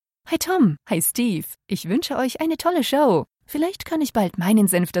Hi Tom, hi Steve. Ich wünsche euch eine tolle Show. Vielleicht kann ich bald meinen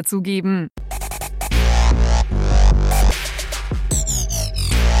Senf dazugeben.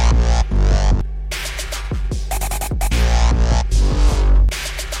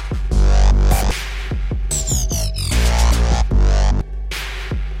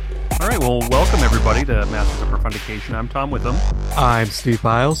 All right, well, welcome everybody to Masters of Profundication. I'm Tom Witham. I'm Steve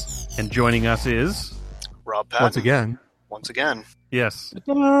Biles. And joining us is... Rob Patton. Once again. Yes.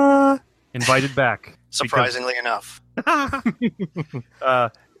 Ta-da! Invited back. Surprisingly enough.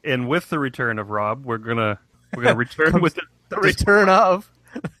 And with the return of Rob, we're gonna return with The return of.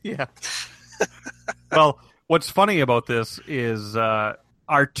 Yeah. Well, what's funny about this is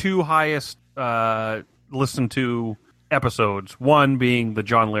our two highest listened to episodes, one being the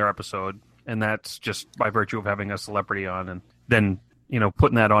John Lear episode, and that's just by virtue of having a celebrity on, and then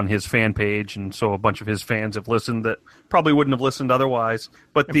putting that on his fan page, and so a bunch of his fans have listened that probably wouldn't have listened otherwise.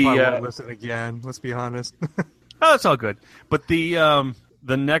 But And probably won't listen again. Let's be honest. Oh, it's all good. But the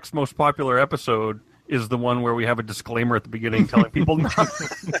next most popular episode is the one where we have a disclaimer at the beginning telling people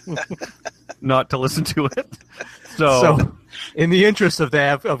not to listen to it. So, in the interest of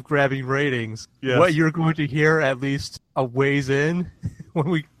that, of grabbing ratings, Yes. what you're going to hear at least a ways in when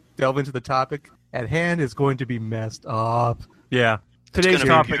we delve into the topic at hand is going to be messed up. yeah. It's Today's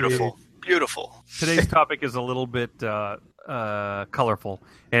going to be topic beautiful. Beautiful. Today's topic is a little bit colorful.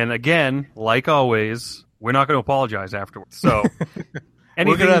 And again, like always, we're not going to apologize afterwards. So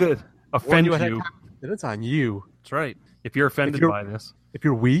anything that offends you, It's on you. that's right. If you're offended by this, If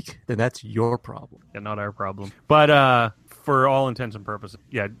you're weak, then that's your problem. yeah, not our problem. But for all intents and purposes,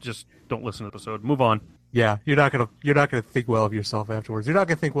 yeah, just don't listen to the episode. Move on. Yeah, you're not gonna think well of yourself afterwards. You're not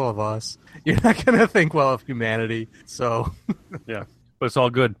gonna think well of us. You're not gonna think well of humanity. So, Yeah, but it's all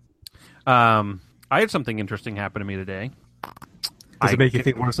good. I had something interesting happen to me today. does it make you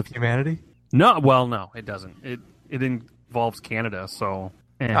think worse of humanity? No, well, no, it doesn't. It involves Canada, so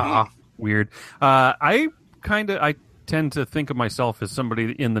weird. I tend to think of myself as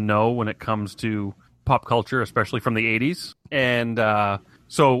somebody in the know when it comes to pop culture, especially from the 80s. And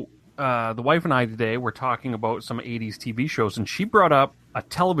so the wife and I today were talking about some 80s TV shows, and she brought up a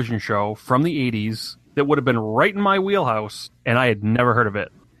television show from the 80s that would have been right in my wheelhouse, and I had never heard of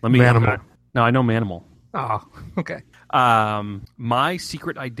it. Manimal. No, I know Manimal. Oh, okay. My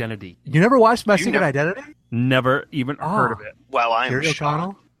Secret Identity. You never watched My Secret Identity? Never even heard of it. Wow, I am Jerry shocked.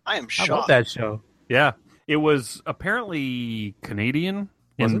 O'Connell? I am I shocked. love that show. Yeah, it was apparently Canadian.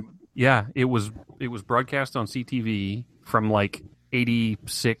 Was it? Yeah, it was broadcast on CTV from like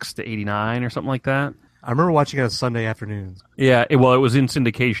 86 to 89 or something like that. I remember watching it on Sunday afternoons. Yeah, it was in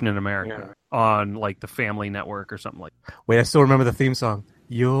syndication in America on like the Family Network or something like that. Wait, I still remember the theme song.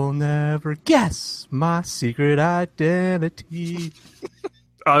 You'll never guess my secret identity.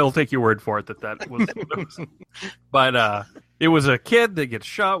 I'll take your word for it that was. But it was a kid that gets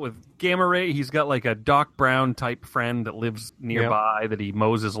shot with gamma ray. He's got like a Doc Brown type friend that lives nearby that he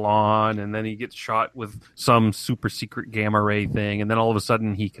mows his lawn, and then he gets shot with some super secret gamma ray thing, and then all of a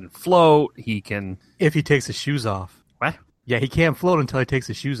sudden he can float. He can. If he takes his shoes off. What? Yeah, he can't float until he takes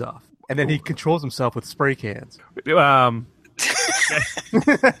his shoes off. And then he controls himself with spray cans.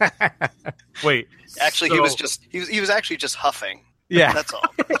 Wait. Actually, he was actually just huffing. Yeah. That's all.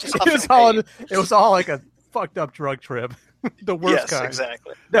 Just It was all like a fucked up drug trip. The worst yes, kind.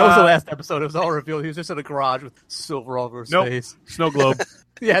 exactly. That was the last episode. It was all revealed. He was just in a garage with silver all over his face. Snow globe.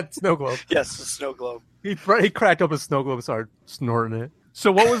 Yeah, snow globe. Yes, the snow globe. He cracked up a snow globe and started snorting it.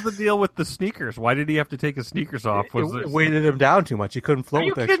 So what was the deal with the sneakers? Why did he have to take his sneakers off? It weighted him down too much. He couldn't float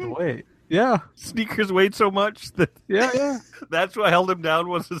with extra weight. Yeah. Sneakers weighed so much that that's what held him down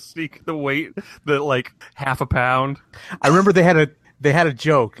was the weight, like half a pound. I remember they had a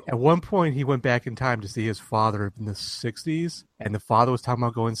joke. At one point, he went back in time to see his father in the 60s, and the father was talking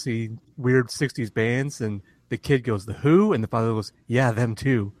about going to see weird 60s bands, and the kid goes, "The Who?" And the father goes, "Yeah, them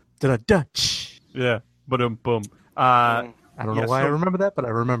too." Da-da-Dutch. Yeah. Boom. I don't know why I remember that, but I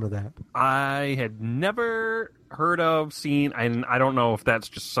remember that. I had never heard of, seen, and I don't know if that's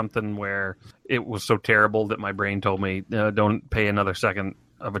just something where it was so terrible that my brain told me, don't pay another second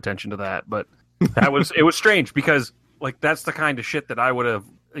of attention to that. But it was strange because like that's the kind of shit that I would have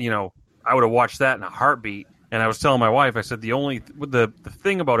watched that in a heartbeat. And I was telling my wife, I said the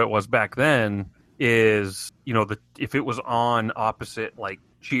thing about it was back then is, if it was on opposite like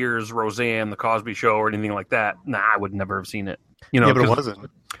Cheers, Roseanne, The Cosby Show, or anything like that, I would never have seen it. But it wasn't.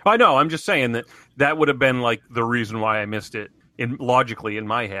 I know. I'm just saying that would have been like the reason why I missed it logically in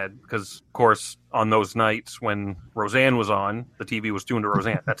my head. Because, of course, on those nights when Roseanne was on, the TV was tuned to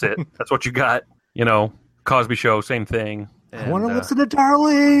Roseanne. That's it. That's what you got. Cosby Show, same thing. I want to listen to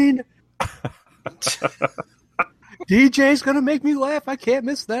Darlene. DJ's gonna make me laugh. I can't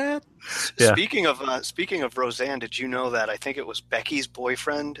miss that. Yeah. Speaking of Roseanne, did you know that I think it was Becky's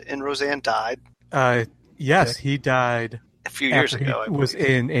boyfriend in Roseanne died Yes, he died a few years after ago? he was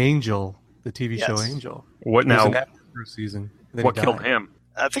in Angel, the TV show Yes. Angel. What He was in now? that first season. And then What he killed died. him?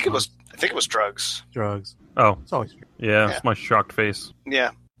 I think it was drugs. Drugs. Oh, It's always yeah, Yeah. it's my shocked face.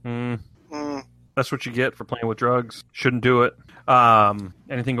 Yeah. Mm, Mm. that's what you get for playing with drugs. Shouldn't do it.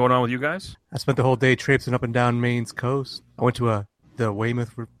 Anything going on with you guys? I spent the whole day traipsing up and down Maine's coast. I went to the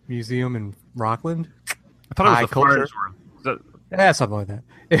Weymouth Museum in Rockland. I thought it was High the culture. Farnsworth. Is that- Yeah, something like that.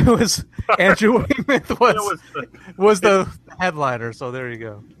 It was Andrew Weymouth was the headliner, so there you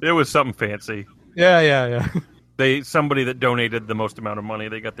go. It was something fancy. Yeah. Somebody that donated the most amount of money,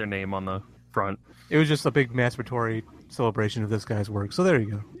 they got their name on the front. It was just a big masturbatory celebration of this guy's work. So there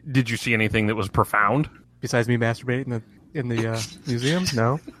you go. Did you see anything that was profound? Besides me masturbating in the museum,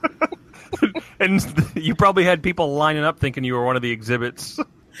 no. And you probably had people lining up thinking you were one of the exhibits.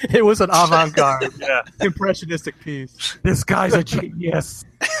 It was an avant-garde, Yeah. impressionistic piece. This guy's a genius.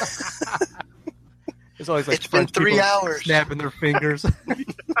 It's always like It's been French 3 people hours. snapping their fingers.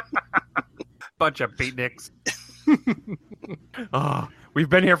 Bunch of beatniks. Oh, we've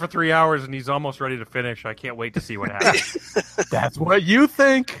been here for 3 hours and he's almost ready to finish. I can't wait to see what happens. That's what you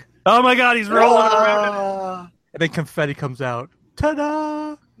think. Oh my god, he's rolling around. Ah, And then confetti comes out.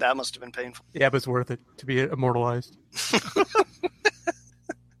 Ta-da! that must have been painful. Yeah, but it's worth it to be immortalized.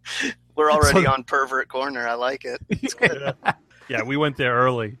 We're already So- on pervert corner. I like it. It's good. Yeah, we went there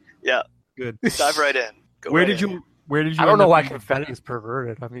early. Yeah. Good. Dive right in. Go Where right did in. you end I don't know up why eating? confetti is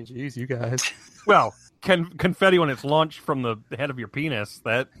perverted. I mean, geez, you guys. Well, confetti when it's launched from the head of your penis,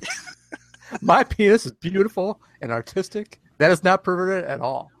 that My penis is beautiful and artistic. That is not perverted at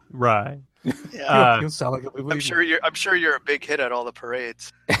all. right. Yeah. You don't sound like a I'm sure you're a big hit at all the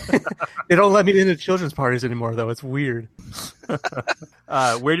parades. They don't let me into children's parties anymore, though. It's weird.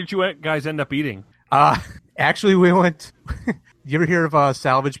 Where did you guys end up eating? Actually, we went. You ever hear of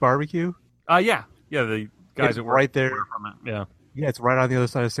Salvage Barbecue? Yeah, the guys It's that work right there. from it. Yeah, Yeah, it's right on the other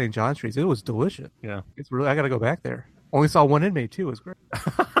side of St. John Street. It was delicious. yeah. It's really. I got to go back there. Only saw one inmate too. It was great.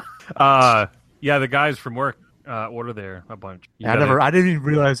 Yeah, the guys from work order there a bunch. I didn't even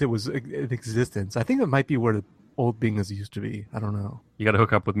realize it was in existence. I think it might be where the old Bingham's used to be. I don't know. You got to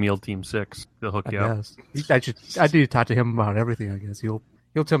hook up with Meal Team 6. They'll hook I you up. guess I need to talk to him about everything. I guess he'll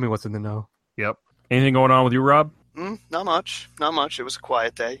tell me what's in the know. Yep. Anything going on with you, Rob? Not much. Not much. It was a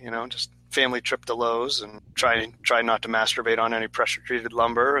quiet day. Just family trip to Lowe's and try not to masturbate on any pressure treated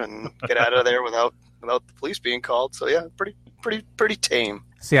lumber and get out of there without the police being called. So yeah, pretty tame.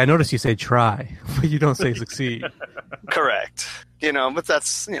 See, I noticed you say try, but you don't say succeed. Correct. But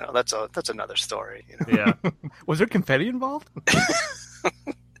that's another story. Yeah. Was there confetti involved?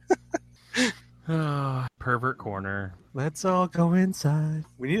 Pervert Corner. Let's all go inside.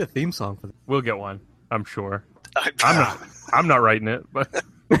 We need a theme song for that. We'll get one, I'm sure. I'm not writing it, but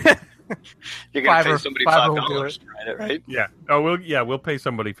You're gonna pay Fiverr- somebody Fiverr will do $5 to write it, right? yeah. Oh, we'll pay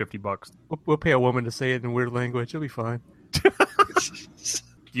somebody $50. We'll pay a woman to say it in weird language. It'll be fine.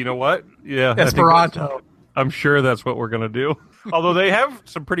 You know what? Yeah. I think Esperanto. I'm sure that's what we're gonna do. Although they have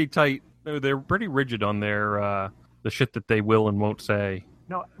some pretty tight. They're pretty rigid on their the shit that they will and won't say.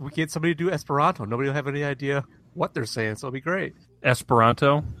 No, we get somebody to do Esperanto. Nobody will have any idea what they're saying, so it'll be great.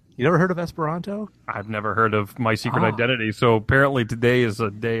 Esperanto. You never heard of Esperanto? I've never heard of My Secret Ah. Identity, so apparently today is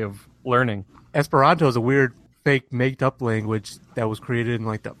a day of learning. Esperanto is a weird, fake, made-up language that was created in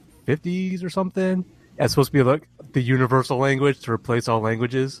like the 50s or something. It's supposed to be like the universal language to replace all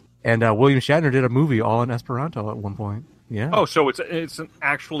languages. And William Shatner did a movie all in Esperanto at one point. Yeah. Oh, so it's an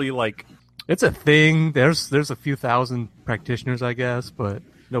actually like It's a thing. There's a few thousand practitioners, I guess, but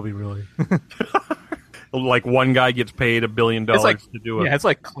nobody really. one guy gets paid $1 billion to do it. Yeah, it's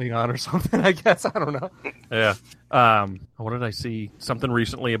like Klingon or something, I guess. I don't know. Yeah. What did I see? Something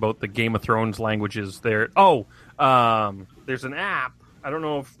recently about the Game of Thrones languages there. Oh, there's an app. I don't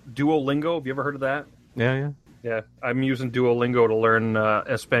know if Duolingo. Have you ever heard of that? Yeah. Yeah. I'm using Duolingo to learn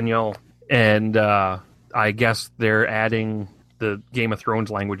Espanol. And I guess they're adding the Game of Thrones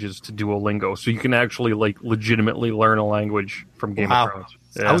languages to Duolingo. So you can actually legitimately learn a language from Game Wow. of Thrones.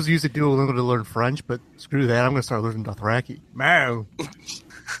 Yeah. I was using Duolingo to learn French, but screw that. I'm going to start learning Dothraki. Meow.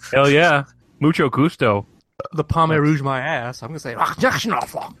 Hell yeah. Mucho gusto. The Pomme Rouge my ass. I'm going to say,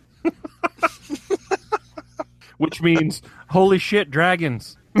 Which means, holy shit,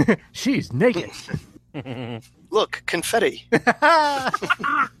 dragons. she's naked. Look, confetti.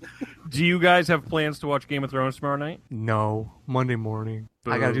 Do you guys have plans to watch Game of Thrones tomorrow night? No, Monday morning.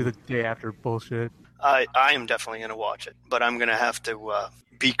 I got to do the day after bullshit. I am definitely going to watch it, but I'm going to have to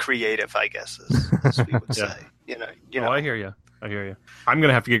be creative, I guess, as we would say. You know. I hear you. I'm going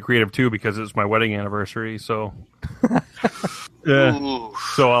to have to get creative too because it's my wedding anniversary. So, Ooh.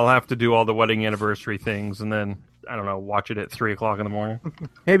 so I'll have to do all the wedding anniversary things, and then I don't know, watch it at 3:00 in the morning.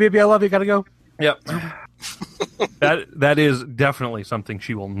 Hey, baby, I love you. Gotta go. Yep. That is definitely something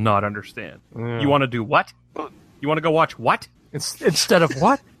she will not understand. You want to do what? You want to go watch what? Instead of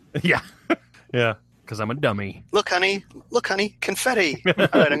what? Yeah. Yeah. Because I'm a dummy. Look, honey, confetti. All right,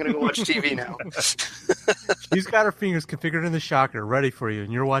 I'm going to go watch TV now. She's got her fingers configured in the shocker, ready for you,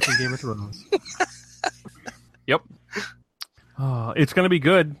 and you're watching Game of Thrones. Yep. It's going to be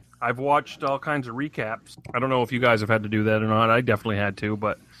good. I've watched all kinds of recaps. I don't know if you guys have had to do that or not. I definitely had to,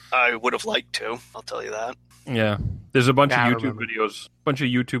 but I would have liked to. I'll tell you that. yeah, there's a bunch Yeah, I of YouTube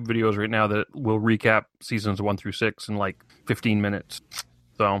remember. videos right now that will recap seasons 1 through 6 in like 15 minutes.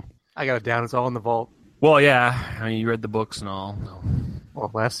 So, I got it down. It's all in the vault. well, yeah, I mean, you read the books and all. So.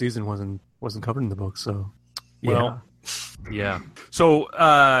 Well, last season wasn't covered in the book, so Well, yeah. So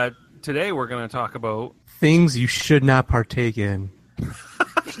today we're going to talk about. things you should not partake in,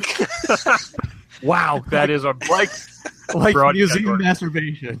 Wow, that is a like Broad museum category.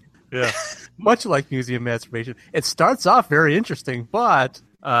 masturbation. yeah. Much like museum masturbation, it starts off very interesting, but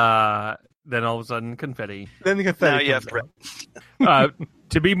Then all of a sudden, confetti. then the Now confetti you have comes to. out.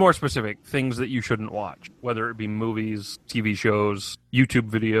 To be more specific, things that you shouldn't watch, whether it be movies, TV shows, YouTube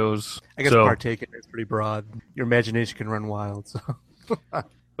videos. I guess So- partake in is pretty broad. Your imagination can run wild. So.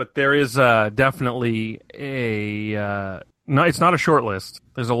 But there is definitely a no. It's not a short list.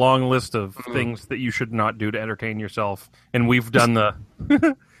 There's a long list of things that you should not do to entertain yourself, and we've done the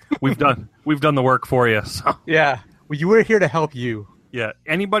we've done the work for you. So Yeah, well, you were here to help you. yeah,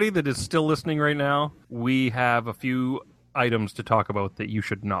 anybody that is still listening right now, we have a few items to talk about that you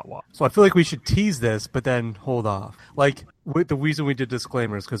should not watch. So I feel like we should tease this, but then hold off. Like the reason we did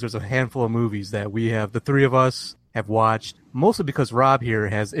disclaimers because there's a handful of movies that the three of us have watched, mostly because Rob here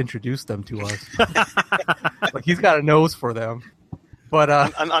has introduced them to us. Like he's got a nose for them. But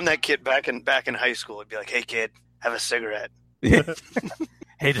I'm that kid back in high school. I'd be like, "Hey, kid, have a cigarette."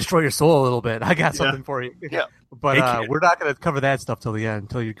 hey, destroy your soul a little bit. I got something for you. Yeah. But Hey, kid. we're not going to cover that stuff till the end,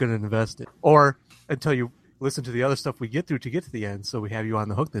 until you're going to invest it, or until you listen to the other stuff we get through to get to the end. So we have you on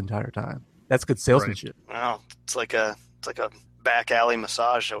the hook the entire time. That's good salesmanship. Wow, it's like a back alley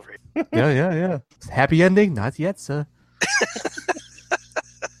massage over here. Yeah. Happy ending? Not yet, sir.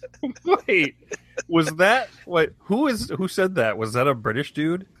 Wait, was that what? Who said that? Was that a British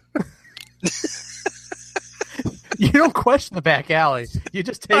dude? You don't question the back alley. You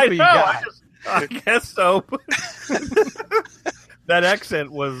just take what you got. I guess so. That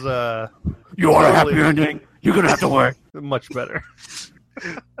accent was. You want a happy ending? You're gonna have to work. much better.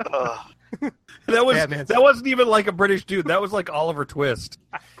 Ugh. That wasn't even like a British dude. That was like Oliver Twist.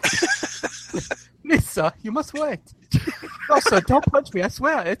 Nissa, you must wait. Also, don't punch me. I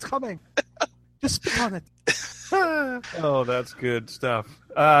swear, it's coming. Just spit on it. Oh, that's good stuff.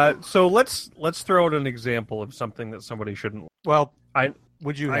 So let's throw out an example of something that somebody shouldn't. Well, I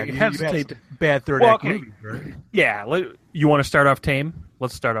would you I have? You hesitate had some bad third Well, act okay. movies, right? Yeah, you want to start off tame?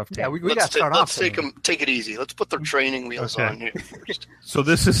 Let's start off tame. Yeah, we got to start let's off. take it easy. Let's put the training wheels Okay. on here first. So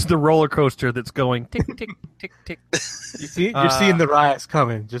this is the roller coaster that's going tick tick tick tick. You're seeing the rise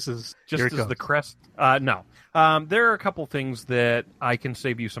coming, just here Just it as comes. the crest. No. There are a couple things that I can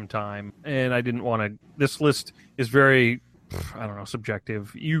save you some time, and I didn't want to. This list is very, I don't know,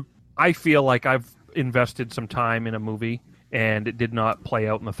 subjective. I feel like I've invested some time in a movie, and it did not play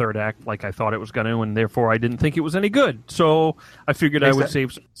out in the third act like I thought it was going to, and therefore I didn't think it was any good. So I figured I would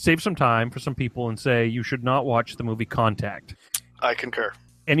save some time for some people and say you should not watch the movie Contact. I concur.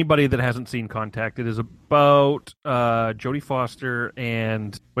 Anybody that hasn't seen Contact, it is about Jodie Foster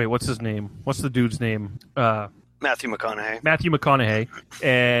and what's his name? What's the dude's name? Matthew McConaughey. Matthew McConaughey.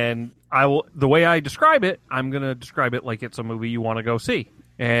 And the way I describe it, I'm going to describe it like it's a movie you want to go see.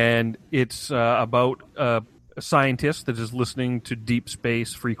 And it's about a scientist that is listening to deep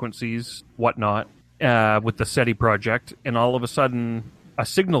space frequencies, whatnot, with the SETI project, and all of a sudden a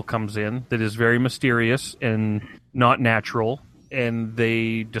signal comes in that is very mysterious and not natural, and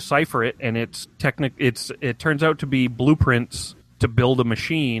they decipher it, and it turns out to be blueprints to build a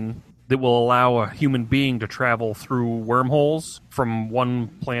machine that will allow a human being to travel through wormholes from one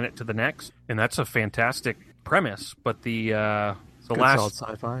planet to the next, and that's a fantastic premise, but the Good last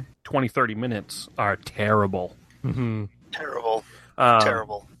solid sci-fi. 20-30 minutes are terrible. Mm-hmm. Terrible. Um,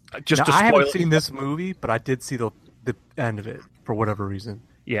 Terrible. Just Now, to I spoil haven't it- seen this movie, but I did see the end of it for whatever reason.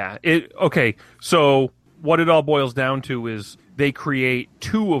 Yeah. Okay. So what it all boils down to is they create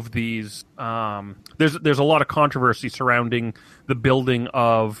two of these. There's a lot of controversy surrounding the building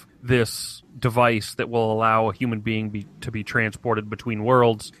of this device that will allow a human being to be transported between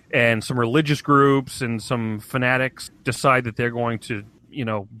worlds, and some religious groups and some fanatics decide that they're going to,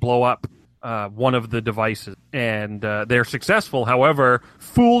 blow up one of the devices, and they're successful. However,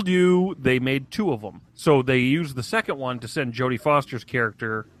 fooled you, they made two of them. So they used the second one to send Jodie Foster's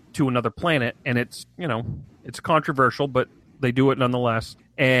character to another planet, and it's controversial, but they do it nonetheless.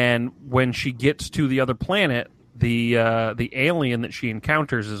 And when she gets to the other planet, the alien that she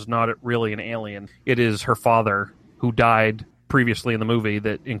encounters is not really an alien. It is her father, who died previously in the movie,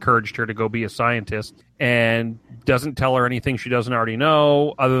 that encouraged her to go be a scientist, and doesn't tell her anything she doesn't already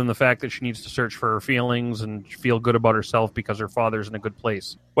know, other than the fact that she needs to search for her feelings and feel good about herself because her father's in a good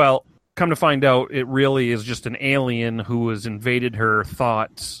place. Well, come to find out, it really is just an alien who has invaded her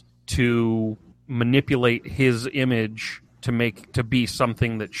thoughts to manipulate his image to be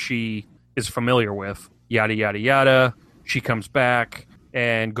something that she is familiar with. Yada yada yada. She comes back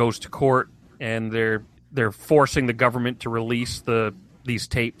and goes to court, and they're forcing the government to release these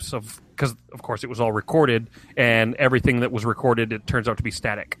tapes because of course it was all recorded, and everything that was recorded, it turns out to be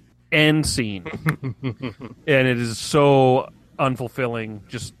static. End scene. And it is so unfulfilling,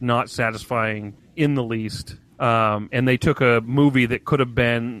 just not satisfying in the least. And they took a movie that could have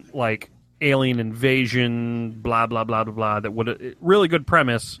been like alien invasion, blah blah blah blah blah. That would really good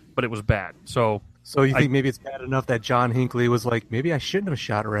premise, but it was bad. So you think maybe it's bad enough that John Hinckley was like, maybe I shouldn't have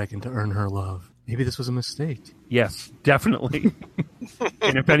shot Reagan to earn her love. Maybe this was a mistake. Yes, definitely.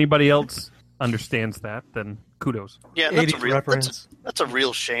 And if anybody else understands that, then kudos. Yeah, that's a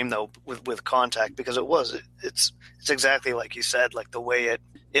real shame though with Contact, because it's exactly like you said, like the way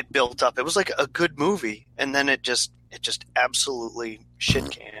it built up. It was like a good movie, and then it just absolutely shit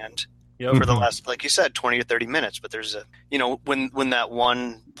canned. Yep. For the last, like you said, 20 or 30 minutes. But there's when that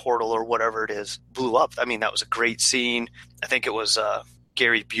one portal or whatever it is blew up, I mean, that was a great scene. I think it was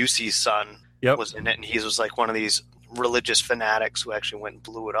Gary Busey's son was in it, and he was like one of these religious fanatics who actually went and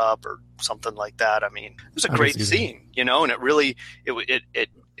blew it up or something like that. I mean, it was a great scene, and it really it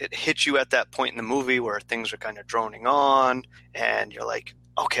hit you at that point in the movie where things are kind of droning on, and you're like,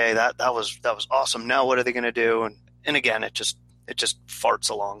 okay, that was awesome. Now what are they going to do? And again, it just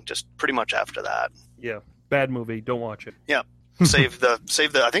farts along just pretty much after that. Yeah, bad movie. Don't watch it. Yeah, save the.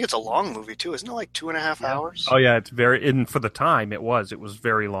 I think it's a long movie too, isn't it? Like 2.5 hours. Oh yeah, it's very. And for the time, it was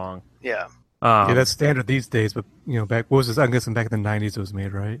very long. Yeah. Yeah, that's standard these days. But back what was this? I'm guessing back in the '90s it was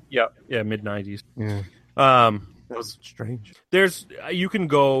made, right? Yeah, mid '90s. Yeah. That was strange. You can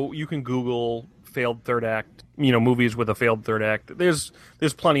Google failed third act, movies with a failed third act. There's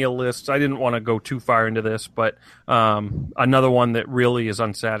plenty of lists. I didn't want to go too far into this, but another one that really is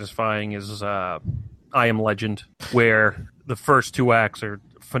unsatisfying is I Am Legend, where the first two acts are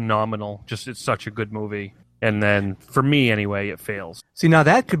phenomenal. Just, it's such a good movie. And then, for me anyway, it fails. See, now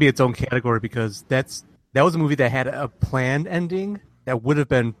that could be its own category, because that was a movie that had a planned ending that would have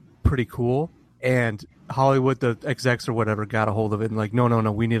been pretty cool, and Hollywood, the execs or whatever, got a hold of it and like, no,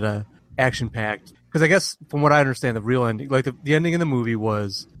 we need a action-packed. Because I guess, from what I understand, the real ending, like the ending in the movie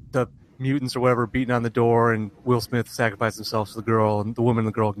was the mutants or whatever beating on the door, and Will Smith sacrificed himself to the girl, and the woman and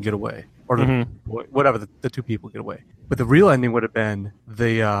the girl can get away. Or whatever, the two people get away. But the real ending would have been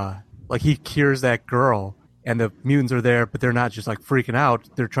he cures that girl, and the mutants are there, but they're not just like freaking out.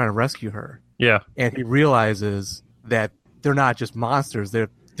 They're trying to rescue her. Yeah. And he realizes that they're not just monsters.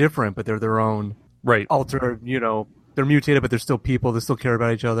 They're different, but they're their own alter, they're mutated, but they're still people. They still care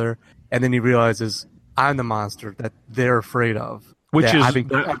about each other. And then he realizes, I'm the monster that they're afraid of.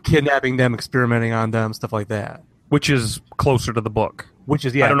 I'm kidnapping them, experimenting on them, stuff like that. Which is closer to the book. Which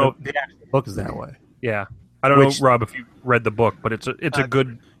is, I don't know. The actual book is that way. Yeah. I don't know, Rob, if you read the book, but it's a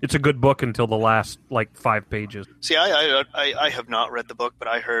good book until the last 5 pages. See, I have not read the book, but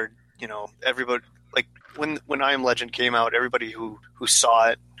I heard everybody, like when I Am Legend came out, everybody who saw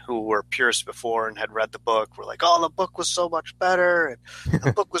it, who were purists before and had read the book, were like, "Oh, the book was so much better, and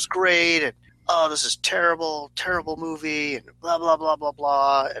the book was great, and oh, this is terrible movie, and blah blah blah blah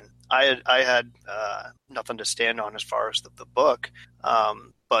blah." And I had nothing to stand on as far as the book,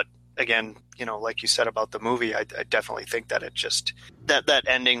 but. Again, like you said about the movie, I definitely think that it just that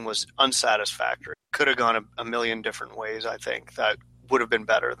ending was unsatisfactory. Could have gone a million different ways. I think that would have been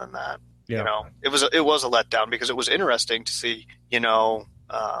better than that. Yeah. It was a letdown, because it was interesting to see,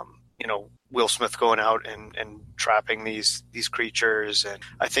 Will Smith going out and trapping these creatures, and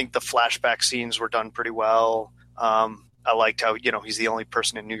I think the flashback scenes were done pretty well. I liked how, he's the only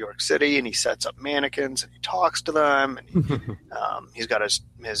person in New York City, and he sets up mannequins and he talks to them, and he's got his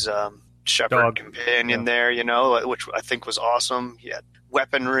shepherd Dog. companion there, which I think was awesome. He had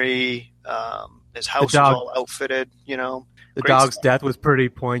weaponry. His house was dog- all outfitted. The Great dog's stuff. death was pretty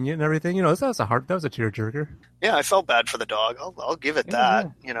poignant and everything. That was a tearjerker. Yeah, I felt bad for the dog. I'll give it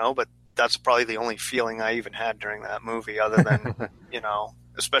that. But that's probably the only feeling I even had during that movie, other than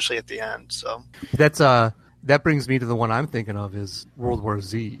especially at the end. So That brings me to the one I'm thinking of is World War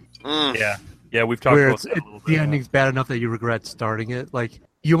Z. Yeah, we've talked Where about that a little bit. the ending's bad enough that you regret starting it. Like,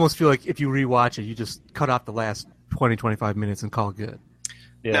 you almost feel like if you rewatch it, you just cut off the last 20, 25 minutes and call it good.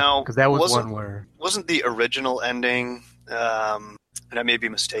 Yeah. Now, Because that was one where... wasn't the original ending, and I may be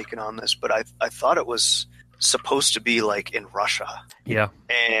mistaken on this, but I thought it was supposed to be like in Russia. Yeah.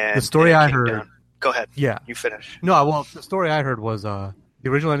 And The story it I came heard- down. Go ahead. Yeah. You finish. No, well, the story I heard was the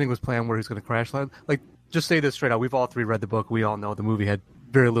original ending was planned where he's going to crash land. Like, just say this straight out. We've all three read the book. We all know the movie had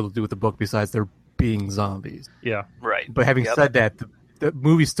very little to do with the book besides there being zombies. Yeah. Right. But having Yep. said that, the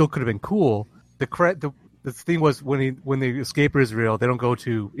movie still could have been cool. The thing was when they escape Israel, they don't go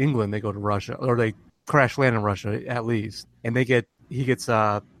to England. They go to Russia, or they crash land in Russia at least, and he gets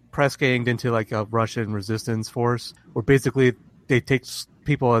press ganged into like a Russian resistance force, where basically they take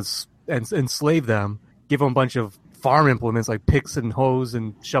people and enslave them, give them a bunch of farm implements like picks and hoes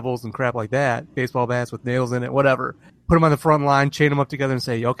and shovels and crap like that, baseball bats with nails in it, whatever. Put them on the front line, chain them up together, and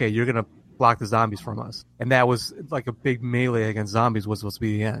say, okay, you're gonna block the zombies from us. And that was like a big melee against zombies was supposed to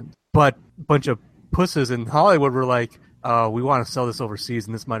be the end. But a bunch of pusses in Hollywood were like, we want to sell this overseas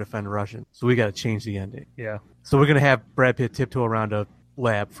and this might offend Russians, so we got to change the ending. Yeah. So we're going to have Brad Pitt tiptoe around a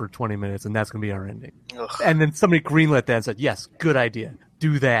lab for 20 minutes, and that's going to be our ending. Ugh. And then somebody greenlit that and said, yes, good idea.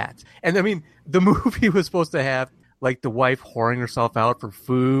 Do that. And I mean, the movie was supposed to have like the wife whoring herself out for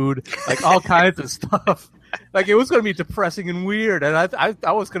food, like all kinds of stuff. Like, it was going to be depressing and weird, and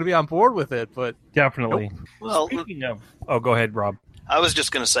I was going to be on board with it, but Definitely. Well, Speaking of... Oh, go ahead, Rob. I was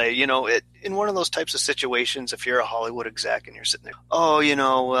just going to say, in one of those types of situations, if you're a Hollywood exec and you're sitting there,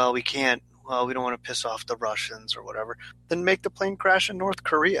 we don't want to piss off the Russians or whatever, then make the plane crash in North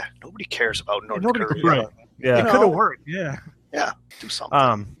Korea. Nobody cares about North Korea. Right. Yeah. It could have worked, yeah. Yeah, do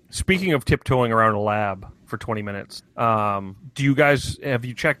something. Speaking of tiptoeing around a lab for 20 minutes, have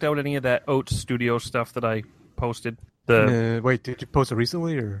you checked out any of that Oats Studio stuff that I posted? Wait, did you post it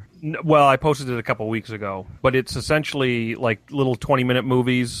recently, or? Well, I posted it a couple weeks ago, but it's essentially like little 20-minute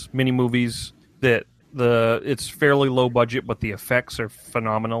movies, mini movies that it's fairly low budget, but the effects are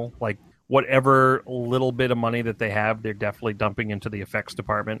phenomenal. Like, whatever little bit of money that they have, they're definitely dumping into the effects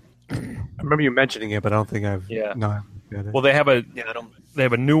department. I remember you mentioning it, but I don't think I've... Yeah. No, I haven't got it. Well, they have I don't. they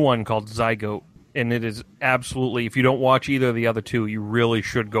have a new one called Zygote, and it is absolutely, if you don't watch either of the other two, you really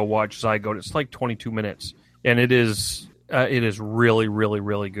should go watch Zygote. It's like 22 minutes, and it is really, really,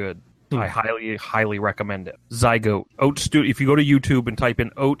 really good. I highly recommend it. Zygote. Oats Studio. If you go to YouTube and type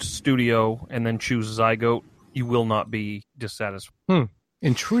in Oats Studio and then choose Zygote, you will not be dissatisfied.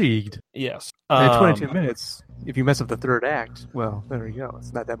 Intrigued. Yes. In 22 minutes, if you mess up the third act, well, there you go.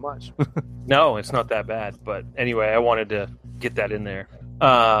 It's not that much. No, it's not that bad. But anyway, I wanted to get that in there.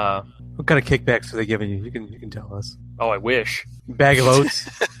 What kind of kickbacks are they giving you? You can tell us. Oh, I wish. Bag of oats.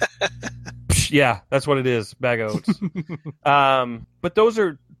 Yeah, that's what it is. Bag of oats. But those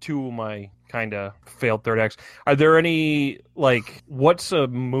are two of my kind of failed third acts. Are there any, like, what's a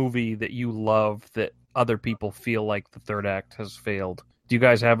movie that you love that other people feel like the third act has failed? Do you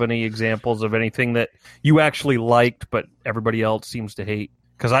guys have any examples of anything that you actually liked but everybody else seems to hate?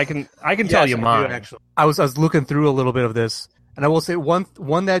 Because I can tell you mine. Actually. I was looking through a little bit of this, and I will say one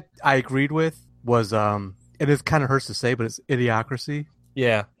that I agreed with was and it kind of hurts to say, but it's Idiocracy.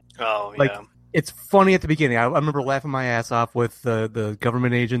 Yeah. Oh, Like, yeah. it's funny at the beginning. I remember laughing my ass off with the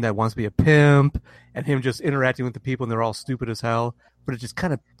government agent that wants to be a pimp and him just interacting with the people, and they're all stupid as hell. But it just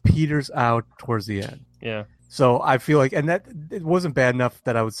kind of peters out towards the end. Yeah. So I feel like, and that it wasn't bad enough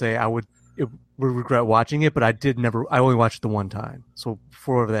that I would say I would regret watching it, but I only watched it the one time. So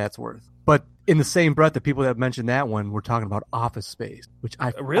for whatever that's worth. But in the same breath, the people that mentioned that one were talking about Office Space, which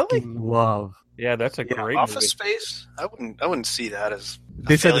I Really? fucking love. Yeah, that's a great Office movie. Space? I wouldn't see that as a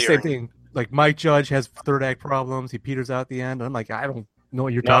They said the failure. same thing. Like, Mike Judge has third act problems. He peters out at the end. And I'm like, I don't know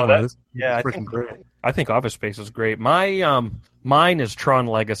what you're No, talking that- about. This yeah, is I freaking think- great. I think Office Space is great. Mine is Tron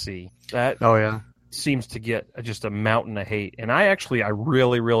Legacy. That Oh yeah. seems to get just a mountain of hate, and I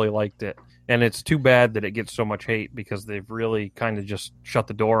really, really liked it. And it's too bad that it gets so much hate because they've really kind of just shut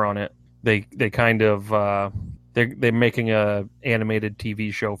the door on it. They kind of they're making a animated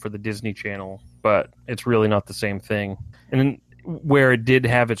TV show for the Disney Channel, but it's really not the same thing. And where it did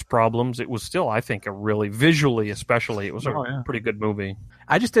have its problems, it was still, I think, a really visually, especially, it was a pretty good movie.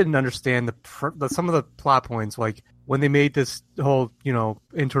 I just didn't understand some of the plot points. Like when they made this whole,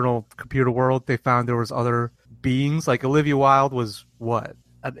 internal computer world, they found there was other beings. Like Olivia Wilde was what?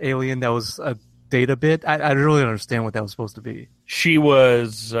 An alien that was a data bit? I really don't understand what that was supposed to be. She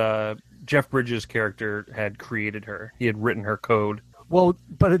was Jeff Bridges' character had created her. He had written her code. Well,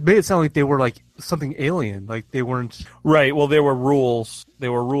 but it made it sound like they were like something alien. Like they weren't. Right. Well, there were rules.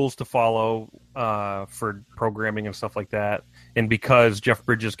 There were rules to follow for programming and stuff like that. And because Jeff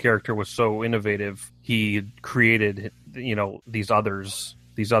Bridges' character was so innovative, he created, these other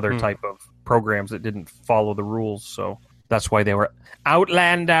type of programs that didn't follow the rules. So that's why they were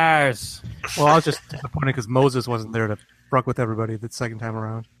Outlanders. Well, I was just disappointed because Moses wasn't there to fuck with everybody the second time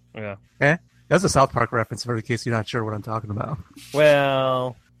around. Yeah. That's a South Park reference for the case you're not sure what I'm talking about.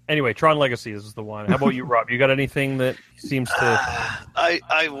 Well, anyway, Tron Legacy is the one. How about you, Rob? You got anything that seems to...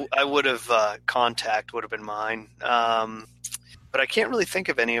 I would have Contact would have been mine, but I can't really think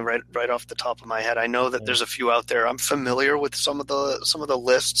of any right off the top of my head. I know that there's a few out there. I'm familiar with some of the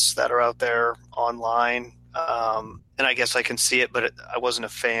lists that are out there online, and I guess I can see it, but I wasn't a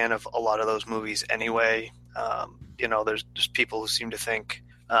fan of a lot of those movies anyway. There's just people who seem to think.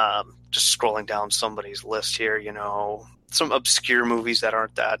 Just scrolling down somebody's list here, some obscure movies that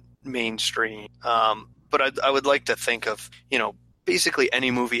aren't that mainstream. But I would like to think of, basically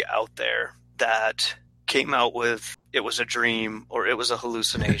any movie out there that came out with it was a dream or it was a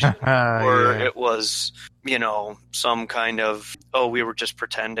hallucination or it was, some kind of, we were just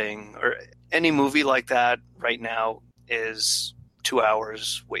pretending, or any movie like that right now is 2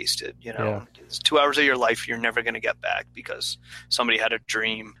 hours wasted. It's 2 hours of your life you're never going to get back because somebody had a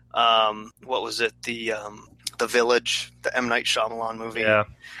dream. What was it? The Village, the M. Night Shyamalan movie. Yeah,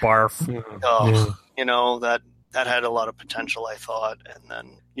 barf. That had a lot of potential, I thought. And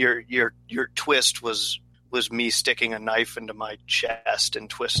then your twist was me sticking a knife into my chest and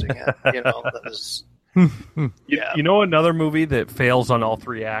twisting it. That was. Yeah. Another movie that fails on all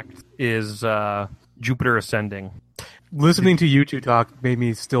three acts is Jupiter Ascending. Listening to you two talk made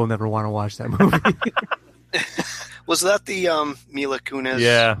me still never want to watch that movie. Was that the Mila Kunis?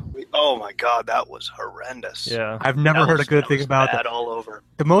 Yeah. Oh my God, that was horrendous. Yeah. I've never heard a good thing about that. All over.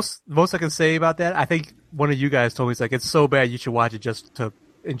 The most I can say about that, I think one of you guys told me, it's like, it's so bad you should watch it just to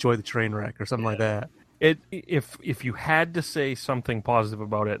enjoy the train wreck or something like that. If you had to say something positive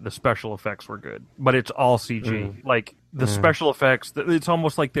about it, the special effects were good, but it's all CG. Like the special effects, it's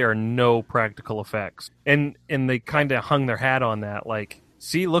almost like there are no practical effects, and they kind of hung their hat on that. Like,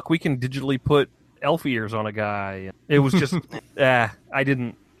 see, look, we can digitally put elf ears on a guy. It was just, I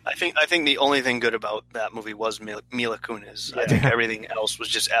didn't. I think the only thing good about that movie was Mila Kunis. I think everything else was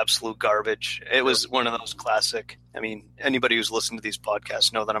just absolute garbage. It was one of those classic. I mean, anybody who's listened to these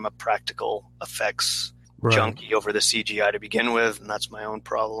podcasts know that I'm a practical effects junkie over the CGI to begin with, and that's my own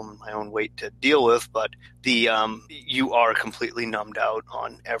problem, my own weight to deal with. But you are completely numbed out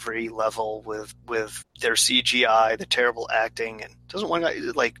on every level with their CGI, the terrible acting, and doesn't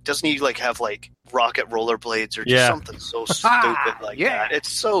he have rocket rollerblades or just something so stupid like that? It's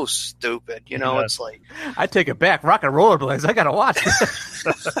so stupid, It's like, I take it back, rocket rollerblades. I gotta watch it.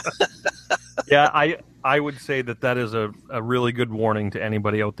 Yeah, I would say that is a really good warning to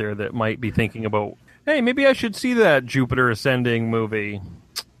anybody out there that might be thinking about, hey, maybe I should see that Jupiter Ascending movie.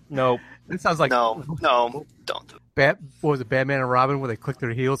 Nope. It sounds like no, don't do it. What was it, Batman and Robin, where they click their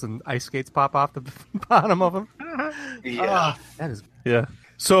heels and ice skates pop off the bottom of them? Yeah. That is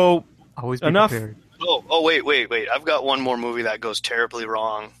So always be enough. prepared. Oh, wait. I've got one more movie that goes terribly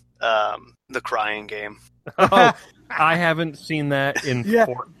wrong. The Crying Game. Oh, I haven't seen that in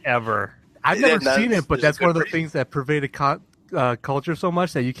forever. I've never seen it, but that's one of the things that pervaded culture so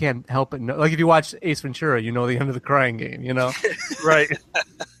much that you can't help but know. Like if you watch Ace Ventura, you know the end of the Crying Game, Right.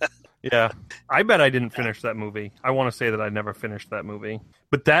 Yeah. I bet I didn't finish that movie. I want to say that I never finished that movie.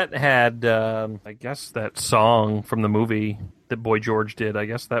 But that had, I guess, that song from the movie that Boy George did. I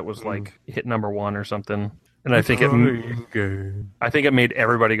guess that was hit number one or something. And I think it made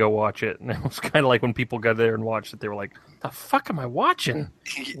everybody go watch it. And it was kind of like when people got there and watched it, they were like, "The fuck am I watching?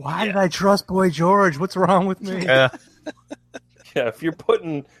 Why did I trust Boy George? What's wrong with me?" Yeah. Yeah, if you're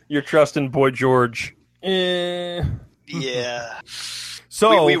putting your trust in Boy George, Yeah.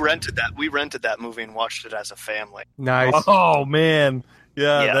 So we rented that. We rented that movie and watched it as a family. Nice. Oh man,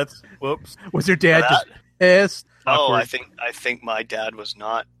 yeah. That's whoops. Was your dad just pissed? Oh, I think my dad was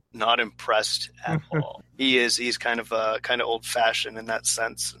not impressed at all. He's kind of old fashioned in that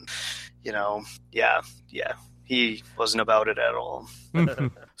sense, and he wasn't about it at all.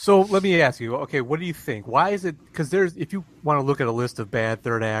 So let me ask you, okay, what do you think? Why is it? Because if you want to look at a list of bad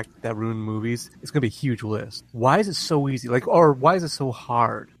third act that ruin movies, it's going to be a huge list. Why is it so easy? Or why is it so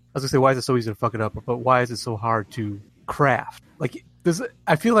hard was gonna say, why is it so easy to fuck it up? But why is it so hard to craft? Like,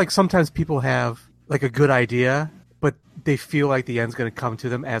 I feel like sometimes people have like a good idea, but they feel like the end's gonna come to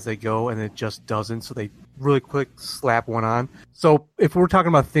them as they go, and it just doesn't. So they really quick slap one on. So if we're talking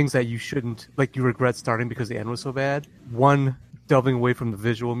about things that you shouldn't, like, you regret starting because the end was so bad, one delving away from the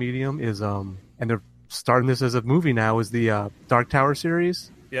visual medium is and they're starting this as a movie now, is the Dark Tower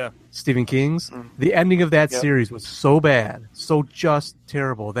series. Yeah. Stephen King's. The ending of that series was so bad, so just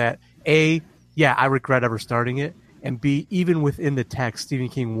terrible that A, yeah, I regret ever starting it, and B, even within the text, Stephen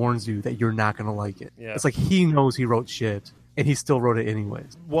King warns you that you're not going to like it. Yeah. It's like he knows he wrote shit, and he still wrote it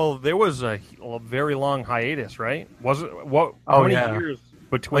anyways. Well, there was a very long hiatus, right? Was it how Oh, many yeah. years Like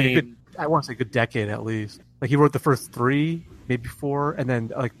between? I want to say a good decade at least. Like, he wrote the first 3, maybe 4, and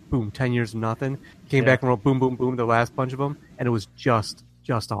then, like, boom, 10 years of nothing. Came back and wrote boom, boom, boom, the last bunch of them, and it was just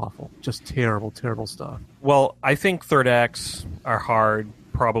awful. Just terrible, terrible stuff. Well, I think third acts are hard,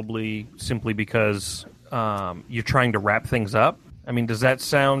 probably simply because you're trying to wrap things up. I mean, does that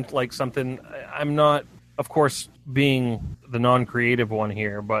sound like something? I'm not, of course, being the non-creative one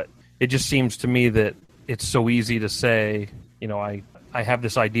here, but it just seems to me that it's so easy to say, you know, I have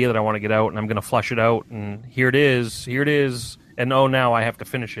this idea that I want to get out, and I'm going to flush it out, and here it is, and oh, now I have to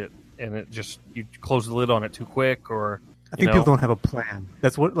finish it, and it just, you close the lid on it too quick, or I think people don't have a plan.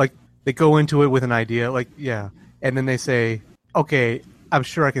 That's what, like, they go into it with an idea, like, yeah, and then they say, okay, I'm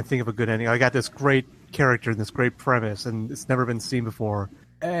sure I can think of a good ending. I got this great character and this great premise, and it's never been seen before.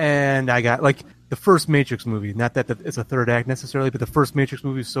 And I got, like, the first Matrix movie, not that it's a third act necessarily, but the first Matrix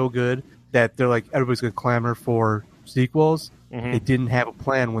movie is so good that they're like, everybody's going to clamor for sequels. They didn't have a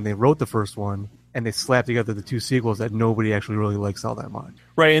plan when they wrote the first one, and they slapped together the 2 sequels that nobody actually really likes all that much.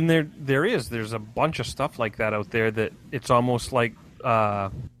 Right, and there's a bunch of stuff like that out there that it's almost like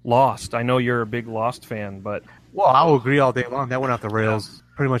Lost. I know you're a big Lost fan, but Well, I'll agree all day long. That went off the rails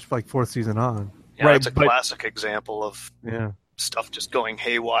pretty much like 4th season on. Yeah, Right, it's a but- classic example of Yeah. stuff just going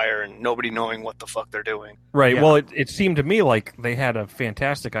haywire and nobody knowing what the fuck they're doing. right. Yeah. Well, it seemed to me like they had a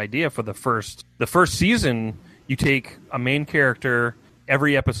fantastic idea for the first season. You take a main character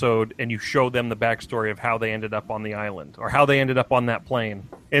every episode and you show them the backstory of how they ended up on the island or how they ended up on that plane,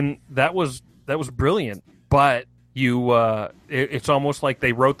 and that was brilliant. But it's almost like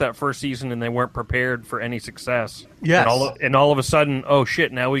they wrote that first season and they weren't prepared for any success. Yes. And all of a sudden, oh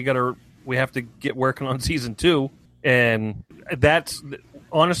shit! Now we have to get working on season 2, and that's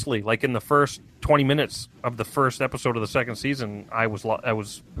honestly, like, in the first 20 minutes of the first episode of the second season, I was lost. I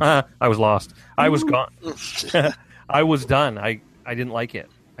was gone. I was done. I didn't like it.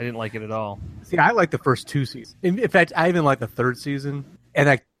 I didn't like it at all. See, I like the first 2 seasons. In fact, I even like the 3rd season, and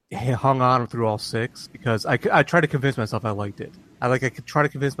I hung on through all 6 because I tried to convince myself I liked it. I could try to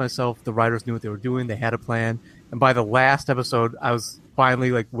convince myself the writers knew what they were doing, they had a plan, and by the last episode, I was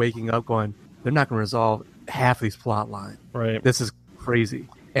finally, like, waking up going, they're not going to resolve half of these plot lines. Right. This is crazy.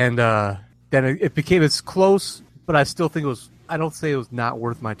 And then it became, it's close, but I still think I don't say it was not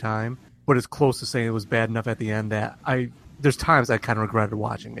worth my time, but it's close to saying it was bad enough at the end that there's times I kind of regretted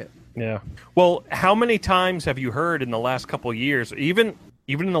watching it. Yeah. Well, how many times have you heard in the last couple of years, even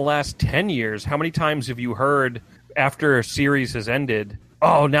in the last 10 years, how many times have you heard after a series has ended,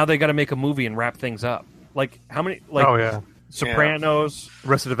 oh, now they got to make a movie and wrap things up? Like, how many? Like, Oh, yeah. Sopranos,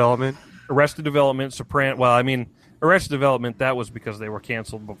 Arrested Development. Arrested Development, Well, I mean, Arrested Development, that was because they were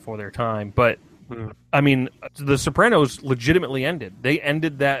canceled before their time. But, I mean, The Sopranos legitimately ended. They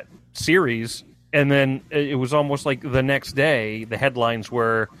ended that series, and then it was almost like the next day, the headlines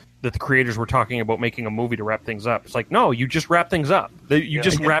were that the creators were talking about making a movie to wrap things up. It's like, no, you just wrap things up. You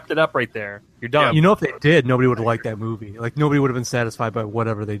just wrapped it up right there. You're done. You know, if they did, nobody would have liked that movie. Like, nobody would have been satisfied by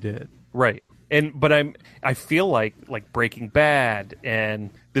whatever they did. Right. But I feel like Breaking Bad, and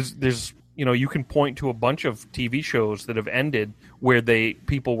there's you can point to a bunch of TV shows that have ended where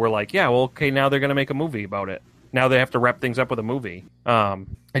people were like, yeah, well, okay, now they're going to make a movie about it. Now they have to wrap things up with a movie.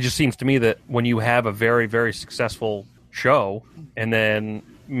 It just seems to me that when you have a very, very successful show, and then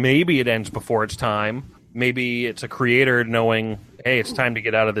maybe it ends before its time, maybe it's a creator knowing, hey, it's time to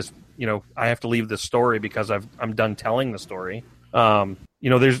get out of this. I have to leave this story because I'm done telling the story.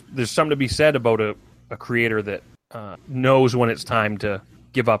 There's something to be said about a creator that knows when it's time to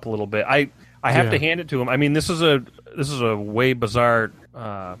give up a little bit. I have to hand it to him. I mean, this is a way bizarre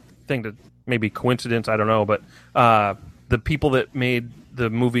thing, to maybe coincidence, I don't know, but the people that made the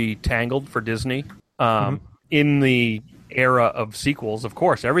movie Tangled for Disney, in the era of sequels, of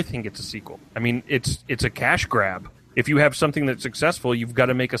course, everything gets a sequel. I mean, it's a cash grab. If you have something that's successful, you've got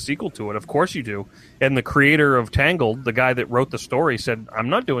to make a sequel to it. Of course you do. And the creator of Tangled, the guy that wrote the story, said, I'm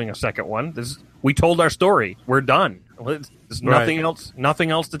not doing a second one. We told our story. We're done. There's nothing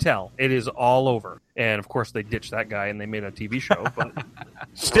else to tell. It is all over. And of course, they ditched that guy and they made a TV show. But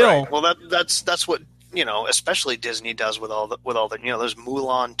still, right. Well, that's what especially Disney does with all the there's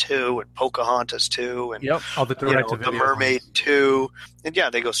Mulan 2 and Pocahontas 2 and all the The Mermaid 2, and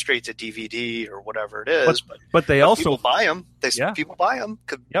they go straight to DVD or whatever it is. But they also people buy them. People buy them.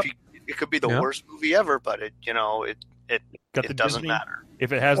 It could be the worst movie ever, but it doesn't Disney, matter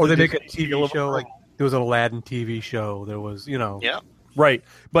if it has. Or they Disney make a TV show like there was an Aladdin TV show. There was Right,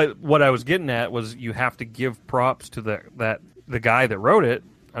 but what I was getting at was you have to give props to the guy that wrote it.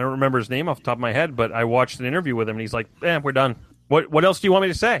 I don't remember his name off the top of my head, but I watched an interview with him, and he's like, we're done. What else do you want me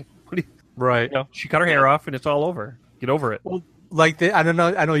to say? Right. She cut her hair off, and it's all over. Get over it. Well, I don't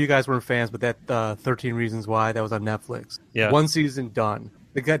know. I know you guys weren't fans, but that 13 Reasons Why, that was on Netflix. Yeah. One season done.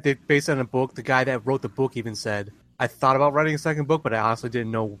 The guy based on a book. The guy that wrote the book even said, I thought about writing a second book, but I honestly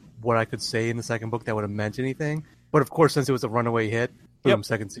didn't know what I could say in the second book that would have meant anything. But of course, since it was a runaway hit, boom,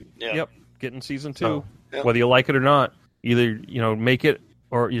 second season. Yep. Getting season 2. Whether you like it or not. Either, make it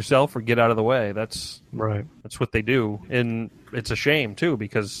or yourself or get out of the way. That's right. That's what they do. And it's a shame too,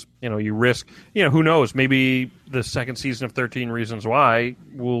 because, you risk, who knows, maybe the second season of 13 Reasons Why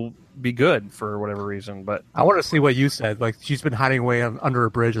will be good for whatever reason. But I want to see what you said. Like, she's been hiding away under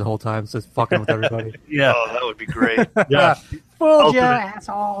a bridge the whole time, just fucking with everybody. Yeah. Oh, that would be great. Yeah. Fooled ya,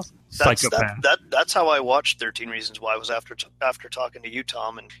 assholes. Psychopath. That's how I watched 13 Reasons Why, was after talking to you,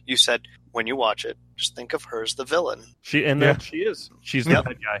 Tom, and you said, when you watch it, just think of her as the villain. She is. She's the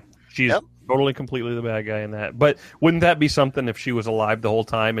bad guy. She's totally, completely the bad guy in that. But wouldn't that be something if she was alive the whole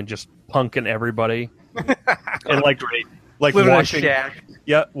time and just punking everybody? And like watching,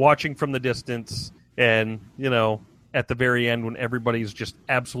 watching from the distance, and at the very end when everybody's just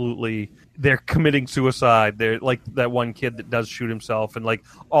absolutely, they're committing suicide. They're like that one kid that does shoot himself, and like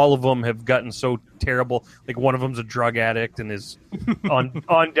all of them have gotten so terrible. Like one of them's a drug addict and is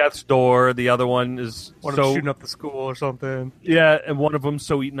on death's door. The other one is shooting up the school or something. Yeah, and one of them's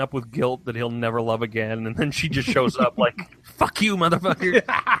so eaten up with guilt that he'll never love again. And then she just shows up like, "Fuck you, motherfucker."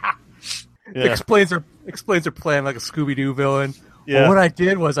 Explains her plan like a Scooby-Doo villain. Yeah. Well, what I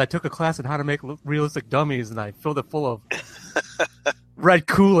did was I took a class on how to make realistic dummies, and I filled it full of red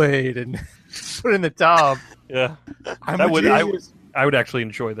Kool-Aid and put it in the tub. Yeah, I would actually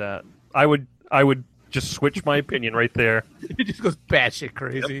enjoy that. I would just switch my opinion right there. It just goes batshit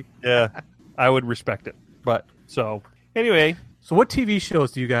crazy. Yeah, I would respect it. But so anyway, so what TV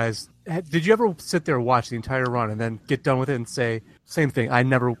shows do you guys? Did you ever sit there and watch the entire run and then get done with it and say same thing? I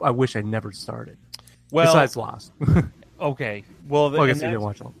wish I never started. Well, besides Lost. Okay. Well, I guess you didn't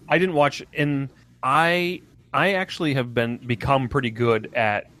watch all. I didn't watch, and I actually have become pretty good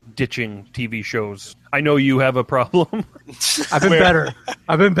at ditching TV shows. I know you have a problem. I've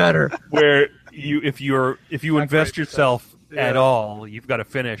been better. Where if you invest yourself at all, you've got to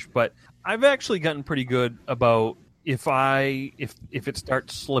finish. But I've actually gotten pretty good about if it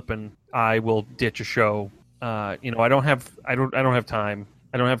starts slipping, I will ditch a show. I don't have time.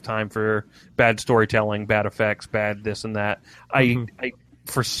 I don't have time for bad storytelling, bad effects, bad this and that. I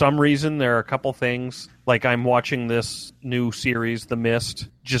for some reason, there are a couple things, like I'm watching this new series, The Mist,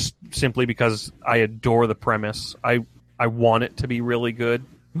 just simply because I adore the premise. I want it to be really good.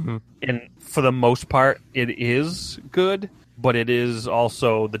 Mm-hmm. And for the most part, it is good, but it is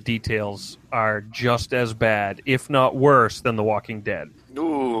also, the details are just as bad, if not worse, than The Walking Dead.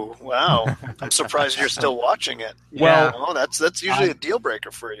 Ooh, wow. I'm surprised you're still watching it. Well, that's usually a deal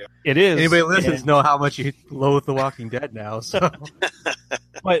breaker for you. It is. Anybody listens know how much you loathe The Walking Dead now. So,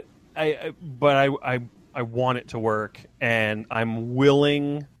 but I want it to work, and I'm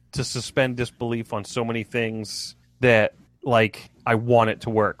willing to suspend disbelief on so many things that, like, I want it to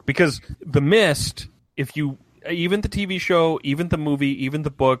work. Because The Mist, even the TV show, even the movie, even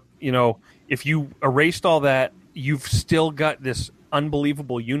the book, if you erased all that, you've still got this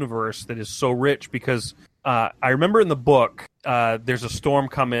unbelievable universe that is so rich. Because I remember in the book, there's a storm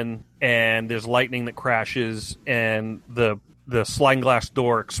coming, and there's lightning that crashes, and the sliding glass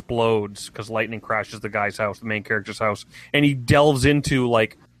door explodes because lightning crashes the guy's house, the main character's house, and he delves into,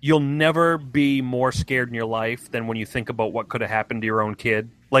 like, you'll never be more scared in your life than when you think about what could have happened to your own kid.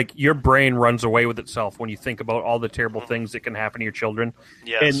 Like, your brain runs away with itself when you think about all the terrible things that can happen to your children.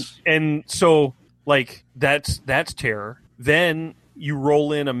 Yes. And so, like, that's terror. Then you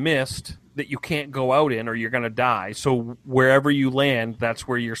roll in a mist that you can't go out in or you're going to die. So wherever you land, that's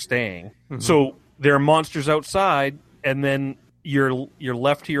where you're staying. Mm-hmm. So there are monsters outside, and then you're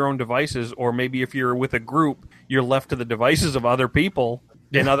left to your own devices, or maybe if you're with a group, you're left to the devices of other people,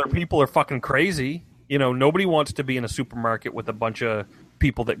 and other people are fucking crazy. Nobody wants to be in a supermarket with a bunch of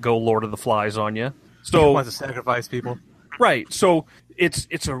people that go Lord of the Flies on you. So wants to sacrifice people. right. So it's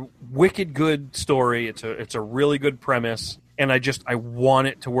a wicked good story. It's a really good premise, and I want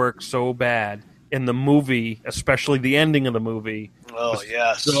it to work so bad. In the movie, especially the ending of the movie. Oh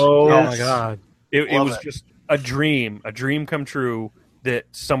yes. So Oh my god. It was just a dream come true that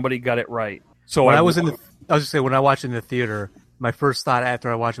somebody got it right. So When I was just saying, when I watched it in the theater, my first thought after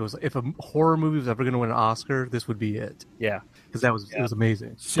I watched it was, if a horror movie was ever going to win an Oscar, this would be it. yeah. Because it was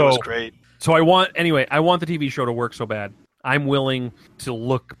amazing. So It was great. So I want the TV show to work so bad. I'm willing to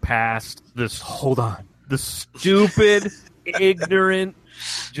look past this Hold on. the stupid, ignorant,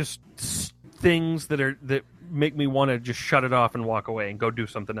 just things that make me want to just shut it off and walk away and go do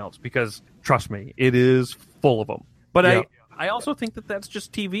something else. Because trust me, it is full of them. But Yeah. I also think that that's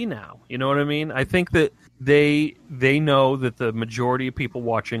just TV now. You know what I mean? I think that they know that the majority of people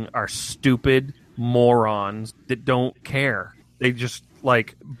watching are stupid morons that don't care. They just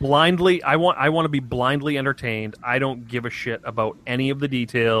like blindly. I want to be blindly entertained. I don't give a shit about any of the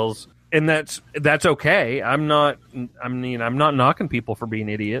details. And that's okay. I'm not knocking people for being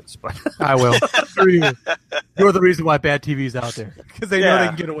idiots, but I will. You're the reason why bad TV's out there. Because they know they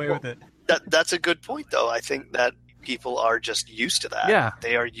can get away with it. That's a good point, though. I think that people are just used to that. Yeah.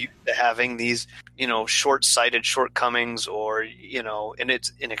 They are used to having these, short-sighted shortcomings, or, and it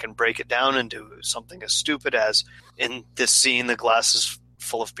can break it down into something as stupid as, in this scene, the glass is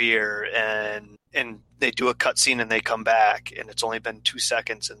full of beer, and they do a cut scene and they come back and it's only been 2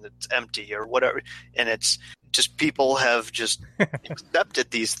 seconds and it's empty or whatever. And it's just, people have just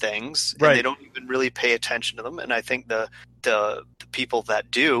accepted these things, and Right. they don't even really pay attention to them. And I think the people that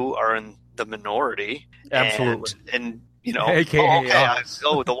do are in the minority. Absolutely. And AKA us.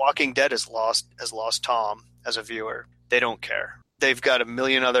 The Walking Dead has lost Tom as a viewer. They don't care. They've got a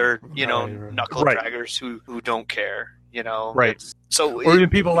million other, Right. knuckle Right. draggers who don't care. Right. So Or even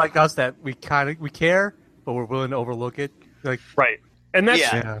people like us that we care, but we're willing to overlook it. Like, right. And that's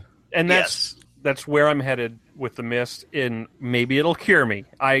Yeah. and that's where I'm headed with The Mist, and maybe it'll cure me.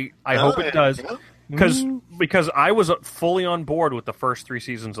 I hope it does. Because I was fully on board with the first 3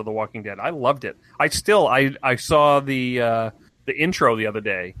 seasons of The Walking Dead. I loved it. I saw the intro the other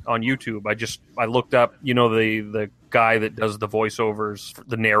day on YouTube. I looked up, the guy that does the voiceovers,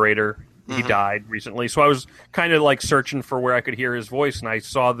 the narrator. He died recently, so I was kind of like searching for where I could hear his voice, and I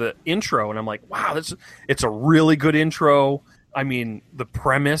saw the intro, and I'm like, wow, it's a really good intro. I mean, the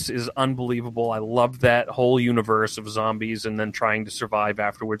premise is unbelievable. I love that whole universe of zombies and then trying to survive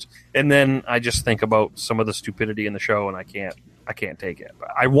afterwards. And then I just think about some of the stupidity in the show, and I can't take it.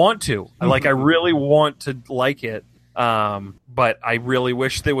 I want to. I really want to like it. But I really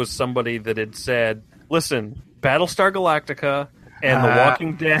wish there was somebody that had said, listen, Battlestar Galactica and The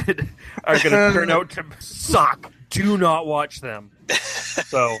Walking Dead are going to turn out to suck. Do not watch them.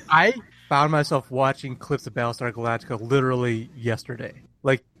 So I found myself watching clips of Battlestar Galactica literally yesterday.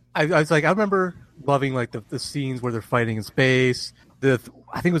 Like, I was like, I remember loving like the scenes where they're fighting in space. I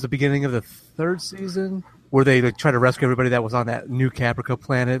think it was the beginning of the 3rd season where they like try to rescue everybody that was on that new Caprica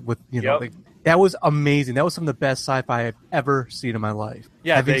planet with like, that was amazing. That was some of the best sci-fi I've ever seen in my life.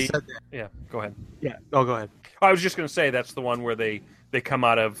 yeah, Having said that, yeah. Go ahead. yeah. Oh, go ahead. I was just going to say that's the one where they come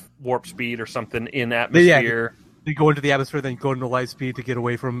out of warp speed or something in atmosphere. They go into the atmosphere, then go into light speed to get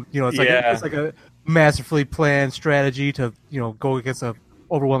away from, it's like Yeah. it's like a masterfully planned strategy to, go against a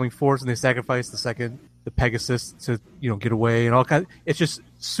overwhelming force, and they sacrifice the Pegasus to, get away and all kinds. It's just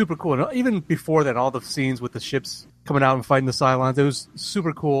super cool. And even before that, all the scenes with the ships coming out and fighting the Cylons, it was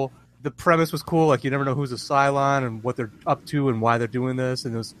super cool. The premise was cool. Like, you never know who's a Cylon and what they're up to and why they're doing this,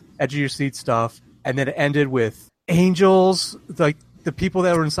 and it was edge of your seat stuff. And then it ended with angels, like the people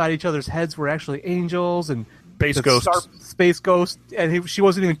that were inside each other's heads were actually angels, and Space Ghost, and she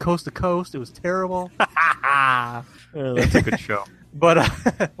wasn't even coast to coast. It was terrible. That's a good show.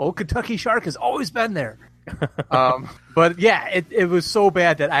 But old Kentucky Shark has always been there. But yeah, it was so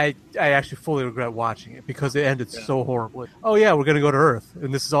bad that I actually fully regret watching it because it ended so horribly. Oh yeah, we're gonna go to Earth,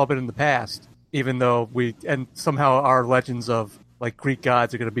 and this has all been in the past. Even though somehow our legends of like Greek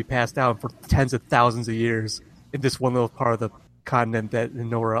gods are gonna be passed down for tens of thousands of years in this one little part of the continent that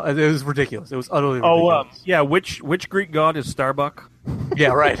nowhere else. It was ridiculous. It was utterly ridiculous. Yeah. Which Greek god is Starbuck? Yeah,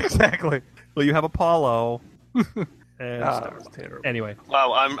 right. Exactly. Well, you have Apollo. It was terrible. Anyway,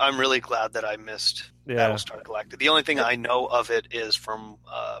 wow, I'm really glad that I missed Battlestar Galactica. The only thing I know of it is from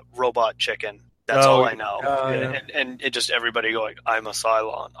Robot Chicken. That's all I know. And it just everybody going, I'm a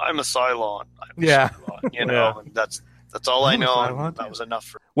Cylon. I'm a Cylon. I'm a Cylon. And that's all I know. That was enough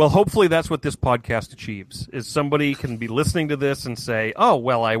for me. well, hopefully that's what this podcast achieves. Is somebody can be listening to this and say, "Oh,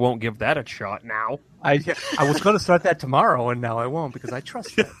 well, I won't give that a shot now." I was going to start that tomorrow, and now I won't because I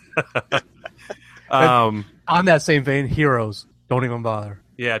trust that. On that same vein, Heroes. Don't even bother.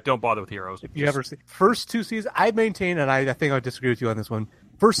 Yeah, don't bother with Heroes. If you ever see first 2 seasons, I maintain, and I think I would disagree with you on this one.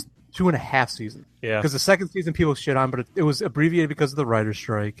 First 2.5 seasons. Yeah. Because the second season people shit on, but it was abbreviated because of the writer's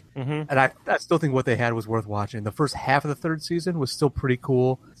strike. Mm-hmm. And I still think what they had was worth watching. The first half of the third season was still pretty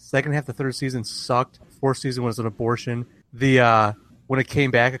cool. Second half of the third season sucked. Fourth season was an abortion. When it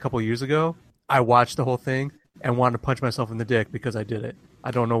came back a couple years ago, I watched the whole thing and wanted to punch myself in the dick because I did it.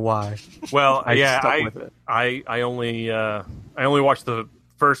 I don't know why. Well, I only watched the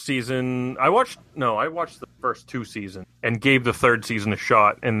first season. I watched the first 2 seasons and gave the third season a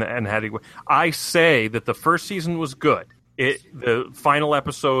shot and had it. I say that the first season was good. The final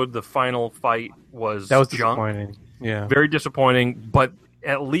episode, the final fight was junk. Disappointing. Yeah, very disappointing. But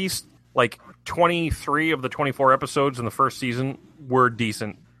at least like 23 of the 24 episodes in the first season were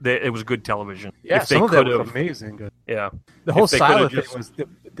decent. It was good television. Yeah, some of that was amazing. Good. Yeah, the whole Silo thing was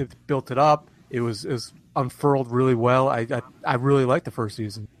they built it up. It was unfurled really well. I really liked the first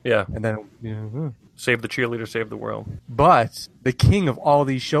season. Yeah, and then save the cheerleader, save the world. But the king of all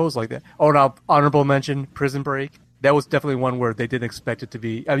these shows like that. Oh, now honorable mention: Prison Break. That was definitely one where they didn't expect it to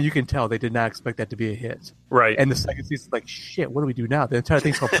be. I mean, you can tell they did not expect that to be a hit. Right. And the second season, like, shit, what do we do now? The entire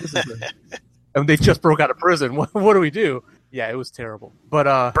thing's called Prison Break. And they just broke out of prison. What do we do? Yeah, it was terrible.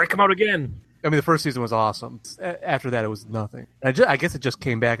 But break them out again. I mean, the first season was awesome. After that, it was nothing. I guess it just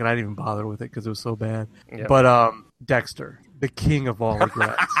came back, and I didn't even bother with it because it was so bad. Yep. But Dexter, the king of all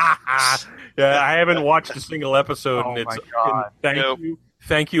regrets. Yeah, I haven't watched a single episode. Oh, and my God.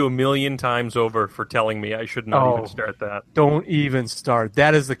 Thank you a million times over for telling me I should not even start that. Don't even start.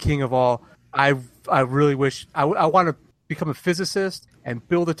 That is the king of all. I really wish I want to become a physicist and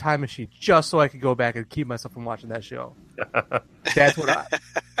build a time machine just so I could go back and keep myself from watching that show. That's what I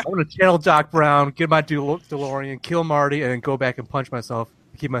want to channel Doc Brown, get my DeLorean, kill Marty, and then go back and punch myself,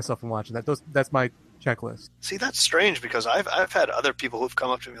 keep myself from watching that. That's my checklist. See, that's strange because I've had other people who've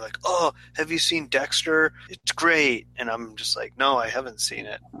come up to me like, "Oh, have you seen Dexter? It's great," and I'm just like, "No, I haven't seen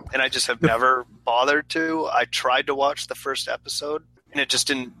it," and I just have never bothered to. I tried to watch the first episode, and it just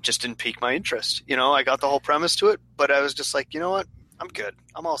didn't pique my interest. I got the whole premise to it, but I was just like, you know what? I'm good.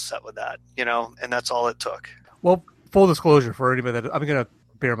 I'm all set with that. And that's all it took. Well, full disclosure for anybody that I'm gonna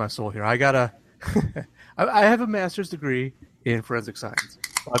bare my soul here. I have a master's degree in forensic science.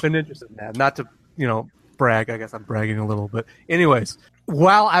 So I've been interested in that. Not to brag. I guess I'm bragging a little, but anyways,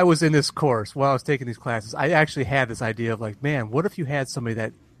 while I was in this course, while I was taking these classes, I actually had this idea of like, man, what if you had somebody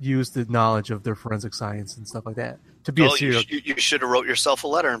that used the knowledge of their forensic science and stuff like that to be a serial. You should have wrote yourself a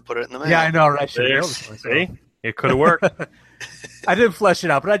letter and put it in the mail. Yeah, I know, right? See? It could have worked. I didn't flesh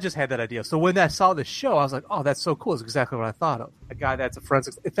it out, but I just had that idea. So when I saw the show, I was like, oh, that's so cool. It's exactly what I thought of. A guy that's a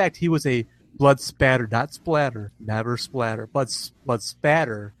forensics. In fact, he was a blood spatter, not splatter, never splatter, blood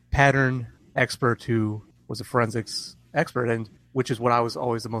spatter pattern expert who was a forensics expert, and which is what I was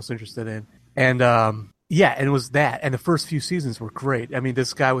always the most interested in. And and it was that. And the first few seasons were great. I mean,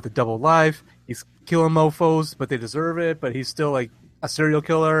 this guy with a double life, he's killing mofos, but they deserve it, but he's still like a serial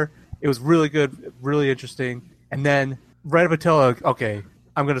killer. It was really good, really interesting. And then right up until, okay,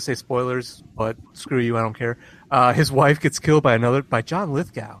 I'm going to say spoilers, but screw you, I don't care. His wife gets killed by John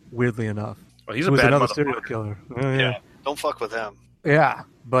Lithgow, weirdly enough. Well, he's a bad another serial killer. Yeah, don't fuck with him. Yeah,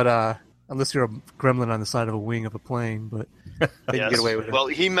 but unless you're a gremlin on the side of a wing of a plane, but they can get away with it. Well,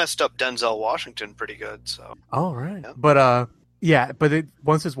 he messed up Denzel Washington pretty good, so. Oh, right. Yeah. But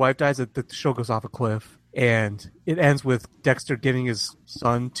once his wife dies, the show goes off a cliff, and it ends with Dexter giving his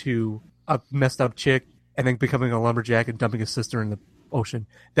son to a messed up chick and then becoming a lumberjack and dumping his sister in the ocean.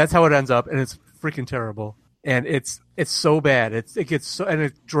 That's how it ends up, and it's freaking terrible. And it's so bad. It gets so, and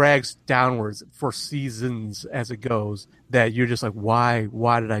it drags downwards for seasons as it goes that you're just like, why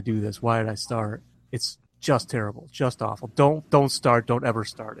did I do this? Why did I start? It's just terrible, just awful. Don't start. Don't ever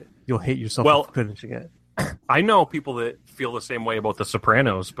start it. You'll hate yourself for finishing it. I know people that feel the same way about The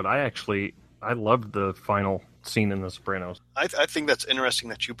Sopranos, but I loved the final scene in The Sopranos. I think that's interesting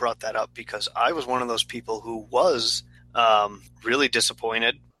that you brought that up because I was one of those people who was really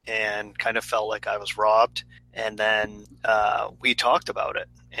disappointed and kind of felt like I was robbed. And then we talked about it,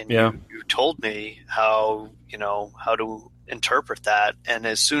 and you told me how to interpret that. And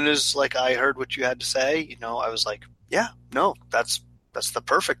as soon as I heard what you had to say, I was like, yeah, no, that's the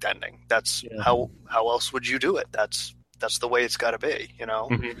perfect ending. That's how else would you do it? That's the way it's got to be.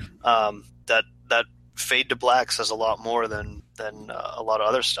 Mm-hmm. That fade to black says a lot more than a lot of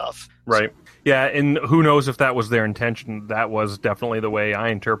other stuff. Right. Yeah, and who knows if that was their intention. That was definitely the way I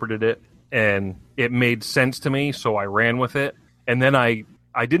interpreted it, and it made sense to me, so I ran with it. And then I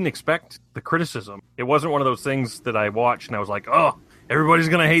didn't expect the criticism. It wasn't one of those things that I watched and I was like, oh, everybody's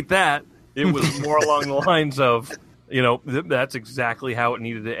going to hate that. It was more along the lines of, that's exactly how it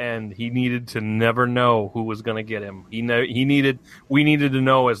needed to end. He needed to never know who was going to get him. We needed to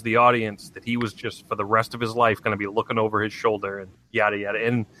know as the audience that he was just for the rest of his life going to be looking over his shoulder and yada yada.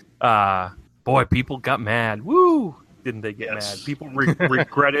 And boy, people got mad. Woo! Didn't they get mad? People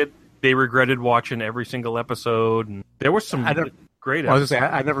regretted. They regretted watching every single episode, and there was some great episodes. I was going to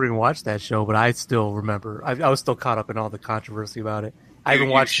say, I never even watched that show, but I still remember. I was still caught up in all the controversy about it. I haven't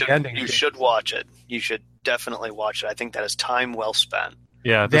watched the ending. You should watch it. You should definitely watch it. I think that is time well spent.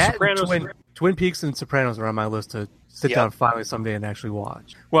 Yeah, that Twin Peaks and Sopranos are on my list to sit down finally someday and actually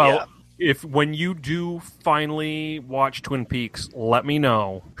watch. Well, when you do finally watch Twin Peaks, let me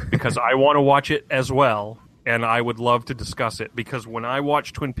know, because I want to watch it as well, and I would love to discuss it. Because when I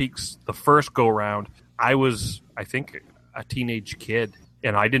watched Twin Peaks the first go-round, I was, I think, a teenage kid,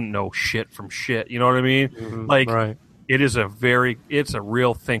 and I didn't know shit from shit. You know what I mean? Mm-hmm. Right. It's a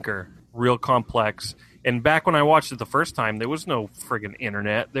real thinker, real complex. And back when I watched it the first time, there was no friggin'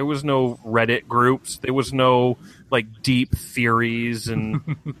 internet. There was no Reddit groups. There was no, deep theories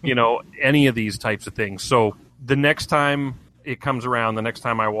and, any of these types of things. So the next time it comes around, the next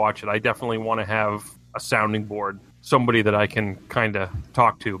time I watch it, I definitely want to have a sounding board, somebody that I can kind of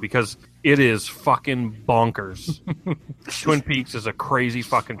talk to, because it is fucking bonkers. Twin Peaks is a crazy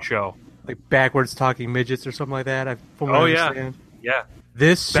fucking show. Like backwards talking midgets or something like that. From what I understand. Yeah.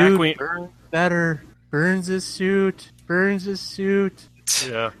 This suit burns better. Burns his suit.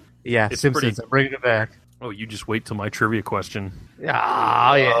 Yeah. Yeah, It's Simpsons. I'm bringing it back. Oh, you just wait till my trivia question. Oh,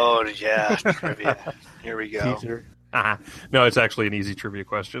 yeah. Oh, yeah. Trivia. Here we go. Teaser. No, it's actually an easy trivia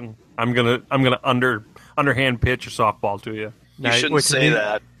question. I'm gonna underhand pitch a softball to you. You shouldn't say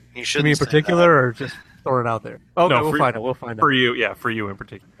that. You shouldn't. You mean in particular, or just throwing it out there? Oh, no, we'll find out. We'll find out for you. Yeah, for you in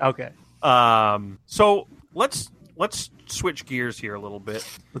particular. Okay. So let's switch gears here a little bit.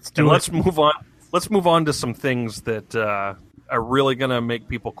 Let's move on. Let's move on to some things that are really going to make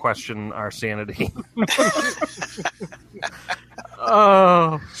people question our sanity.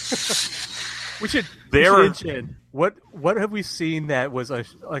 Oh, we should. What have we seen that was a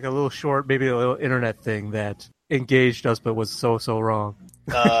little short, maybe a little internet thing that engaged us, but was so wrong?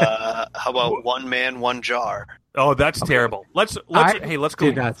 How about One Man, One Jar? Oh, that's terrible. Let's go.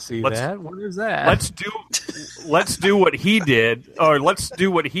 Did not see that. What is that? Let's do what he did, or let's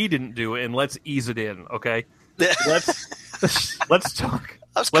do what he didn't do, and let's ease it in. Okay. Let's talk.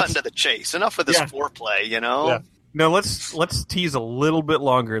 I was cutting to the chase. Enough of this foreplay, Yeah. No, let's tease a little bit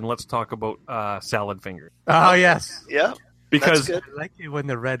longer, and let's talk about salad fingers. Oh yes. Yeah. Because I like it when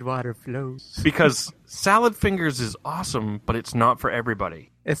the red water flows. Because salad fingers is awesome, but it's not for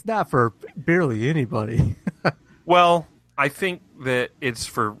everybody. It's not for barely anybody. Well, I think that it's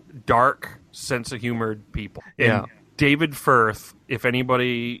for dark, sense of humor people. Yeah. And David Firth, if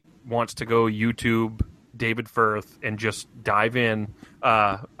anybody wants to go YouTube David Firth and just dive in,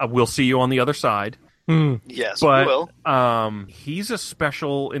 we'll see you on the other side. Yes, but, we will. He's a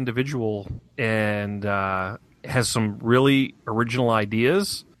special individual and has some really original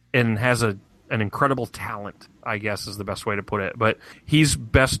ideas and has an incredible talent, I guess is the best way to put it. But he's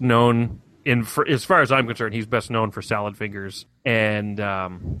best known, as far as I'm concerned, he's best known for Salad Fingers. And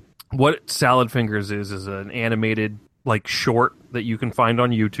what Salad Fingers is an animated short that you can find on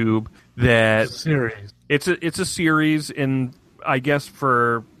YouTube. Series. It's a series, and I guess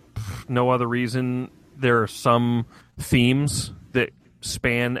for no other reason, there are some themes that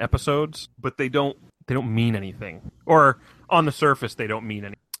span episodes, but they don't mean anything. Or on the surface, they don't mean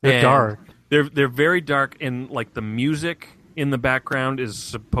anything. They're dark. They're very dark, and the music in the background is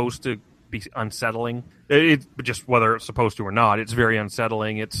supposed to be unsettling. It just whether it's supposed to or not, it's very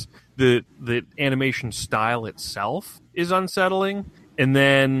unsettling. It's the animation style itself is unsettling, and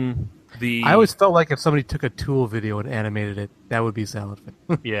then I always felt like if somebody took a Tool video and animated it, that would be Salad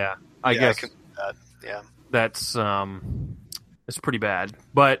Fingers. Yeah, I guess. Yeah, that's it's pretty bad,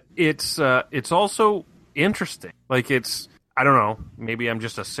 but it's also interesting. I don't know, maybe I'm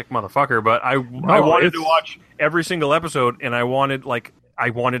just a sick motherfucker, but I wanted to watch every single episode, and I wanted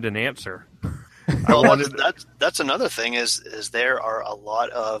an answer. Well, that's another thing is there are a lot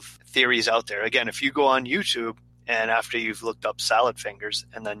of theories out there. Again, if you go on YouTube and after you've looked up Salad Fingers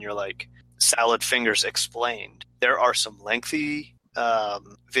and then you're like Salad Fingers Explained, there are some lengthy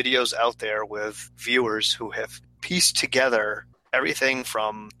videos out there with viewers who have pieced together everything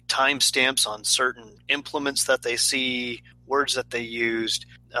from timestamps on certain implements that they see, words that they used,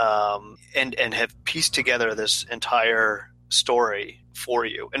 and have pieced together this entire story for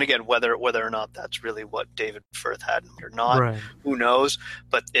you. And again, whether or not that's really what David Firth had or not, right. Who knows?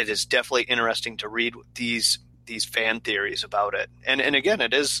 But it is definitely interesting to read these these fan theories about it. And again,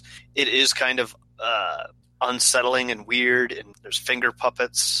 it is kind of unsettling and weird. And there's finger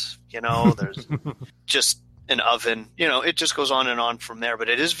puppets, there's just an oven, it just goes on and on from there. But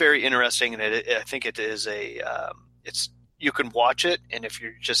it is very interesting, and I think it is you can watch it, and if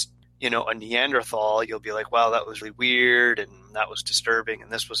you're just a Neanderthal, you'll be like, wow, that was really weird, and that was disturbing,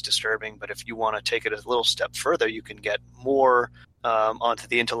 and this was disturbing. But if you want to take it a little step further, you can get more onto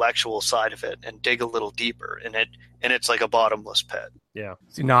the intellectual side of it and dig a little deeper, and it's like a bottomless pit. Yeah.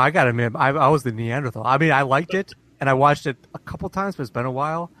 See, no, I gotta admit, I was the Neanderthal. I mean, I liked it, and I watched it a couple times, but it's been a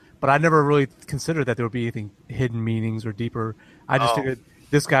while. But I never really considered that there would be anything hidden meanings or deeper. I just figured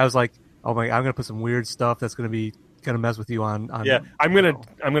this guy was like, oh my, I'm gonna put some weird stuff that's gonna mess with you on yeah, I'm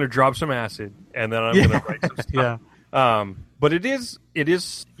gonna drop some acid, and then I'm gonna write some stuff. Yeah. But it is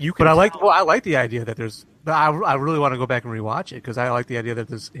you can. But I like the idea that there's. I really want to go back and rewatch it because I like the idea that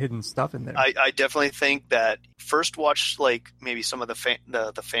there's hidden stuff in there. I definitely think that first watch like maybe some of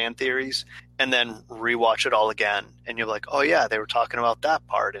the fan theories, and then rewatch it all again, and you're like, oh yeah, they were talking about that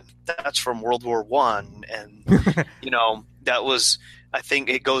part, and that's from World War One, and that was. I think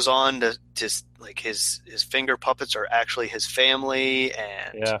it goes on to like his finger puppets are actually his family,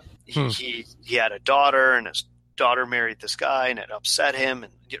 and he had a daughter, and his daughter married this guy, and it upset him,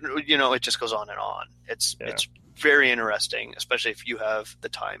 and it just goes on and on. It's very interesting, especially if you have the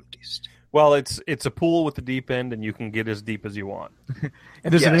time. Well, it's a pool with a deep end, and you can get as deep as you want.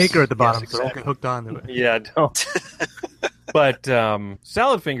 And there's an anchor at the bottom, exactly. so don't get hooked onto it. Yeah, don't. But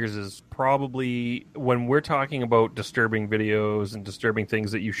Salad Fingers is probably, when we're talking about disturbing videos and disturbing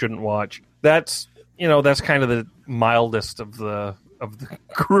things that you shouldn't watch, that's kind of the mildest of the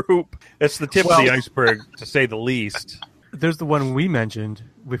group. It's the tip of the iceberg, to say the least. There's the one we mentioned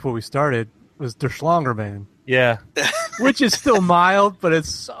before we started, was Der Schlongerman. Yeah. Which is still mild, but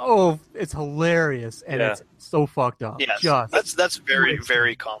it's hilarious, and it's so fucked up. Yes, that's very,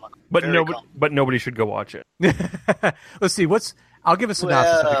 very common. But nobody should go watch it. Let's see. I'll give a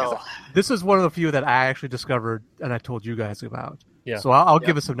synopsis. Because this is one of the few that I actually discovered, and I told you guys about. Yeah. So I'll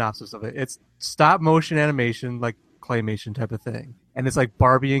give a synopsis of it. It's stop motion animation, like claymation type of thing, and it's like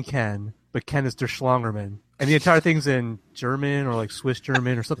Barbie and Ken, but Ken is Der Schlongerman, and the entire thing's in German or like Swiss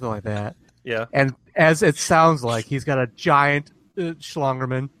German or something like that. Yeah. And as it sounds like, he's got a giant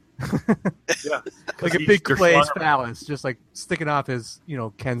Schlongerman. Yeah. Like a big clay phallus, just like sticking off his,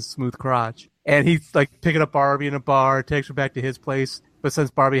 Ken's smooth crotch. And he's like picking up Barbie in a bar, takes her back to his place. But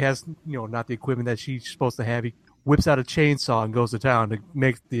since Barbie has, not the equipment that she's supposed to have, he whips out a chainsaw and goes to town to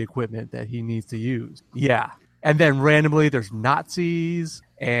make the equipment that he needs to use. Yeah. And then randomly there's Nazis,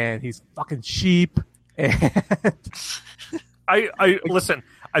 and he's fucking sheep. And I listen.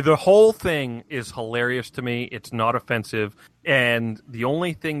 The whole thing is hilarious to me. It's not offensive. And the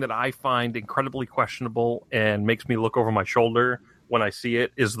only thing that I find incredibly questionable and makes me look over my shoulder when I see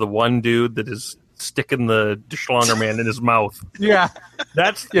it is the one dude that is sticking the Schlongerman in his mouth. Yeah.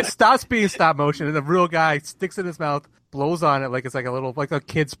 Stops being stop motion, and the real guy sticks in his mouth, blows on it like it's like a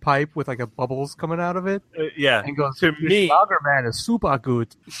kid's pipe with like a bubbles coming out of it. And goes, to me, Schlongerman is super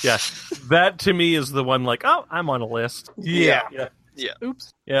good. Yeah. That to me is the one like, oh, I'm on a list. Yeah. Oops.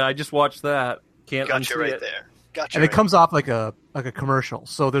 Yeah, I just watched that. Can't Gotcha unsee right it. there. Gotcha. And it comes off like a commercial.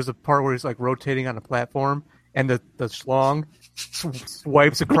 So there's a part where he's like rotating on a platform, and the schlong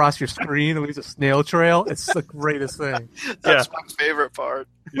swipes across your screen and leaves a snail trail. It's the greatest thing. That's my favorite part.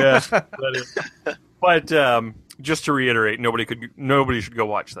 Yeah, that is. But just to reiterate, nobody should go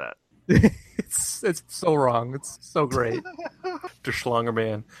watch that. It's so wrong. It's so great. Der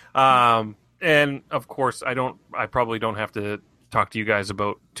Schlongerman. And of course, I probably don't have to talk to you guys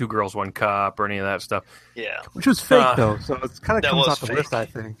about Two Girls, One Cup or any of that stuff. Yeah. Which was fake, though, so it kind of comes off the fake. list, I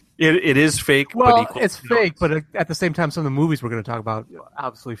think. It is fake, well, but it's fake, but at the same time, some of the movies we're going to talk about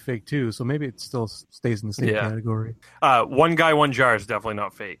obviously fake, too, so maybe it still stays in the same category. One Guy, One Jar is definitely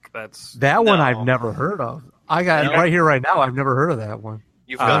not fake. That one I've never heard of. I got it right here, right now. I've never heard of that one.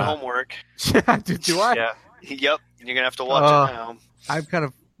 You've got homework. Yeah, do I? Yeah. Yep. You're going to have to watch it now. I'm kind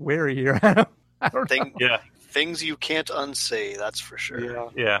of wary here. I don't know. Things you can't unsay, that's for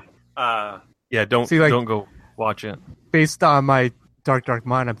sure. Yeah. Don't go watch it. Based on my dark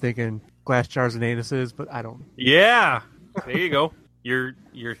mind, I'm thinking glass jars and anuses, but I don't. Yeah. There you go. You're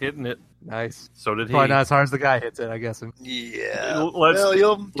hitting it. Nice. So did he. Probably not as hard as the guy hits it, I guess. Yeah.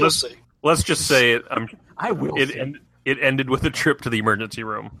 You'll see. Let's just say it. I will see. It ended with a trip to the emergency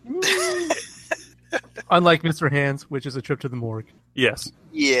room. Unlike Mr. Hands, which is a trip to the morgue. Yes.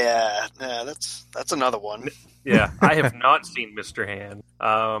 Yeah, that's another one. Yeah, I have not seen Mr. Hand.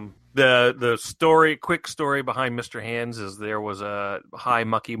 The quick story behind Mr. Hands is there was a high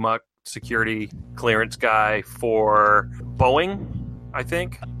mucky muck security clearance guy for Boeing, I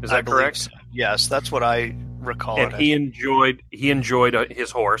think. Is that correct? So. Yes, that's what I recall. And he enjoyed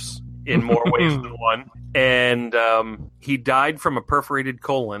his horse in more ways than one. And he died from a perforated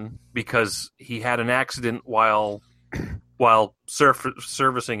colon because he had an accident while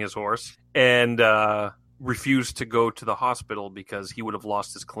servicing his horse, and refused to go to the hospital because he would have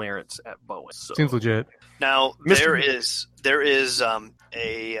lost his clearance at Boeing. So, Seems legit. Now there is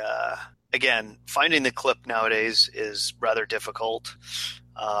again, finding the clip nowadays is rather difficult.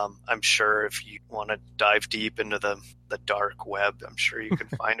 I'm sure if you want to dive deep into the dark web, I'm sure you can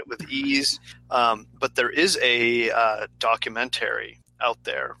find it with ease. But there is a documentary out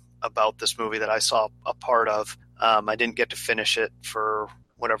there about this movie that I saw a part of. I didn't get to finish it for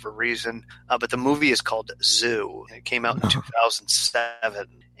whatever reason, but the movie is called Zoo. It came out in 2007,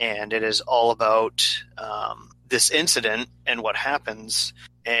 and it is all about this incident and what happens,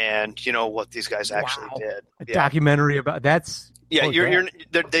 and what these guys actually did. A documentary about that's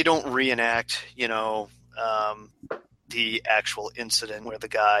they don't reenact the actual incident where the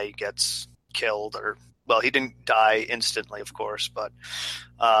guy gets killed, or he didn't die instantly, of course, but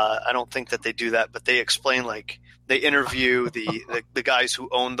I don't think that they do that. But they explain, like, they interview the guys who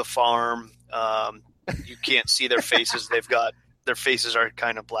own the farm. You can't see their faces. Their faces are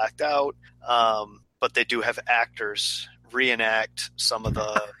kind of blacked out, but they do have actors reenact some of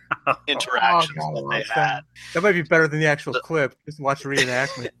the interactions that they had. That might be better than the actual clip. Just watch the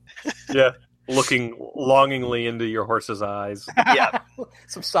reenactment. Yeah, looking longingly into your horse's eyes. Yeah,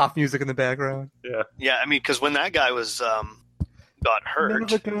 some soft music in the background. Yeah. I mean, because when that guy was got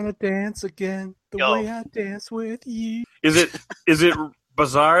hurt, never gonna dance again the way I dance with you. Is it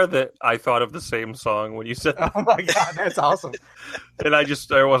bizarre that I thought of the same song when you said that? Oh my god, that's awesome. And I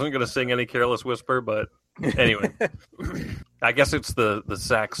wasn't going to sing any Careless Whisper, but anyway. I guess it's the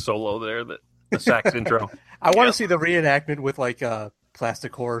sax solo there, the sax intro. I want to see the reenactment with like a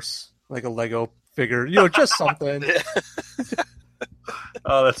plastic horse, like a Lego figure, just something.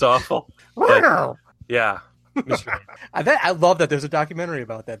 Oh, that's awful. But, yeah. I love that there's a documentary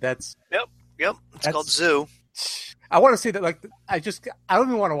about that. Yep. It's called Zoo. I want to see that. Like, I don't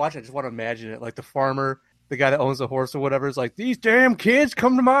even want to watch it. I just want to imagine it. Like the farmer, the guy that owns the horse or whatever, is like, these damn kids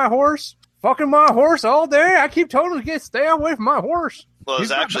come to my horse, fucking my horse all day. I keep telling them to stay away from my horse. Well, it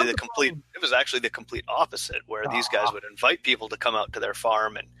was actually the complete opposite, where these guys would invite people to come out to their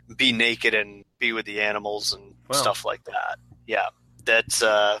farm and be naked and be with the animals and stuff like that. Yeah, that's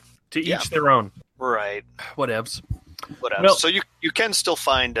to each their own. Right. Whatevs. Well, so you can still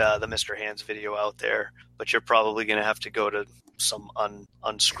find the Mr. Hands video out there, but you're probably going to have to go to some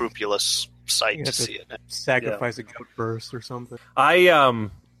unscrupulous site to see it. Sacrifice a goat first or something. I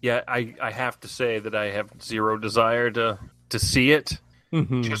have to say that I have zero desire to see it.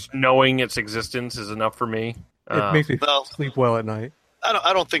 Mm-hmm. Just knowing its existence is enough for me. It makes me sleep well at night.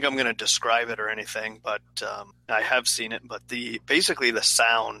 I don't think I'm going to describe it or anything, but I have seen it. But basically the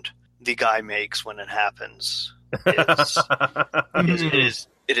sound the guy makes when it happens is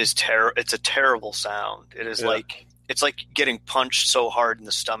it's a terrible sound. It is it's like getting punched so hard in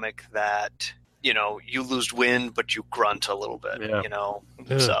the stomach that you lose wind, but you grunt a little bit.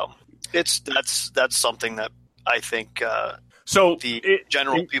 So that's something that I think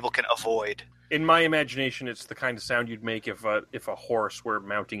general people can avoid. In my imagination, it's the kind of sound you'd make if a horse were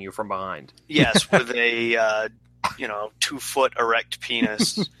mounting you from behind. Yes, with a 2-foot erect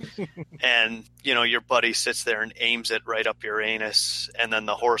penis, and your buddy sits there and aims it right up your anus, and then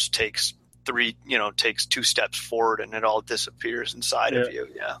the horse takes 2 steps forward, and it all disappears inside of you.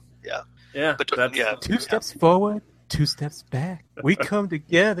 Yeah. But 2 steps forward, 2 steps back. We come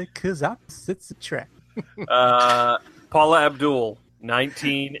together because opposites attract. Paula Abdul,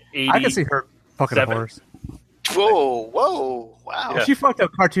 1980. I can see her fucking a horse. Whoa, wow. Yeah. If she fucked a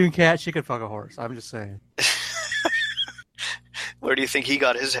cartoon cat, she could fuck a horse. I'm just saying. Where do you think he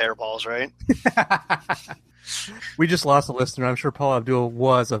got his hairballs, right? We just lost a listener. I'm sure Paula Abdul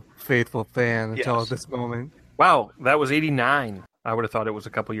was a faithful fan until this moment. Wow, that was 89. I would have thought it was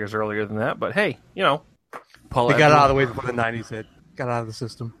a couple years earlier than that, but hey, Paula They got out of the way before the 90s hit. Got out of the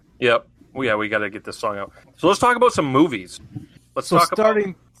system. Yep. Well, we got to get this song out. So let's talk about some movies.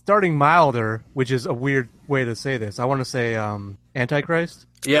 Starting milder, which is a weird way to say this. I want to say Antichrist.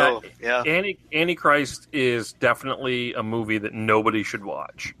 Yeah. Antichrist is definitely a movie that nobody should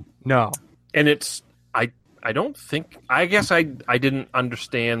watch. No. And it's I guess I didn't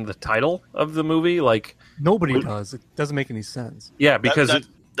understand the title of the movie. Like, nobody does. It doesn't make any sense. Yeah, because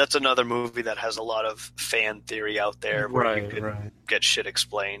that's another movie that has a lot of fan theory out there where you could right. get shit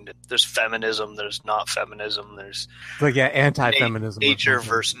explained. There's feminism, there's not feminism, there's Like, yeah, anti-feminism. nature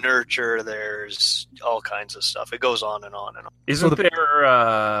versus nurture, there's all kinds of stuff. It goes on and on and on. Isn't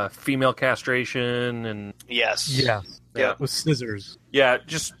there female castration and Yes. Yeah. Yeah. With scissors. yeah,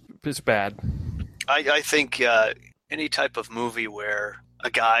 just it's bad. I think any type of movie where a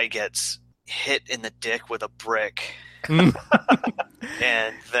guy gets hit in the dick with a brick and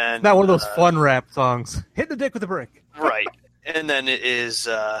then Not one of those fun rap songs. Hit the dick with a brick. right, and then it is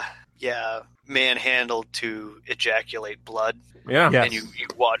manhandled to ejaculate blood, Yeah. Yes. and you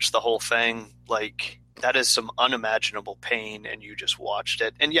watch the whole thing. Like, that is some unimaginable pain, and you just watched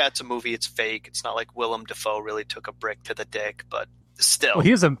it. And yeah, it's a movie, it's fake, it's not like Willem Dafoe really took a brick to the dick, but still. Well,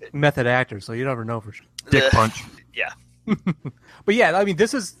 he was a method actor, so you never know for sure. Dick punch. Yeah. But yeah, I mean,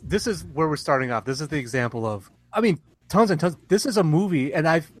 this is where we're starting off. This is the example of, I mean, tons and tons. This is a movie, and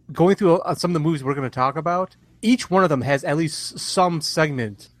I've going through some of the movies we're going to talk about. Each one of them has at least some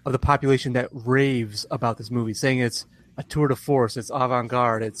segment of the population that raves about this movie, saying it's a tour de force, it's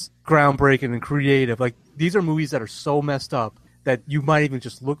avant-garde, it's groundbreaking and creative. Like, these are movies that are so messed up that you might even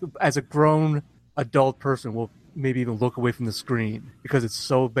just look, as a grown adult person, will maybe even look away from the screen because it's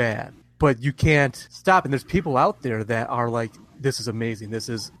so bad. But you can't stop. And there's people out there that are like, this is amazing. This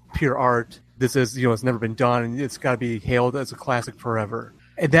is pure art. This is, it's never been done. And it's got to be hailed as a classic forever.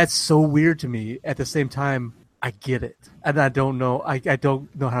 And that's so weird to me. At the same time, I get it. And I don't know. I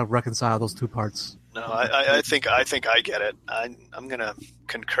don't know how to reconcile those two parts. No, I think I get it. I'm going to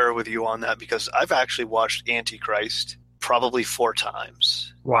concur with you on that because I've actually watched Antichrist probably 4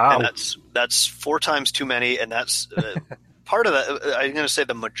 times. Wow. And that's 4 times too many, and that's part of that. I'm going to say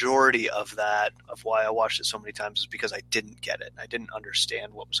the majority of that, of why I watched it so many times, is because I didn't get it. I didn't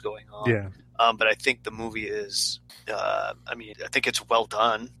understand what was going on. Yeah. But I think the movie is, I think it's well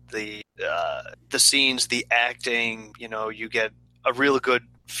done. The scenes, the acting, you get a real good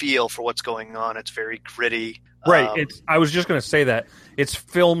feel for what's going on. It's very gritty. Right. I was just going to say that it's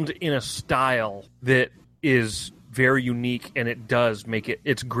filmed in a style that is very unique, and it does make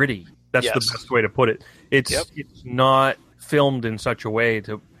it's gritty. That's Yes. the best way to put it. It's not filmed in such a way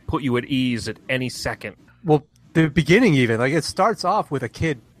to put you at ease at any second. Well, the beginning even, like, it starts off with a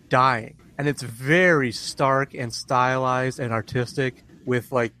kid dying, and it's very stark and stylized and artistic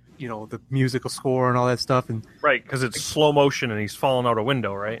with, like, the musical score and all that stuff. And Right, because it's slow motion and he's falling out a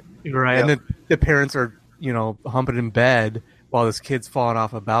window, right? right, Yep. and then the parents are, humping in bed while this kid's falling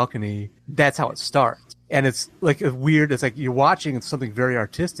off a balcony. That's how it starts. And it's like it's like you're watching something very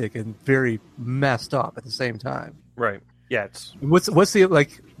artistic and very messed up at the same time. Right. Yeah, it's What's the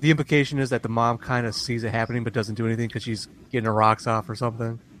implication is that the mom kind of sees it happening but doesn't do anything because she's getting her rocks off or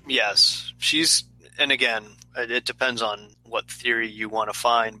something. Yes, and again, it depends on what theory you want to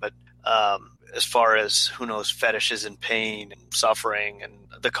find, but as far as, who knows, fetishes and pain and suffering and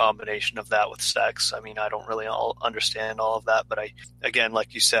the combination of that with sex, I mean, I don't really understand all of that, but again,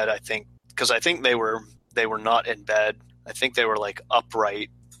 like you said, I think they were not in bed. I think they were like upright,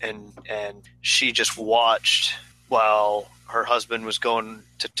 and she just watched while her husband was going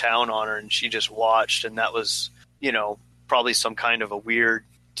to town on her, and she just watched, and that was, probably some kind of a weird,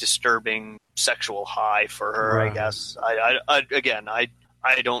 disturbing sexual high for her, Right. I guess.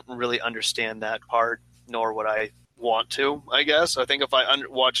 I don't really understand that part, nor would I want to, I guess. I think if I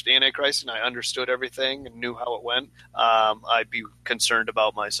watched Antichrist and I understood everything and knew how it went, I'd be concerned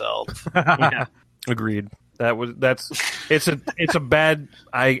about myself. yeah. Agreed. It's a bad,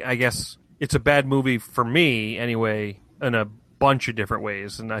 I guess it's a bad movie for me anyway, in a bunch of different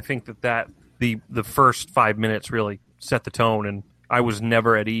ways. And I think that the first 5 minutes really set the tone, and I was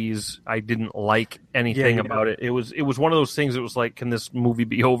never at ease. I didn't like anything about it. It was one of those things that was like, can this movie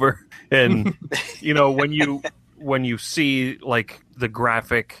be over? And when you see like the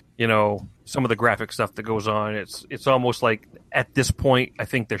graphic, some of the graphic stuff that goes on, it's almost like at this point I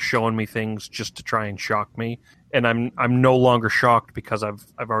think they're showing me things just to try and shock me, and I'm no longer shocked because I've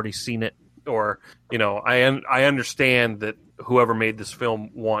already seen it, or I understand that whoever made this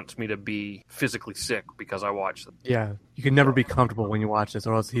film wants me to be physically sick because I watched it. Yeah, you can never be comfortable when you watch this,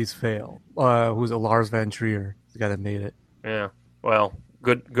 or else he's failed. Who's a Lars Van Trier, the guy that made it. Yeah, well,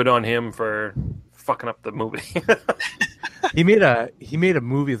 good on him for fucking up the movie. He made a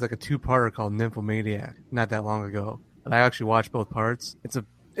movie. It's like a 2-parter called Nymphomaniac not that long ago, and I actually watched both parts.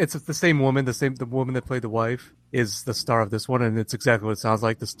 It's the same woman. The woman that played the wife is the star of this one, and it's exactly what it sounds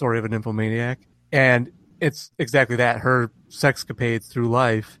like, the story of a nymphomaniac. And it's exactly that, her sexcapades through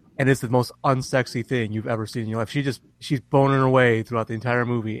life, and it's the most unsexy thing you've ever seen in your life. She's boning her way throughout the entire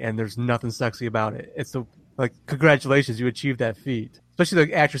movie, and there's nothing sexy about it. It's congratulations, you achieved that feat. especially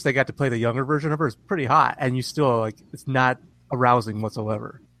the actress that got to play the younger version of her is pretty hot, and you still like it's not arousing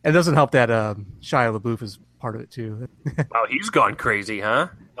whatsoever. And it doesn't help that Shia LaBeouf is part of it too. Wow, he's gone crazy, huh?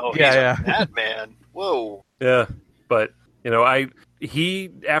 Oh, Yeah, he's a madman. Whoa. Yeah, but he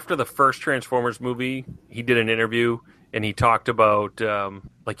after the first Transformers movie, he did an interview and he talked about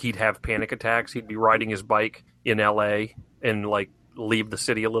like he'd have panic attacks. He'd be riding his bike in L.A. and like leave the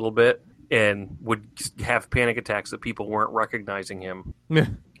city a little bit and would have panic attacks that people weren't recognizing him.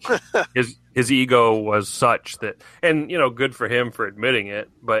 His ego was such that, and good for him for admitting it,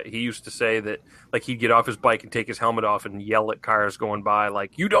 but he used to say that like he'd get off his bike and take his helmet off and yell at cars going by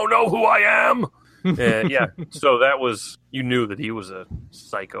like, "You don't know who I am." And yeah, so that was, you knew that he was a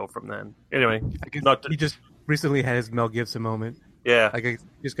psycho from then. Anyway, I guess he just recently had his Mel Gibson moment. Yeah, Like he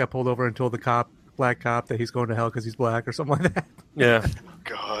just got pulled over and told the black cop that he's going to hell because he's black or something like that. yeah,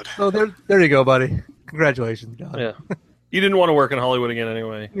 God. So there you go, buddy. Congratulations, Don. yeah. You didn't want to work in Hollywood again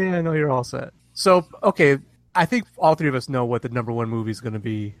anyway. Yeah, no, you're all set. So, okay, I think all three of us know what the number one movie is going to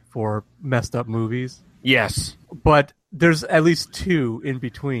be for messed up movies. Yes. But there's at least two in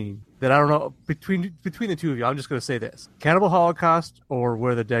between that I don't know. Between the two of you, I'm just going to say this: Cannibal Holocaust or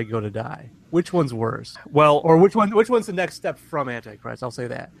Where the Dead Go to Die. Which one's worse? Well, Or which one's the next step from Antichrist? I'll say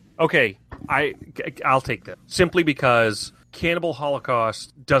that. okay, I'll take that simply because Cannibal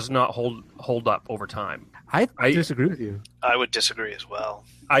Holocaust does not hold up over time. I disagree with you. I would disagree as well.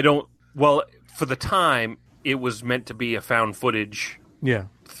 I don't. Well, for the time, it was meant to be a found footage Yeah,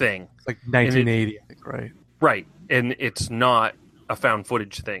 thing, it's like 1980, I think, right? right? And it's not a found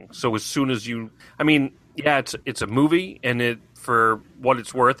footage thing. So as soon as it's a movie, and it, for what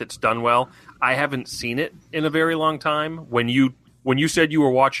it's worth, it's done well. I haven't seen it in a very long time. When you said you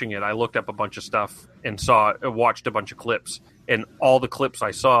were watching it, I looked up a bunch of stuff and watched a bunch of clips, and all the clips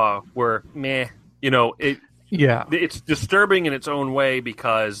I saw were meh. It's disturbing in its own way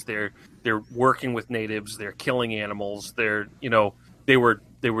because they're working with natives, they're killing animals, they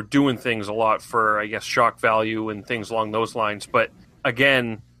were doing things a lot for, I guess, shock value and things along those lines. But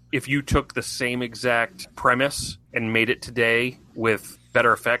again, if you took the same exact premise and made it today with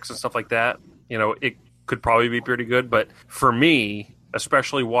better effects and stuff like that, it could probably be pretty good. But for me,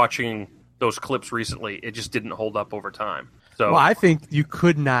 especially watching those clips recently, it just didn't hold up over time. So, well, I think you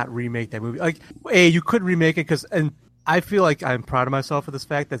could not remake that movie. Like, you could remake it and I feel like I'm proud of myself for this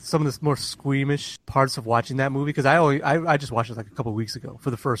fact that some of the more squeamish parts of watching that movie, because I just watched it like a couple of weeks ago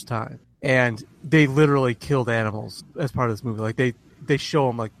for the first time, and they literally killed animals as part of this movie. Like they show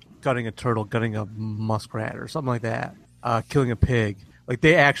them like gutting a turtle, gutting a muskrat or something like that, killing a pig. Like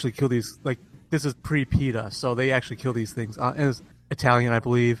they actually kill these. Like this is pre-PETA, so they actually kill these things. And it's Italian, I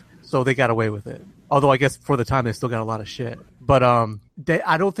believe, so they got away with it. Although I guess for the time they still got a lot of shit. But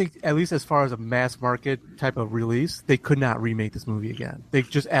I don't think, at least as far as a mass market type of release, they could not remake this movie again. They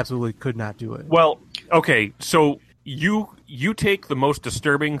just absolutely could not do it. well, okay, so you take the most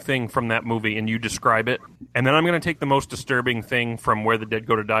disturbing thing from that movie and you describe it, and then I'm going to take the most disturbing thing from Where the Dead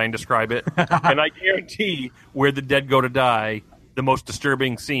Go to Die and describe it, and I guarantee Where the Dead Go to Die, the most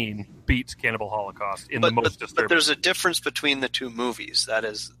disturbing scene, beats Cannibal Holocaust in the most disturbing. But there's a difference between the two movies. That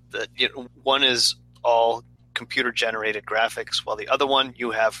is that one is all computer generated graphics, while the other one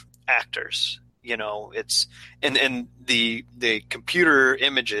you have actors. It's and the computer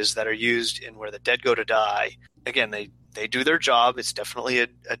images that are used in Where the Dead Go to Die. Again, they do their job. It's definitely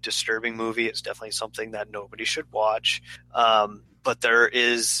a disturbing movie. It's definitely something that nobody should watch. But there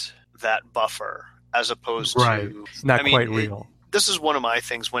is that buffer as opposed to it's not quite real. This is one of my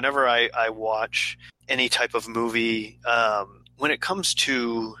things. Whenever I watch any type of movie, when it comes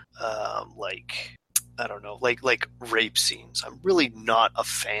to I don't know, like rape scenes, I'm really not a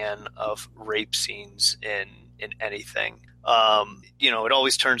fan of rape scenes in anything. It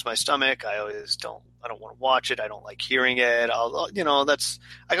always turns my stomach. I don't want to watch it. I don't like hearing it.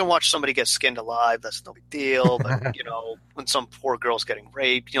 I can watch somebody get skinned alive. That's no big deal. But, when some poor girl's getting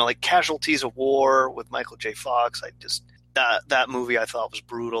raped, like Casualties of War with Michael J. Fox, that movie I thought was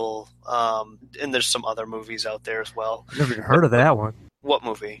brutal. And there's some other movies out there as well. I've never even heard of that one. What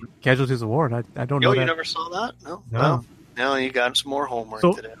movie? Casualties of War. I don't know that. You never saw that? No. No. No, you got some more homework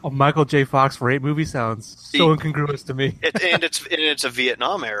So to do. a Michael J. Fox rape movie sounds so incongruous to me. It's a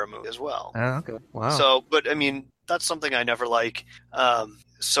Vietnam era movie as well. Oh, okay. Wow. So, but I mean, that's something I never like.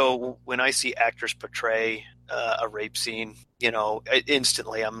 So when I see actors portray a rape scene,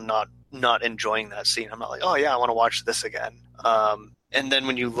 instantly I'm not enjoying that scene. I'm not like, oh yeah, I want to watch this again. And then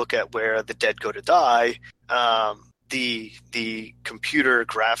when you look at Where the Dead Go to Die, the computer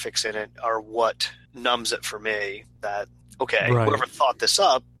graphics in it are what numbs it for me. That okay, Right. Whoever thought this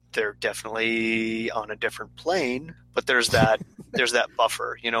up, they're definitely on a different plane. But there's that there's that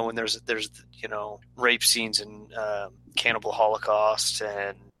buffer, when there's rape scenes in Cannibal Holocaust,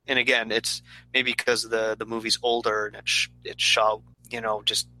 and again, it's maybe because the movie's older and it's shot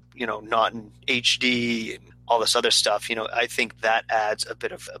just not in HD and all this other stuff. I think that adds a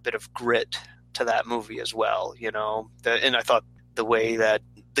bit of grit to that movie as well. And I thought the way that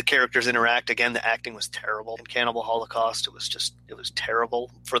the characters interact, again, the acting was terrible. In Cannibal Holocaust, it was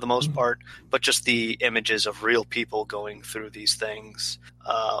terrible for the most part, but just the images of real people going through these things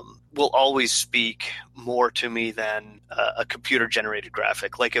will always speak more to me than a computer generated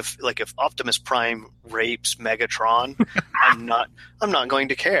graphic. Like if Optimus Prime rapes Megatron, I'm not going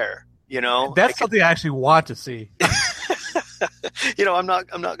to care. That's something I actually want to see. I'm not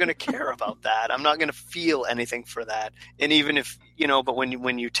going to care about that. I'm not going to feel anything for that. And even if, but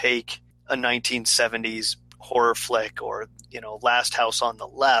when you take a 1970s horror flick or, Last House on the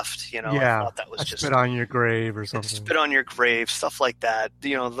Left, I thought that was just Spit on Your Grave or something. Spit on Your Grave, stuff like that.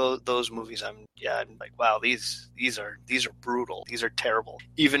 Those movies, I'm like, wow, these are brutal. These are terrible.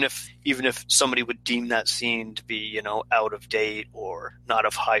 Even if somebody would deem that scene to be, out of date or not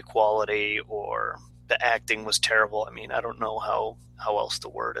of high quality or the acting was terrible. I mean, I don't know how else to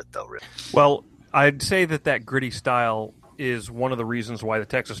word it, though, really. Well, I'd say that gritty style is one of the reasons why the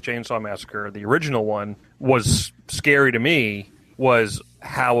Texas Chainsaw Massacre, the original one, was scary to me, was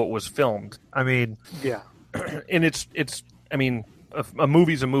how it was filmed. I mean, yeah. And it's I mean, a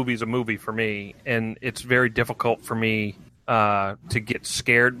movie's a movie for me, and it's very difficult for me to get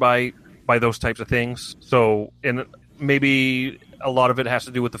scared by those types of things. So, and maybe a lot of it has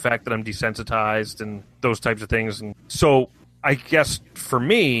to do with the fact that I'm desensitized and those types of things. And so I guess for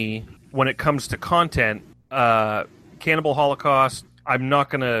me, when it comes to content, Cannibal Holocaust, I'm not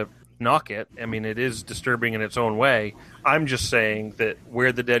going to knock it. I mean, it is disturbing in its own way. I'm just saying that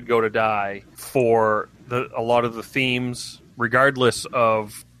Where the Dead Go to Die, for a lot of the themes, regardless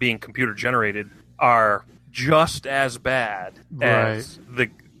of being computer generated, are just as bad as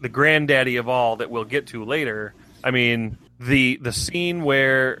the granddaddy of all that we'll get to later. I mean, the scene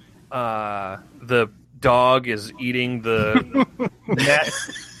where the dog is eating the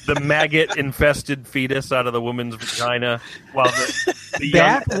maggot-infested fetus out of the woman's vagina, while the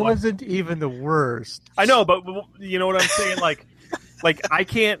young that wasn't even the worst. I know, but you know what I'm saying? Like I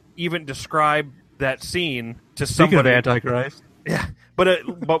can't even describe that scene to somebody. Speaking of Antichrist, yeah. But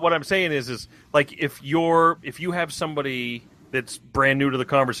what I'm saying is like if you have somebody that's brand new to the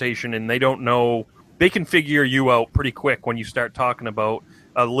conversation and they don't know. They can figure you out pretty quick when you start talking about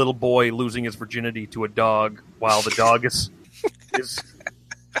a little boy losing his virginity to a dog while the dog is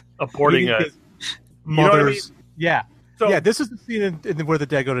aborting a mother's. You know what I mean? Yeah. So, yeah, this is the scene in Where the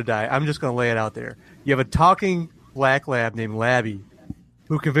Dead Go to Die. I'm just going to lay it out there. You have a talking black lab named Labby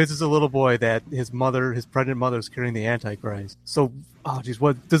who convinces a little boy that his pregnant mother, is carrying the Antichrist. So, oh, geez,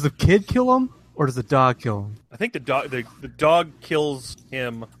 what does the kid kill him? Or does the dog kill him? I think the dog kills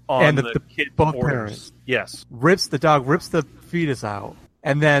him on the kid both orders. Parents. Yes. The dog rips the fetus out,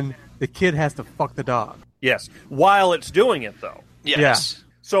 and then the kid has to fuck the dog. Yes. While it's doing it, though. Yes. Yeah.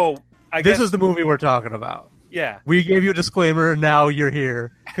 So this is the movie we're talking about. Yeah. We gave you a disclaimer. Now you're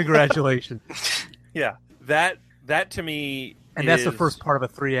here. Congratulations. Yeah. That to me, and that's the first part of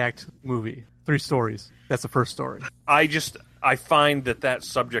a 3-act movie. 3 stories. That's the first story. I find that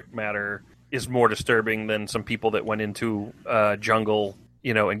subject matter is more disturbing than some people that went into jungle,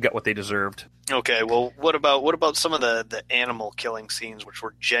 and got what they deserved. Okay, well, what about some of the animal killing scenes, which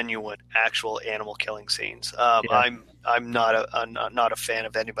were genuine, actual animal killing scenes? Yeah. I'm not a fan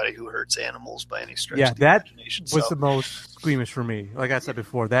of anybody who hurts animals by any stretch. Yeah, of the that imagination, was the most squeamish for me. Like I said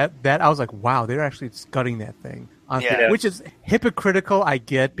before, that I was like, wow, they're actually gutting that thing. Which is hypocritical. I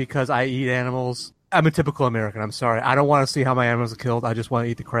get, because I eat animals. I'm a typical American. I'm sorry. I don't want to see how my animals are killed. I just want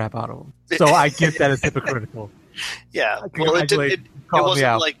to eat the crap out of them. So I get that as hypocritical. Yeah. Well,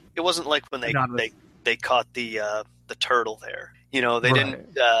 it wasn't like when they caught the turtle there.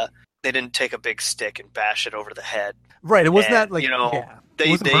 They didn't take a big stick and bash it over the head. Right. It wasn't that like it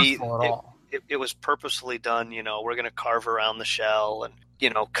wasn't merciful at all. It was purposefully done. We're going to carve around the shell and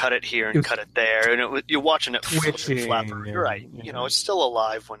cut it here and cut it there, and you're watching it flapper. You're right. It's still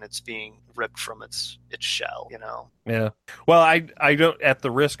alive when it's being ripped from its shell. Yeah. Well, I don't. At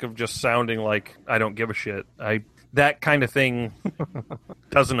the risk of just sounding like I don't give a shit, that kind of thing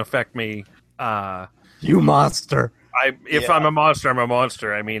doesn't affect me. You monster. If I'm a monster, I'm a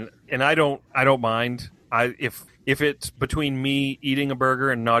monster. I mean, and I don't mind. If it's between me eating a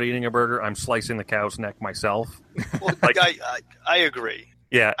burger and not eating a burger, I'm slicing the cow's neck myself. Well, I agree.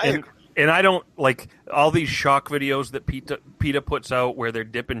 Yeah, And I don't like all these shock videos that PETA puts out where they're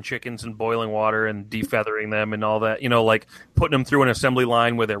dipping chickens in boiling water and defeathering them and all that. Like putting them through an assembly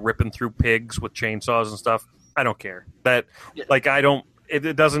line where they're ripping through pigs with chainsaws and stuff. I don't care. I don't.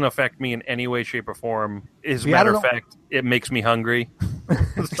 It doesn't affect me in any way, shape, or form. As a matter of fact, it makes me hungry.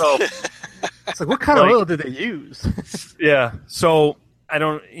 So it's like, what kind of oil did they use? Yeah. So I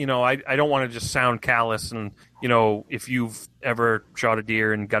don't, I don't want to just sound callous. And, if you've ever shot a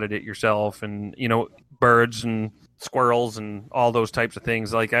deer and gutted it yourself and, birds and squirrels and all those types of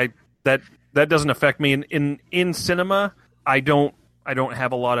things, like that doesn't affect me. In cinema, I don't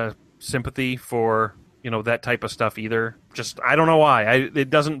have a lot of sympathy for, that type of stuff either. Just, I don't know why. It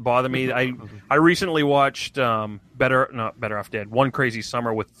doesn't bother me. I recently watched Better Off Dead, One Crazy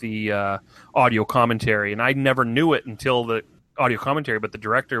Summer with the audio commentary, and I never knew it until the audio commentary, but the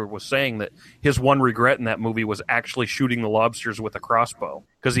director was saying that his one regret in that movie was actually shooting the lobsters with a crossbow,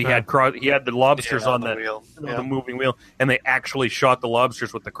 because he had the lobsters on the moving wheel, and they actually shot the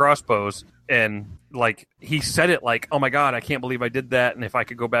lobsters with the crossbows. And like he said it like, oh my god, I can't believe I did that, and if I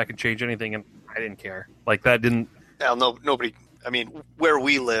could go back and change anything, and I didn't care. Like that didn't. Well, nobody. I mean, where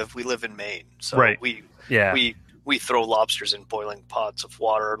we live in Maine, so right. we throw lobsters in boiling pots of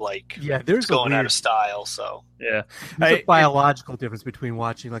water, like there's going out of style. So yeah, there's a biological difference between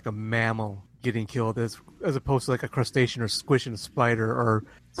watching like a mammal getting killed as opposed to like a crustacean or squishing a spider or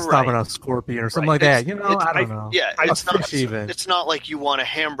stomping a scorpion or something like that. I don't know. Yeah, it's not like you want a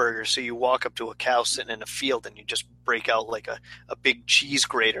hamburger, so you walk up to a cow sitting in a field and you just break out like a big cheese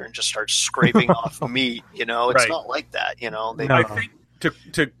grater and just start scraping off meat. It's not like that. I think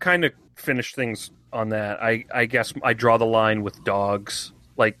to kind of finish things on that, I guess I draw the line with dogs.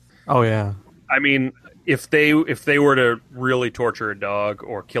 Like, oh yeah, I mean, if they were to really torture a dog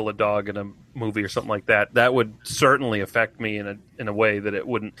or kill a dog in a movie or something like that, that would certainly affect me in a way that it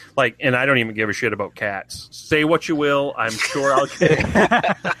wouldn't. Like, and I don't even give a shit about cats. Say what you will, I'm sure I'll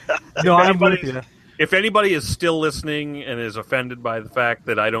get. No, I'm with you. If anybody is still listening and is offended by the fact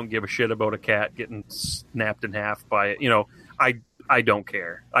that I don't give a shit about a cat getting snapped in half by it, I don't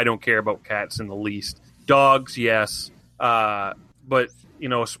care. I don't care about cats in the least. Dogs, yes, but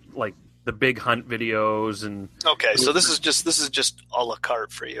like the big hunt videos and. Okay, so this is just a la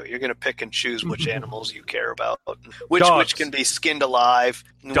carte for you. You're going to pick and choose which animals you care about, which can be skinned alive,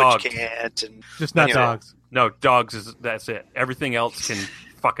 and which can't, and just not dogs. No, dogs that's it. Everything else can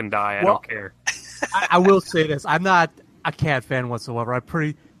fucking die. I don't care. I will say this: I'm not a cat fan whatsoever.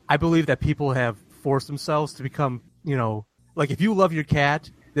 I believe that people have forced themselves to become, like if you love your cat,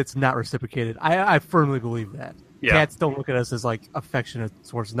 it's not reciprocated. I firmly believe that. Yeah. Cats don't look at us as like affectionate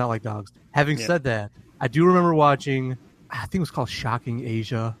sources, not like dogs. Having said that, I do remember watching, I think it was called Shocking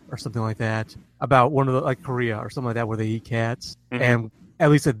Asia or something like that, about one of the, like Korea or something like that, where they eat cats. Mm-hmm. And at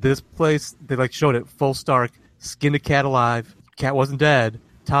least at this place, they like showed it full stark, skinned a cat alive. Cat wasn't dead.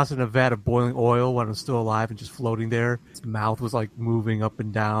 Tossed in a vat of boiling oil when it was still alive and just floating there. Its mouth was like moving up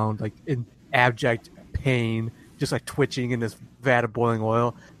and down, like in abject pain, just like twitching in this vat of boiling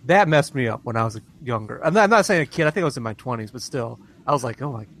oil. That messed me up when I was younger. I'm not saying a kid. I think I was in my 20s, but still, I was like,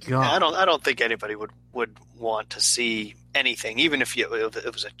 oh my god. Yeah, I don't think anybody would want to see anything, even if it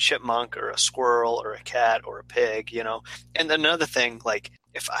was a chipmunk or a squirrel or a cat or a pig, And another thing, like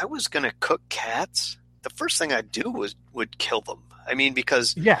if I was gonna cook cats, the first thing I'd do would kill them. I mean,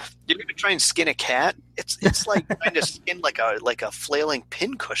 because you're going to try and skin a cat. It's like trying to skin like a flailing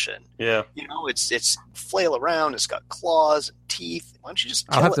pincushion. Yeah, it's flail around. It's got claws, and teeth. Why don't you just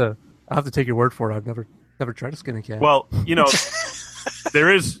kill it? I'll have to take your word for it. I've never tried to skin a cat. Well,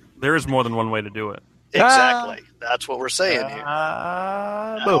 there is more than one way to do it. Exactly. That's what we're saying here.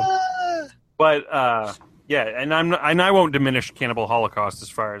 Boom. But yeah, and I won't diminish Cannibal Holocaust as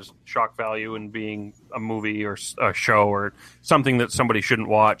far as shock value and being a movie or a show or something that somebody shouldn't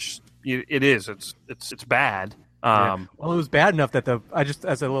watch. It is. It's bad. Well, it was bad enough that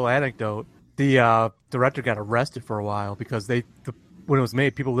as a little anecdote, the director got arrested for a while because when it was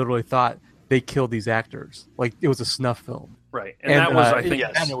made, people literally thought they killed these actors. Like it was a snuff film. Right, and that was I think,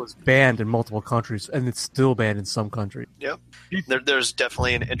 and it was banned in multiple countries, and it's still banned in some countries. Yep, there's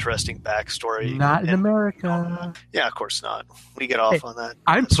definitely an interesting backstory. Not in America. Yeah, of course not. We get off on that.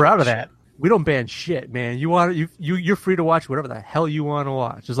 I'm proud of that. We don't ban shit, man. You're free to watch whatever the hell you want to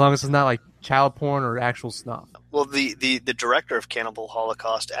watch, as long as it's not like child porn or actual snuff. Well, the director of Cannibal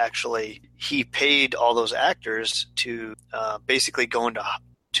Holocaust actually he paid all those actors to basically go into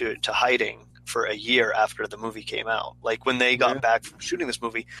hiding for a year after the movie came out. Like when they got back from shooting this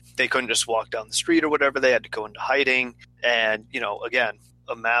movie, they couldn't just walk down the street or whatever. They had to go into hiding. And, again,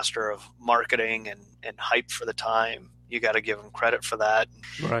 a master of marketing and hype for the time, you got to give him credit for that.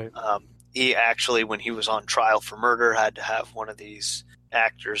 Right. He actually, when he was on trial for murder, had to have one of these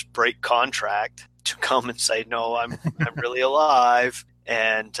actors break contract to come and say, "No, I'm really alive."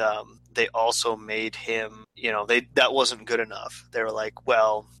 And they also made him, that wasn't good enough. They were like,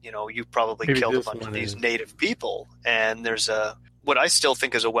 "Well, you probably Maybe killed a this bunch of one these is." native people." And there's what I still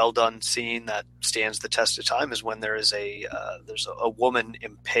think is a well done scene that stands the test of time is when there's a woman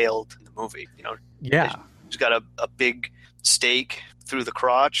impaled in the movie. Yeah. She's got a big stake through the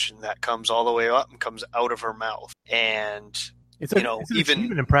crotch, and that comes all the way up and comes out of her mouth. And It's an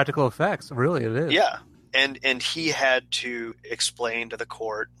achievement in practical effects. Really, it is. yeah, and he had to explain to the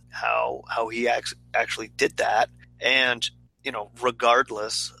court how he actually did that, and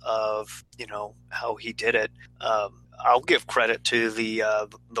regardless of how he did it, I'll give credit to the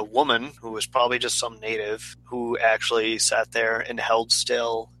woman who was probably just some native who actually sat there and held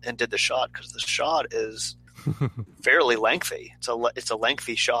still and did the shot, because the shot is fairly lengthy. It's a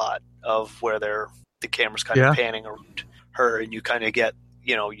lengthy shot of where the camera's kind of panning around her, and you kind of get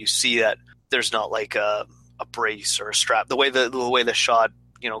you see that there's not like a brace or a strap. The way the shot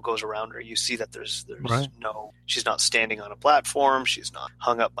goes around her, you see that there's right. she's not standing on a platform, she's not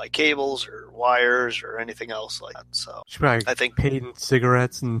hung up by cables or wires or anything else like that. So She probably I think paid in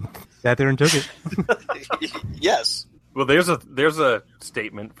cigarettes and sat there and took it. yes. Well, there's a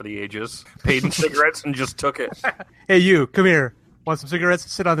statement for the ages. Paid in cigarettes and just took it. Hey, you, come here. Want some cigarettes?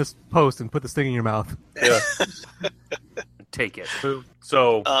 Sit on this post and put this thing in your mouth. Yeah. Take it.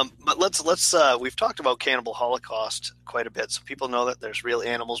 So, but let's we've talked about Cannibal Holocaust quite a bit, so people know that there's real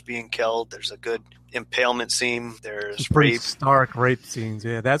animals being killed. There's a good impalement scene. There's pretty rape. stark rape scenes.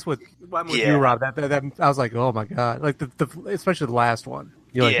 Yeah, that's what I'm with you, Rob. That I was like, oh my god, like the especially the last one.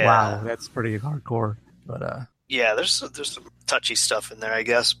 You're like, wow, that's pretty hardcore. But yeah, there's some touchy stuff in there, I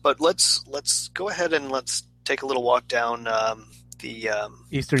guess. But let's go ahead and let's take a little walk down the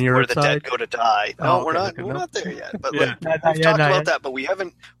Eastern Europe where the side? dead go to die. No, we're not there yet. But we've talked about that, but we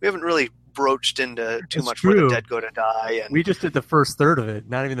haven't really broached into too much where the dead go to die. And we just did the first third of it,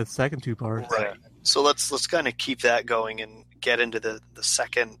 not even the second two parts. Right. So let's kind of keep that going and get into the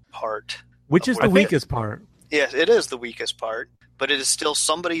second part, which is the weakest part. Yeah, it is the weakest part, but it is still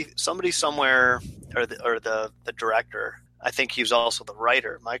somebody somewhere, or the director. I think he was also the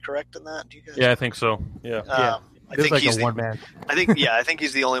writer. Am I correct in that? Do you guys? Yeah, I think so. Yeah. I think like he's one man. I think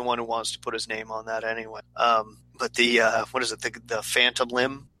he's the only one who wants to put his name on that anyway. But the what is it? The Phantom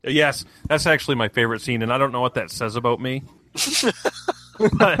Limb. Yes, that's actually my favorite scene, and I don't know what that says about me.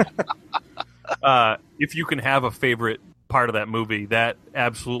 But if you can have a favorite part of that movie, that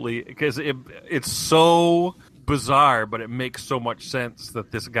absolutely, because it's so bizarre, but it makes so much sense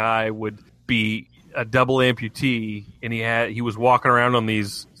that this guy would be a double amputee, and he was walking around on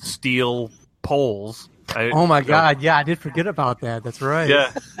these steel poles. Oh my God! Yeah, I did forget about that. That's right.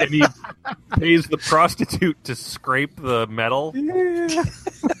 Yeah, and he pays the prostitute to scrape the metal. Yeah.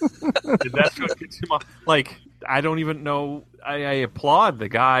 And that's what gets him off. Like, I don't even know. I applaud the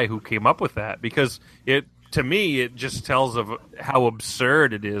guy who came up with that, because to me it just tells of how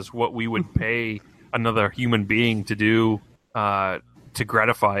absurd it is what we would pay another human being to do to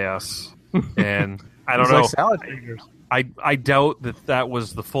gratify us. And I don't know. Like salad fingers. I doubt that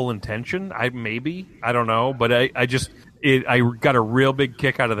was the full intention. I don't know, but I got a real big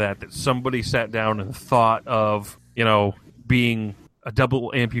kick out of that somebody sat down and thought of being a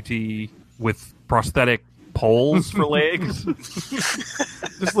double amputee with prosthetic poles for legs,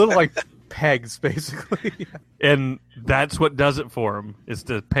 just little like pegs basically, and that's what does it for him, is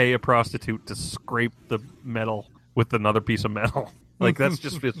to pay a prostitute to scrape the metal with another piece of metal. Like,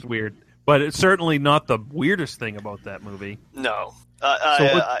 it's weird. But it's certainly not the weirdest thing about that movie. No.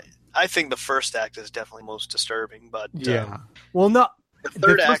 I think the first act is definitely most disturbing, but yeah. Well, no. The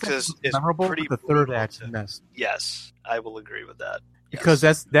third act is memorable, pretty. The third act is messed. Yes, I will agree with that. Because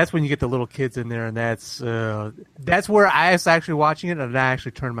that's when you get the little kids in there, and that's where I was actually watching it, and I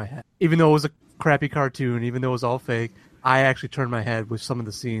actually turned my head. Even though it was a crappy cartoon, even though it was all fake, I actually turned my head with some of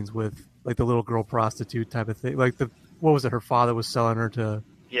the scenes with like the little girl prostitute type of thing. Like what was it? Her father was selling her to.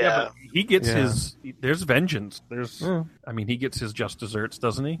 Yeah, but he gets his. There's vengeance. I mean, he gets his just desserts,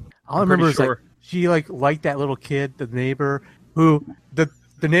 doesn't he? All I remember is like she liked that little kid, the neighbor, who the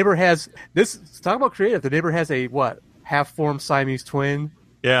neighbor has this. Talk about creative. The neighbor has a half-formed Siamese twin.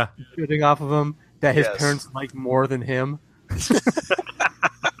 Yeah, shooting off of him that his parents like more than him. That's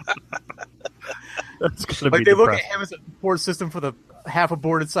gonna like be they depressing. Look at him as a support system for the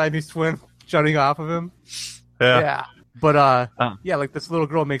half-aborted Siamese twin shutting off of him. Yeah. But like this little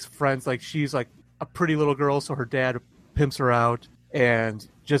girl makes friends. Like she's like a pretty little girl, so her dad pimps her out and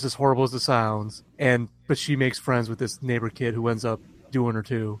just as horrible as it sounds. But she makes friends with this neighbor kid who ends up doing her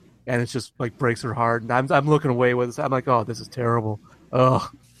too, and it's just like breaks her heart. And I'm looking away with this. I'm like, oh, this is terrible. Ugh.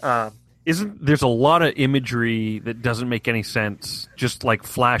 There's a lot of imagery that doesn't make any sense. Just like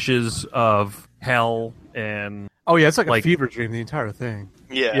flashes of hell and Oh yeah, it's like a fever dream. The entire thing.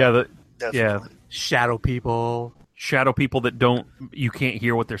 Yeah, yeah, definitely. Shadow people. Shadow people that you can't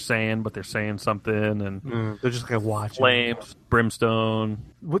hear what they're saying, but they're saying something, and They're just like watching. flames, brimstone.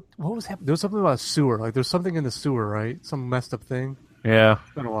 What was happening? There was something about a sewer. Like there's something in the sewer, right? Some messed up thing. Yeah,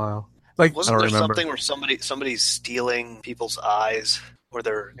 It's been a while. Like Wasn't I there don't remember. something where somebody's stealing people's eyes or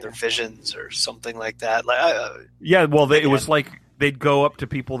their visions or something like that? Like, yeah. Well, it was like they'd go up to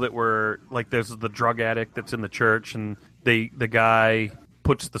people that were like, there's the drug addict that's in the church, and the guy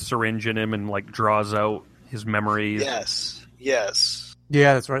puts the syringe in him and like draws out his memories. yes.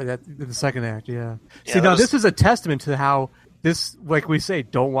 Yeah, that's right. That the second act. Yeah. Yeah, See, that now was- this is a testament to how this, like we say,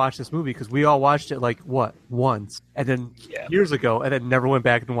 don't watch this movie because we all watched it like once, and then Yeah. years ago, and then never went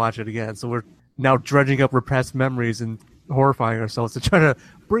back and watched it again. So we're now dredging up repressed memories and horrifying ourselves to try to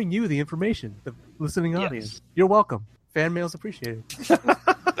bring you the information, the listening Yes. audience. You're welcome. Fan mail's appreciated.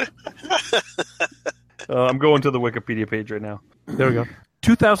 I'm going to the Wikipedia page right now. There we go.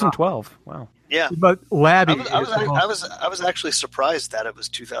 2012. Wow. Yeah. But Labby, I was actually surprised that it was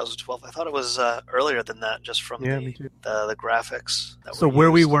 2012. I thought it was earlier than that, just from me too. the graphics. That So were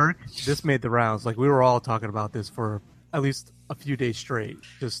where we used. work, this made the rounds. Like we were all talking about this for at least a few days straight,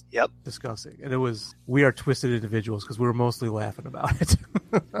 just Yep. discussing. And it was, we are twisted individuals because we were mostly laughing about it.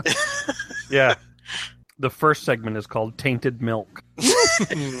 Yeah. The first segment is called Tainted Milk.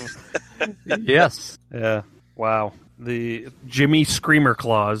 Yes. Yeah. Wow. The Jimmy Screamer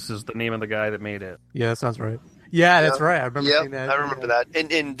Claus is the name of the guy that made it. Yeah, that sounds right. Yeah, that's Yep. right. I remember Yep, seeing that. I remember that.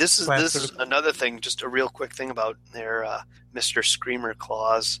 And this is Classic. another thing, just a real quick thing about their Mr. Screamer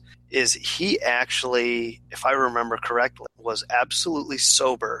Claus is he actually, if I remember correctly, was absolutely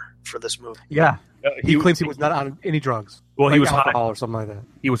sober for this movie. Yeah. He claims he was not on any drugs. Well, he like was high. alcohol or something like that.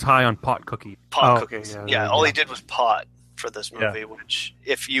 He was high on pot cookie. Pot Oh, okay, cookies. yeah, Yeah, yeah, all yeah. he did was pot for this Yeah. movie, which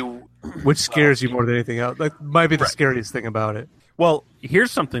if you Which scares you more than anything else. Like, might be the Right. scariest thing about it. Well, here's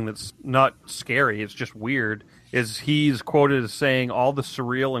something that's not scary. It's just weird. Is he's quoted as saying all the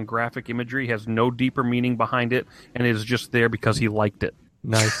surreal and graphic imagery has no deeper meaning behind it and is just there because he liked it.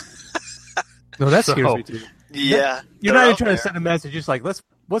 Nice. No, that scares So- me too. yeah, You're they're not even out trying there. to send a message. Just like,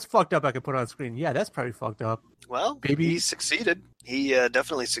 what's fucked up I can put on screen. Yeah, that's probably fucked up. Well, Maybe- he succeeded. He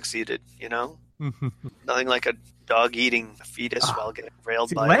definitely succeeded. You know, nothing like a dog eating a fetus while getting railed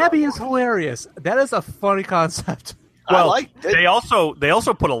See, by. Labby is hilarious. That is a funny concept. I liked it. They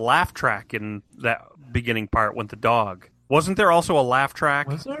also put a laugh track in that beginning part with the dog. Wasn't there also a laugh track?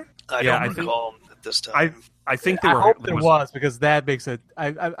 Was there? I yeah, I don't think- recall at this time. I think I there were. hope there there was because that makes it.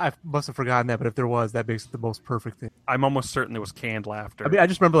 I must have forgotten that, but if there was, that makes it the most perfect thing. I'm almost certain there was canned laughter. I mean, I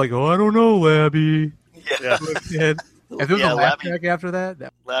just remember like, oh, I don't know, Labby. yeah. And if there was Yeah, a laugh Labby- track after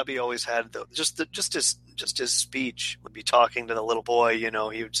that, Labby always had just his speech would be talking to the little boy. You know,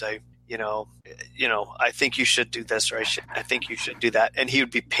 he would say, you know, I think you should do this, or I think you should do that, and he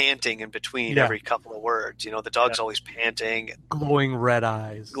would be panting in between Yeah. every couple of words. You know, the dog's always panting, glowing red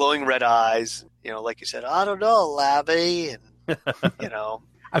eyes. glowing red eyes. You know, like you said, I don't know, Labby, and you know,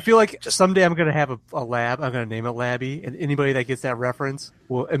 I feel like Just- someday I'm gonna have a lab. I'm gonna name it Labby, and anybody that gets that reference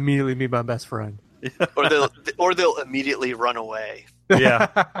will immediately be my best friend. or they'll immediately run away. Yeah.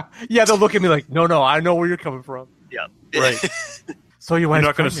 Yeah, they'll look at me like, no, I know where you're coming from. Yeah, Right. So your You're wife's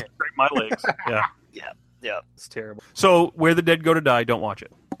not going to pregnant. scrape my legs. Yeah, yeah, it's terrible. So, Where the Dead Go to Die, don't watch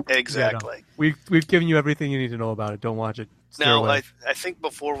it. exactly. We've given you everything you need to know about it. Don't watch it. Steer Now, away. I think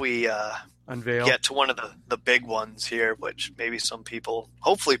before we Unveil. get to one of the big ones here, which maybe some people,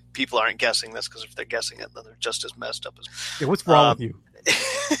 hopefully people aren't guessing this, because if they're guessing it, then they're just as messed up as. Yeah, what's wrong with you?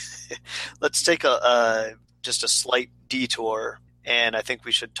 Let's take just a slight detour, and I think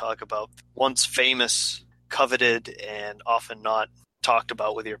we should talk about once famous, coveted, and often not talked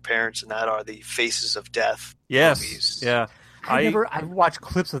about with your parents, and that are the Faces of Death Yes. movies. Yeah. I watched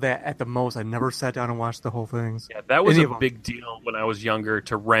clips of that at the most. I never sat down and watched the whole things. Yeah, that was Any a of 'em. big deal when I was younger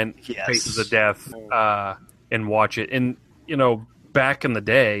to rent Yes. Faces of Death and watch it. And back in the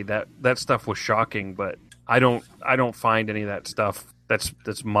day, that stuff was shocking. But I don't find any of that stuff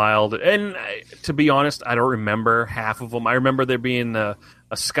that's mild. And to be honest, I don't remember half of them. I remember there being a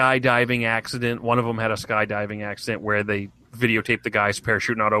skydiving accident. One of them had a skydiving accident where they videotape the guy's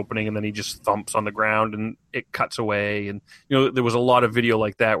parachute not opening, and then he just thumps on the ground and it cuts away. And there was a lot of video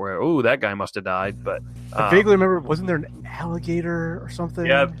like that where that guy must have died. But I vaguely remember, wasn't there an alligator or something?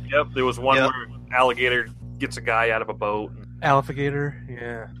 Yep. There was one Yep. where alligator gets a guy out of a boat. Alligator.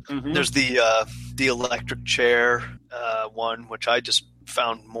 Yeah. Mhm. There's the electric chair one, which I just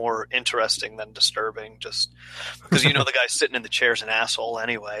found more interesting than disturbing, just because the guy's sitting in the chair's an asshole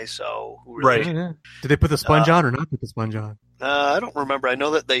anyway. So who really, Right. Yeah. Did they put the sponge on or not put the sponge on? I don't remember. I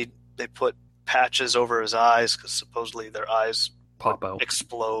know that they put patches over his eyes because supposedly their eyes Pop out.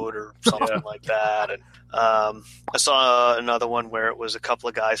 explode or something like that. And I saw another one where it was a couple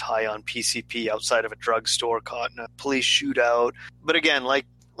of guys high on PCP outside of a drugstore caught in a police shootout. But again, like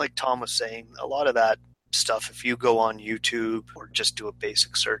Tom was saying, a lot of that stuff, if you go on YouTube or just do a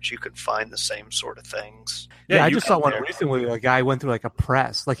basic search, you can find the same sort of things. Yeah, I you just saw one there. recently. A guy went through like a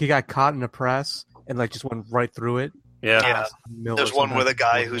press, like he got caught in a press and like just went right through it. Yeah. Yeah. There's one with a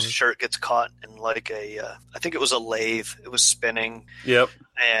guy whose shirt gets caught in like I think it was a lathe. It was spinning, Yep.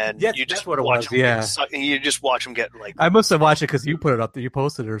 and Yeah, you that's just what it watch was, him yeah. you just watch him get like. I must have watched it because you put it up there. You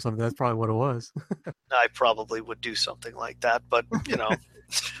posted it or something. That's probably what it was. I probably would do something like that, but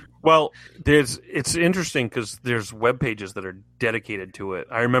Well, it's interesting because there's web pages that are dedicated to it.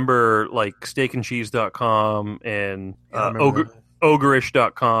 I remember like steakandcheese.com and I remember that.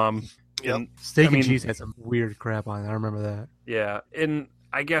 ogreish.com. Yep. And, Steak I mean- and Cheese had some weird crap on it. I remember that. yeah, and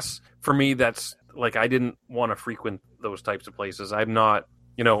I guess for me that's like I didn't want to frequent those types of places. I'm not,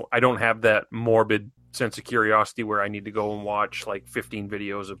 I don't have that morbid sense of curiosity where I need to go and watch like 15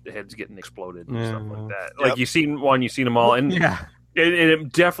 videos of heads getting exploded and stuff like that. Yep. Like you've seen them all, and Yeah.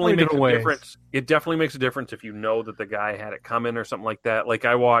 it definitely Plenty makes a different ways. difference. It definitely makes a difference if you know that the guy had it coming or something like that. Like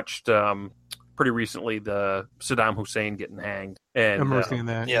I watched pretty recently the Saddam Hussein getting hanged, I and remember seeing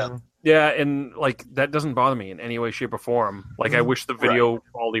that. yeah. yeah, and like that doesn't bother me in any way, shape, or form. Like I wish the video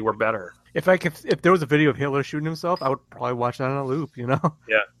quality were better. If there was a video of Hitler shooting himself, I would probably watch that on a loop.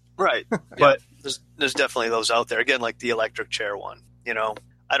 Right. But there's definitely those out there. Again, like the electric chair one.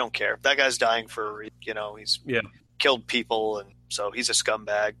 I don't care. That guy's dying for a reason. He's killed people, and so he's a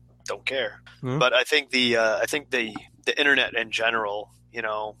scumbag. Don't care. Mhm. But I think the internet in general,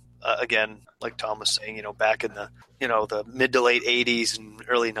 again, like Tom was saying, back in the the mid to late 80s and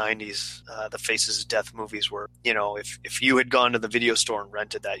early 90s, the Faces of Death movies were, if you had gone to the video store and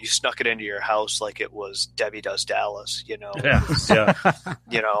rented that, you snuck it into your house like it was Debbie Does Dallas, Yeah.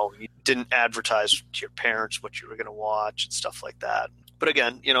 you didn't advertise to your parents what you were going to watch and stuff like that. But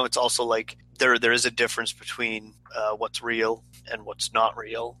again, it's also like there is a difference between what's real and what's not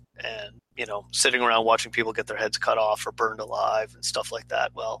real. And, sitting around watching people get their heads cut off or burned alive and stuff like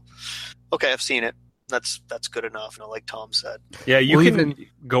that. Well, okay, I've seen it. That's good enough. Like Tom said. Yeah, you Well, can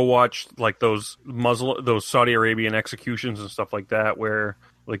go watch like those Saudi Arabian executions and stuff like that, where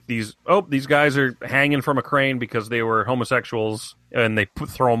like these guys are hanging from a crane because they were homosexuals and they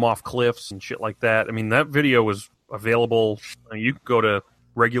throw them off cliffs and shit like that. I mean, that video was available. You could go to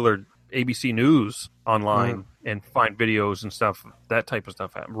regular ABC News online and find videos and stuff, that type of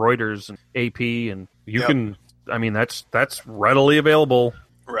stuff. Reuters and AP, and you can. I mean, that's readily available.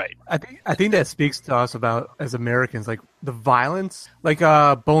 Right. I think that speaks to us about as Americans, like the violence, like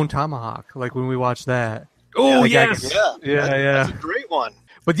Bone Tomahawk, like when we watch that. Oh Like, yes, Yeah. That's a great one.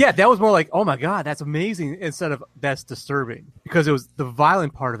 But yeah, that was more like, oh my god, that's amazing, instead of that's disturbing, because it was the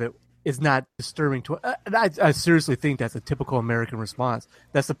violent part of it is not disturbing to. And I seriously think that's a typical American response.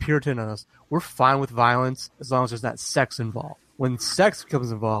 That's the Puritan in us. We're fine with violence as long as there's not sex involved. When sex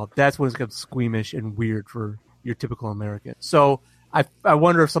becomes involved, that's when it becomes squeamish and weird for your typical American. So I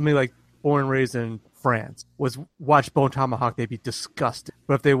wonder if somebody like born and raised in France watched Bone Tomahawk, they'd be disgusted.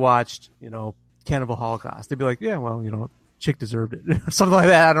 But if they watched, Cannibal Holocaust, they'd be like, yeah, well, chick deserved it, something like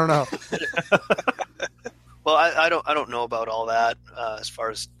that. I don't know. Well, I don't know about all that as far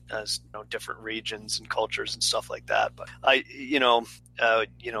as different regions and cultures and stuff like that. But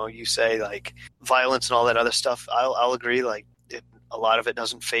you say like violence and all that other stuff. I'll agree. Like a lot of it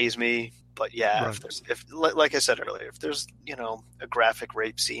doesn't faze me. But yeah, Right. if like I said earlier, if there's a graphic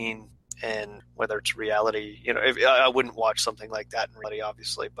rape scene, and whether it's reality, if I wouldn't watch something like that in reality,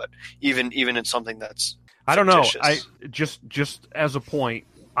 obviously. But even in something that's I don't know. fictitious. I just as a point,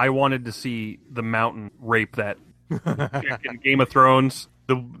 I wanted to see the mountain rape that chick in Game of Thrones.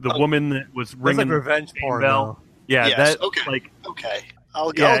 The woman that was That's ringing like revenge the porn. bell. Though. Yeah, Yes, that okay. like okay. Yeah, I'll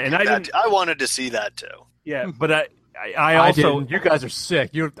and give I that didn't- I wanted to see that too. yeah, but I also didn't. You guys are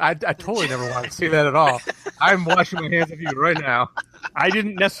sick. I totally never want to see that at all. I'm washing my hands of you right now. I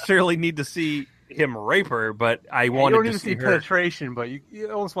didn't necessarily need to see him rape her, but I You wanted don't to even see see her. penetration, but you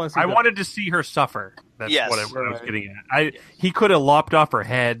almost want to see. I wanted to see her suffer. That's Yes. what I was Right. getting at. He could have lopped off her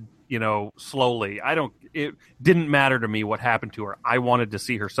head, slowly. I don't. it didn't matter to me what happened to her. I wanted to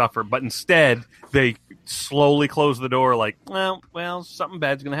see her suffer, but instead they slowly close the door like, well, something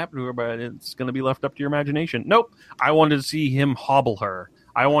bad's going to happen to her, but it's going to be left up to your imagination. Nope. I wanted to see him hobble her.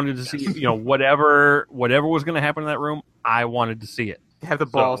 I wanted to see, whatever was going to happen in that room, I wanted to see it. Have the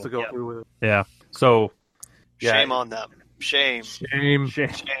balls to go through with it. Yeah. So, shame on them. Shame.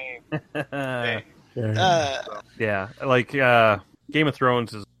 Yeah, like Game of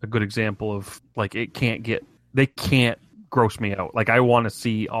Thrones is a good example of like they can't gross me out. Like I want to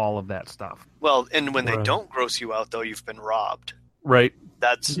see all of that stuff. Well, and when they don't gross you out, though, you've been robbed. Right.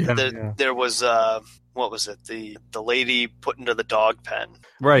 That's there was what was it? The lady put into the dog pen.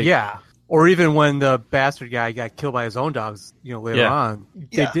 Right. Yeah. Or even when the bastard guy got killed by his own dogs, later on,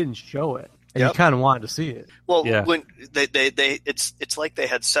 they didn't show it. And you kind of wanted to see it. Well, when they it's like they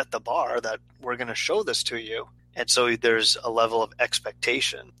had set the bar that we're going to show this to you, and so there's a level of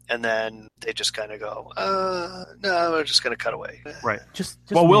expectation, and then they just kind of go, no, we're just going to cut away. Right.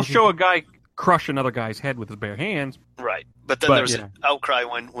 We'll show a guy crush another guy's head with his bare hands. Right. But then there's an outcry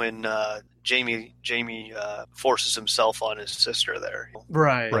when Jamie forces himself on his sister there.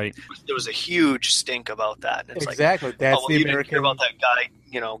 Right. Right. There was a huge stink about that. And it's exactly. That's the you American. didn't care about that guy,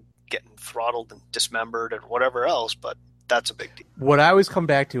 getting throttled and dismembered and whatever else, but that's a big deal. What I always come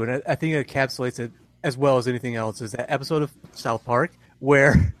back to, and I think it encapsulates it as well as anything else, is that episode of South Park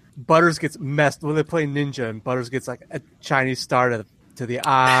where Butters gets messed when they play Ninja, and Butters gets like a Chinese star to the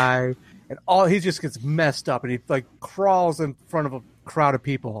eye, and he just gets messed up, and he like crawls in front of a crowd of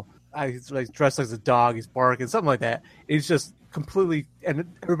people. He's like dressed as a dog, he's barking, something like that. He's just completely, and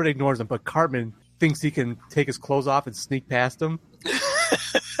everybody ignores him, but Cartman thinks he can take his clothes off and sneak past him.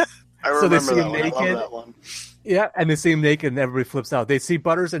 I remember so they see him naked. I love that one. Yeah, and they see him naked, and everybody flips out. They see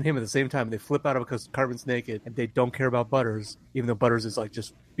Butters and him at the same time. And they flip out because Cartman's naked, and they don't care about Butters, even though Butters is like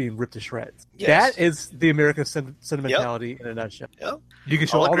just being ripped to shreds. Yes. That is the American sentimentality in a nutshell. Yep. You can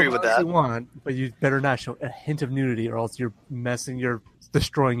show all the with Butters you want, but you better not show a hint of nudity, or else you're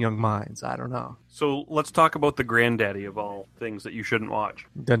destroying young minds. I don't know. So let's talk about the granddaddy of all things that you shouldn't watch.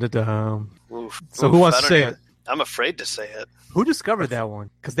 Dun, dun, dun. Oof. So who wants to say it? I'm afraid to say it. Who discovered that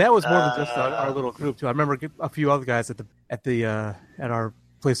one? Because that was more than just our little group too. I remember a few other guys at our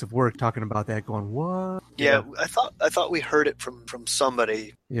place of work talking about that, going, "What?" Yeah, I thought we heard it from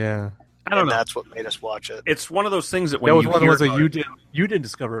somebody. Yeah, I don't know. That's what made us watch it. It's one of those things that that was one of the ones that you didn't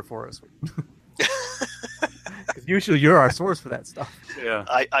discover it for us. Usually, you're our source for that stuff. Yeah,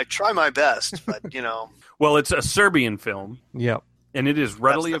 I try my best, but Well, it's a Serbian film. Yep. And it is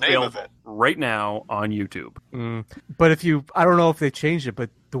readily available right now on YouTube. But I don't know if they changed it, but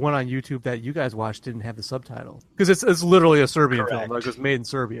the one on YouTube that you guys watched didn't have the subtitles. Because it's literally a Serbian film. Like, it's made in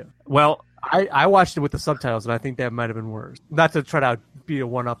Serbia. Well, I watched it with the subtitles, and I think that might have been worse. Not to try to be a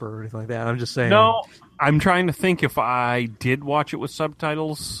one-upper or anything like that. I'm just saying. No, I'm trying to think if I did watch it with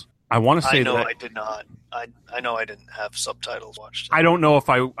subtitles. I want to say that I did not. I know I didn't have subtitles watched. I don't know if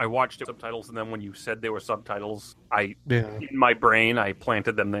I watched it with subtitles, and then when you said there were subtitles, in my brain I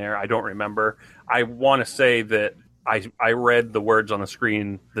planted them there. I don't remember. I want to say that I read the words on the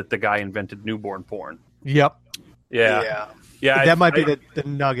screen that the guy invented newborn porn. Yep. Yeah. That might be the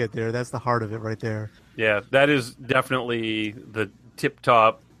nugget there. That's the heart of it right there. Yeah, that is definitely the tip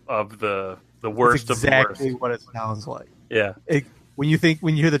top of the worst That's of the worst. Exactly what it sounds like. Yeah. When you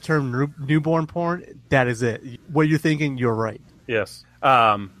hear the term newborn porn, that is it. What you're thinking, you're right. Yes.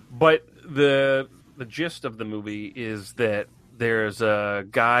 But the gist of the movie is that there's a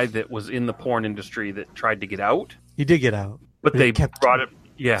guy that was in the porn industry that tried to get out. He did get out, but they brought him.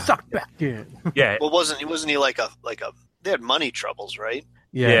 Yeah. Sucked back in. Yeah. Well, wasn't he like a? They had money troubles, right?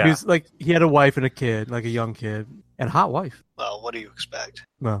 Yeah. He had a wife and a kid, like a young kid, and a hot wife. Well, what do you expect?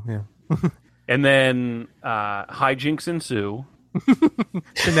 Well, yeah. And then hijinks ensue.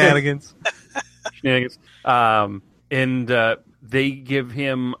 Shenanigans. And they give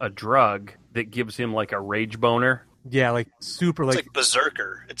him a drug that gives him like a rage boner. Yeah, like super, it's like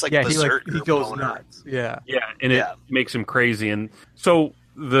Berserker. It's like Berserker. He goes boner. nuts. Yeah, and it makes him crazy. And so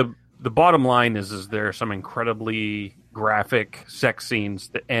the bottom line is there are some incredibly graphic sex scenes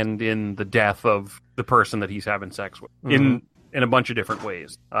that end in the death of the person that he's having sex with in a bunch of different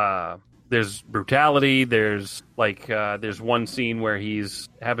ways. There's brutality. There's there's one scene where he's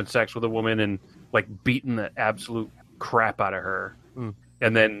having sex with a woman and like beating the absolute crap out of her,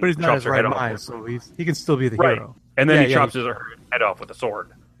 and then but he's not his right mind, so he can still be the hero. And then he chops her head off with a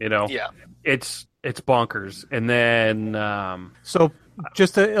sword. Yeah, it's bonkers. And then so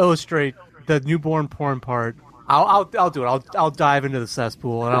just to illustrate the newborn porn part, I'll do it. I'll dive into the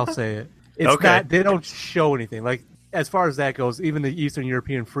cesspool and I'll say it. It's not. They don't show anything like. As far as that goes, even the Eastern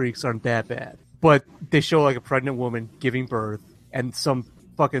European freaks aren't that bad. but they show like a pregnant woman giving birth and some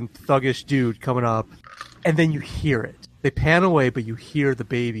fucking thuggish dude coming up, and then you hear it. They pan away, but you hear the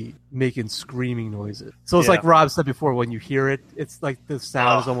baby making screaming noises. So it's like Rob said before, when you hear it, it's like the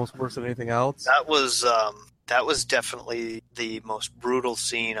sound is almost worse than anything else. That was definitely the most brutal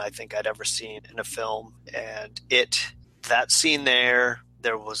scene I think I'd ever seen in a film. And that scene there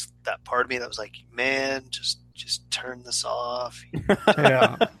was that part of me that was like, man, just turn this off.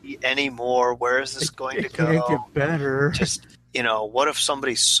 Yeah. Anymore. Where is this going to go? It can't get better. Just, what if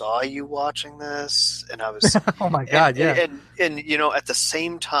somebody saw you watching this? And I was, oh my God, yeah. And at the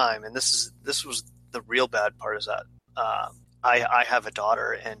same time, and this was the real bad part, is that I have a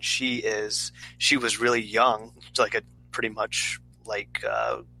daughter, and she was really young, like pretty much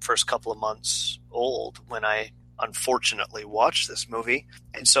first couple of months old when I unfortunately watched this movie.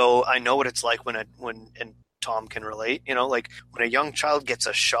 And so I know what it's like when Tom can relate, like when a young child gets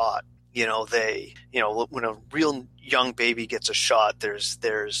a shot, when a real young baby gets a shot,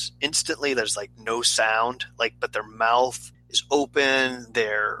 there's instantly like no sound, but their mouth is open,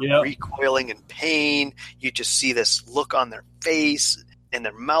 they're recoiling in pain. You just see this look on their face, and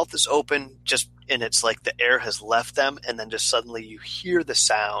their mouth is open, and it's like the air has left them, and then just suddenly you hear the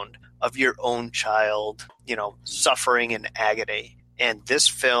sound of your own child, suffering in agony. And this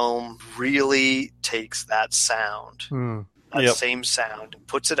film really takes that sound, that same sound, and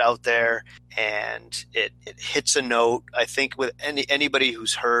puts it out there, and it hits a note. I think with anybody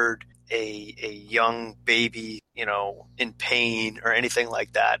who's heard a young baby, in pain or anything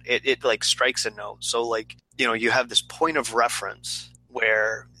like that, it like strikes a note. So you have this point of reference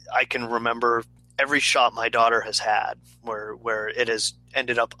where I can remember every shot my daughter has had where it has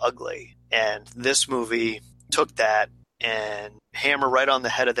ended up ugly. And this movie took that and hammer right on the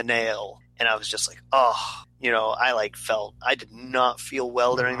head of the nail. And I was just like, I did not feel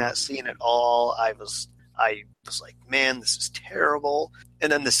well during that scene at all. I was like, man, this is terrible.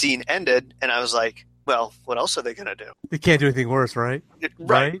 And then the scene ended, and I was like, well, what else are they going to do? They can't do anything worse, right?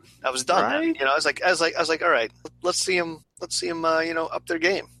 Right. I was done. Right? I was like, all right, let's see them, up their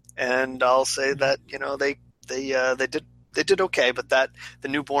game. And I'll say that, they did okay, but the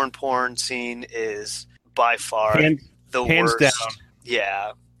newborn porn scene is by far the hands worst. Down.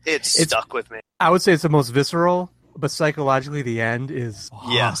 Yeah. It's stuck with me. I would say it's the most visceral, but psychologically the end is...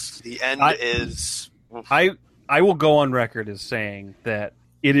 Yes, the end is... I will go on record as saying that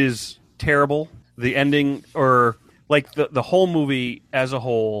it is terrible. The ending, or the whole movie as a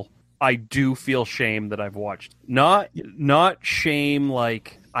whole, I do feel shame that I've watched. Not shame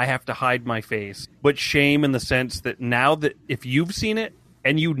like I have to hide my face, but shame in the sense that now that if you've seen it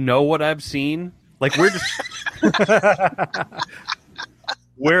and you know what I've seen, we're just...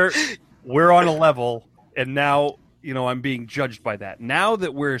 We're on a level, and now I'm being judged by that. Now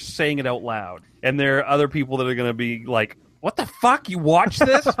that we're saying it out loud, and there are other people that are going to be like, "What the fuck? You watch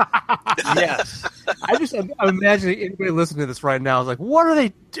this?" Yes. I'm imagining anybody listening to this right now is like, "What are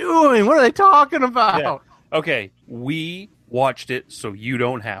they doing? What are they talking about?" Yeah. Okay, we watched it, so you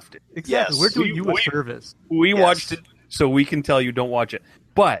don't have to. Exactly. Yes. We're doing you a service. We watched it, so we can tell you don't watch it.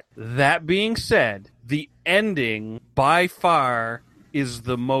 But that being said, the ending by far is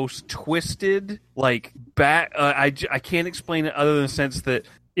the most twisted, I can't explain it other than the sense that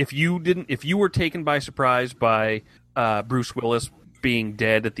if you were taken by surprise by Bruce Willis being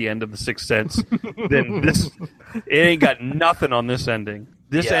dead at the end of The Sixth Sense, then it ain't got nothing on this ending.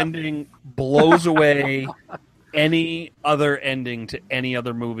 This ending blows away any other ending to any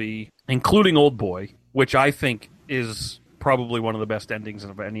other movie, including Old Boy, which I think is probably one of the best endings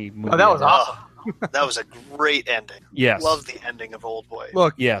of any movie. Oh, that was awesome. That was a great ending. Yes. Love the ending of Old Boy.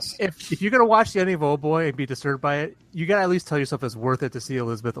 Look, yes. If you're going to watch the ending of Old Boy and be disturbed by it, you got to at least tell yourself it's worth it to see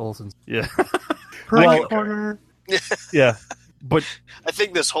Elizabeth Olsen. Yeah. Corner. Yeah. But I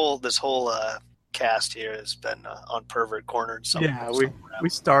think this whole cast here has been on Pervert Corner. Yeah, we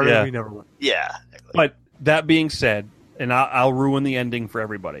started, we never went. Yeah. But that being said, and I'll ruin the ending for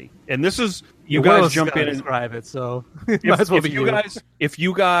everybody. And this is, you guys jump in and describe it, so if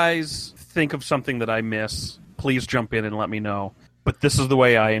you guys think of something that I miss, please jump in and let me know. But this is the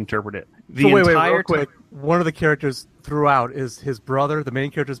way I interpret it. Wait, real quick. One of the characters throughout is his brother, the main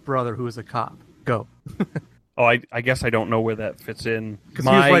character's brother, who is a cop. Go. Oh, I guess I don't know where that fits in. Because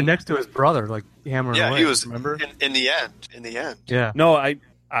he was right next to his brother, hammering away. Yeah, he was, remember? In the end. Yeah. No,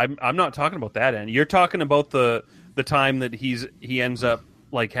 I'm not talking about that end. You're talking about the time that he ends up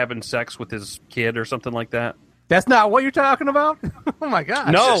having sex with his kid or something like that. That's not what you're talking about? Oh my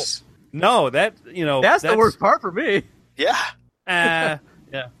god. No, that's the worst part for me. Yeah. Yeah.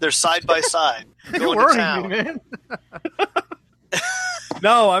 They're side by side. You're worrying me, man.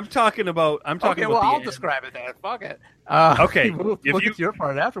 No, I'm talking about. Okay, about well, the I'll end. describe it then. Fuck it. Okay, we'll if get you- to your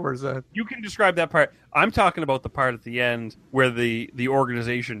part afterwards then. You can describe that part. I'm talking about the part at the end where the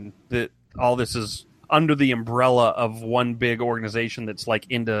organization that all this is under the umbrella of one big organization that's like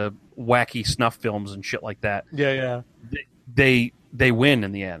into wacky snuff films and shit like that. Yeah. They win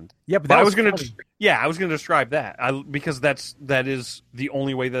in the end. Yeah, but But that I was gonna funny. I was gonna describe that because that is the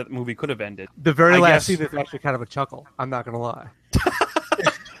only way that movie could have ended. The very I last guess- scene is actually kind of a chuckle. I'm not gonna lie.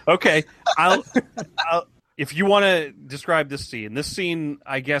 Okay, I'll if you want to describe this scene,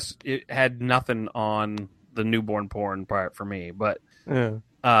 I guess it had nothing on the newborn porn part for me, but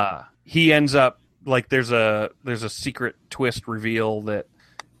Yeah. he ends up like there's a secret twist reveal that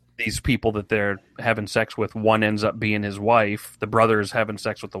these people that they're having sex with, one ends up being his wife, the brother is having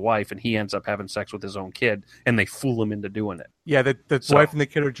sex with the wife, and he ends up having sex with his own kid, and they fool him into doing it. Yeah, the So- wife and the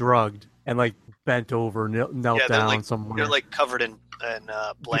kid are drugged and like bent over, knelt Yeah, they're down like somewhere. they're like covered in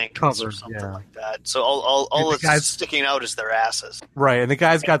blankets or Covered, something yeah. like that. So all And the that's guys- sticking out is their asses. Right, and the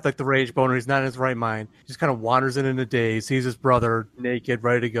guy's got like the rage boner. He's not in his right mind. He just kind of wanders in a daze, sees his brother naked,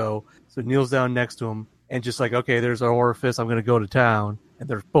 ready to go. So kneels down next to him and just like, okay, there's our orifice. I'm going to go to town. And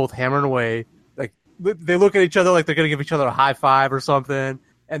they're both hammering away. Like they look at each other like they're going to give each other a high five or something.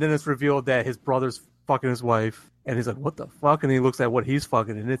 And then it's revealed that his brother's fucking his wife. And he's like, what the fuck? And he looks at what he's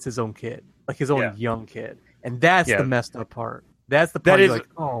fucking, and it's his own kid, like his own Yeah. young kid. And that's Yeah. the messed up part. That's the part That you're is- like,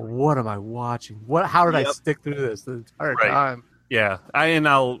 oh, what am I watching? How did I Yep. stick through this the entire Right. time? Yeah,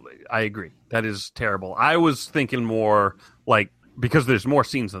 I agree. That is terrible. I was thinking more like because there's more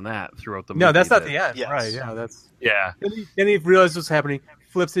scenes than that throughout the movie. No, that's not that- the end. Yes. Right, yeah, that's... Yeah, Then he realizes what's happening,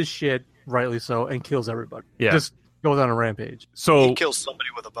 flips his shit, rightly so, and kills everybody. Yeah. Just goes on a rampage. so He kills somebody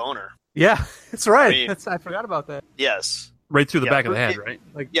with a boner. Yeah, that's right. I mean- I forgot about that. Yes. right through the Yeah, back of the head, it- right?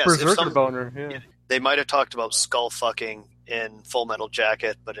 Like Yes, if berserker some- boner. Yeah. They might have talked about skull fucking in Full Metal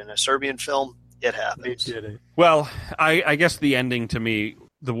Jacket, but in a Serbian film, it They happens. did it. Well, I guess the ending to me,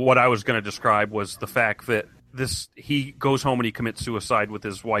 what I was going to describe was the fact that he goes home and he commits suicide with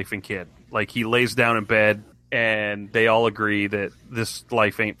his wife and kid. Like he lays down in bed and they all agree that this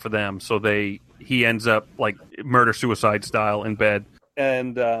life ain't for them. So he ends up like murder suicide style in bed.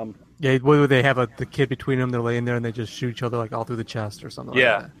 And Yeah, what, they have the kid between them, they're laying there and they just shoot each other like all through the chest or something like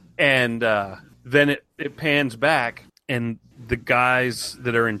yeah, that. and then it pans back and the guys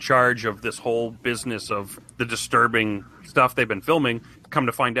that are in charge of this whole business of the disturbing stuff they've been filming come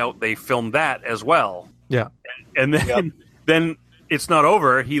to find out they filmed that as well. Yeah. And then then it's not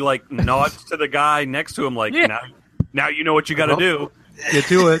over. He like nods to the guy next to him like Yeah. now you know what you got to do. Get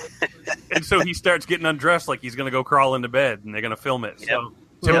to it. And so he starts getting undressed like he's going to go crawl into bed and they're going to film it. So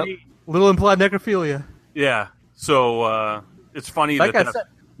to Yep. me, Little implied necrophilia. yeah. So it's funny Like that I said,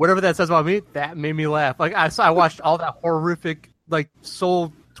 whatever that says about me, that made me laugh. Like I watched all that horrific, like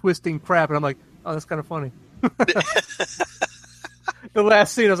soul twisting crap, and I'm like, oh, that's kind of funny. The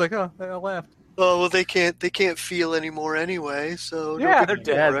last scene, I was like, oh, I laughed. Oh well, they can't feel anymore anyway. So no Yeah, big they're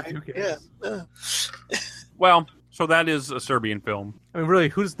deal, dead. right? Who cares? Yeah. well, so that is a Serbian film. I mean, really,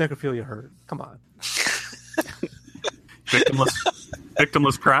 who does necrophilia hurt? Come on.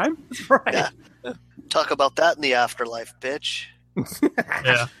 Victimless crime? Right. Yeah. Talk about that in the afterlife, bitch.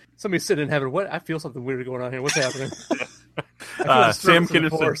 Yeah. Somebody's sitting in heaven. What? I feel something weird going on here. What's happening? I feel a Sam stir in the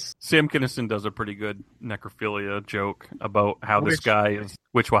force. Kinison does a pretty good necrophilia joke about how this Which- guy is.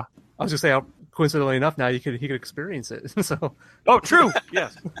 Which one? I was just saying, coincidentally enough, now he could experience it. So Oh, true.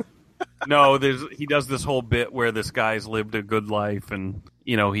 Yes. No, he does this whole bit where this guy's lived a good life, and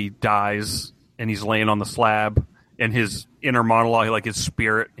he dies, and he's laying on the slab, and his inner monologue, like his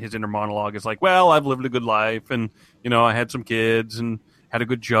spirit, his inner monologue is like, "Well, I've lived a good life, and I had some kids, and had a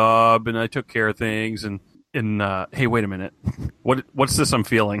good job, and I took care of things, and hey, wait a minute, what's this I'm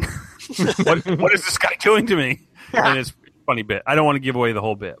feeling? what is this guy doing to me?" And it's a funny bit. I don't want to give away the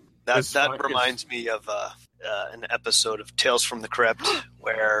whole bit. That reminds me of an episode of Tales from the Crypt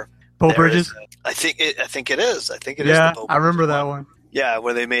where Bo there Bridges. is I think it is. I think it is. Yeah, the Bo I remember Bridges that one. Yeah,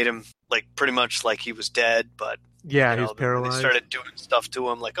 where they made him like pretty much like he was dead, but Yeah, you he know, was paralyzed. They started doing stuff to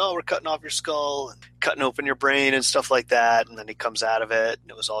him like, "Oh, we're cutting off your skull and cutting open your brain and stuff like that," and then he comes out of it, and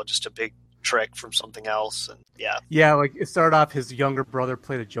it was all just a big trick from something else. And Yeah, like it started off. His younger brother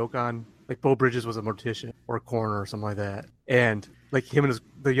played a joke on, like Bo Bridges was a mortician or a coroner or something like that, and like him and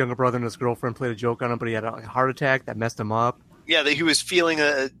the younger brother and his girlfriend played a joke on him, but he had a heart attack that messed him up. yeah, he was feeling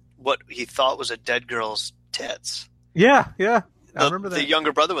what he thought was a dead girl's tits. Yeah, I remember that. The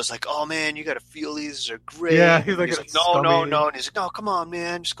younger brother was like, "Oh man, you got to feel these. They're great." Yeah, he's And like, "No, no, scummy. no," and he's like, "No, come on,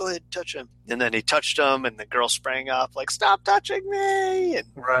 man, just go ahead and touch him." And then he touched him, and the girl sprang up like, "Stop touching me!" And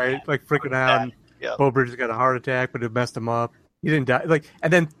Right, like freaking out. And Yeah. Bo Bridges got a heart attack, but it messed him up. He didn't die. Like,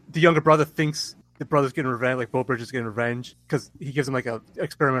 and then the younger brother thinks the brother's getting revenge, like Beau Bridges getting revenge, because he gives him like a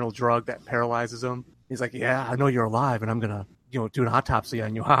experimental drug that paralyzes him. He's like, yeah, I know you're alive, and I'm gonna, do an autopsy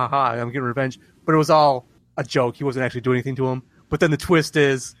on you. Ha ha ha! I'm getting revenge. But it was all a joke. He wasn't actually doing anything to him. But then the twist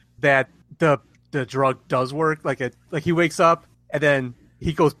is that the drug does work. Like he wakes up and then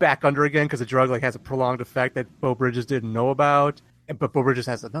he goes back under again because the drug like has a prolonged effect that Beau Bridges didn't know about. But Beau Bridges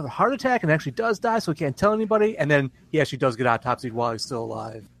has another heart attack and actually does die, so he can't tell anybody. And then he actually does get autopsied while he's still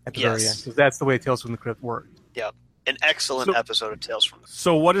alive at the very end. So that's the way Tales from the Crypt worked. Yep. An excellent episode of Tales from the Crypt.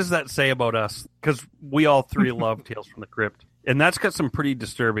 So what does that say about us? Because we all three love Tales from the Crypt. And that's got some pretty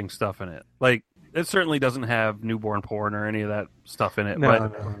disturbing stuff in it. Like, it certainly doesn't have newborn porn or any of that stuff in it.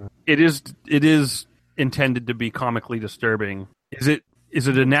 No. It is intended to be comically disturbing. Is it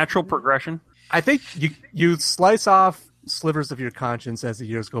a natural progression? I think you slice off slivers of your conscience as the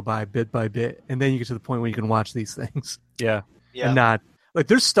years go by, bit by bit, and then you get to the point where you can watch these things. Yeah. And not like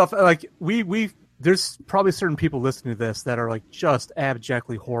there's stuff like there's probably certain people listening to this that are like just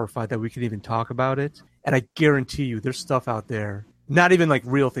abjectly horrified that we can even talk about it. And I guarantee you there's stuff out there, not even like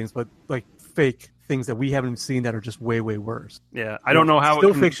real things, but like fake things that we haven't seen that are just way, way worse. Yeah. I don't know how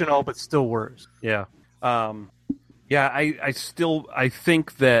still fictional, but still worse. Yeah. I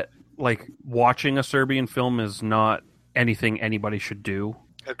think that like watching a Serbian film is not anything anybody should do.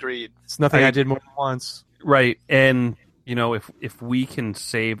 Agreed. It's nothing I did more than once. Right. And if we can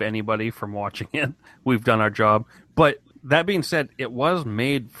save anybody from watching it, we've done our job. But that being said, it was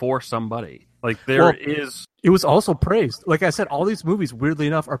made for somebody. Like it was also praised. Like I said, all these movies, weirdly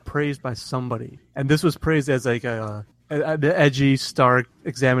enough, are praised by somebody. And this was praised as like the edgy, stark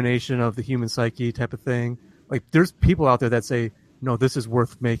examination of the human psyche type of thing. Like there's people out there that say, no, this is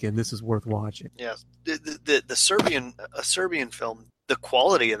worth making. This is worth watching. Yeah, the Serbian film, the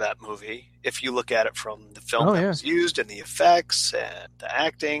quality of that movie, if you look at it from the film was used and the effects and the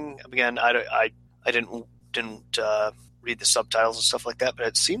acting. Again, I didn't read the subtitles and stuff like that, but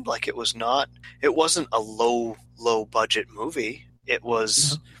it seemed like it wasn't a low budget movie. It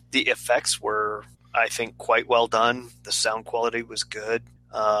was the effects were, I think, quite well done. The sound quality was good.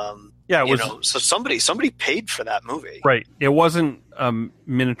 It was. So somebody paid for that movie, right? It wasn't a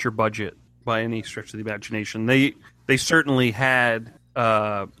miniature budget by any stretch of the imagination. They certainly had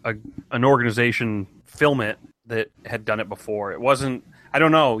an organization film it that had done it before. It wasn't. I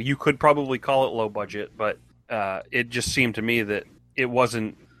don't know. You could probably call it low budget, but it just seemed to me that it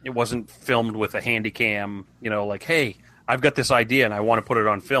wasn't filmed with a handy cam. Like, hey, I've got this idea and I want to put it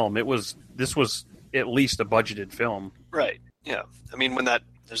on film. This was at least a budgeted film, right? Yeah, I mean, when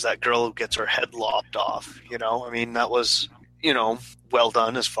there's that girl who gets her head lopped off, I mean, that was, well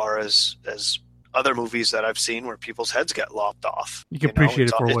done as far as other movies that I've seen where people's heads get lopped off. You can appreciate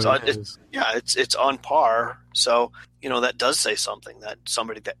it for what it is. It's on par. So, that does say something, that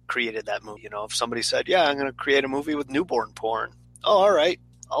somebody that created that movie, if somebody said, yeah, I'm going to create a movie with newborn porn. Oh, all right.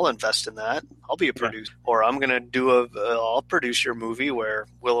 I'll invest in that. I'll be a producer. Or I'm going to I'll produce your movie where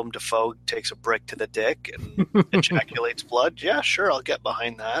Willem Dafoe takes a brick to the dick and ejaculates blood. Yeah, sure. I'll get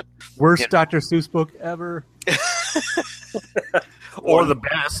behind that. Worst Dr. Seuss book ever. Or the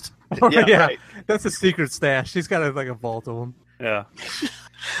best. Yeah. Right. That's a secret stash. He's got like a vault of them. Yeah.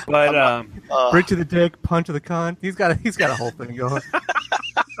 But, brick to the dick, punch to the cunt. He's got a whole thing going.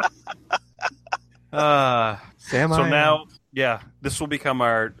 Now, yeah, this will become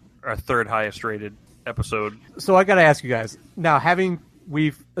our third highest rated episode. So I got to ask you guys now,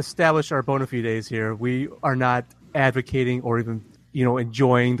 we've established our bona fides here. We are not advocating or even,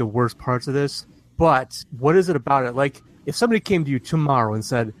 enjoying the worst parts of this, but what is it about it? Like if somebody came to you tomorrow and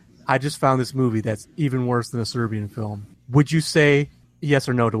said, I just found this movie that's even worse than a Serbian film, would you say yes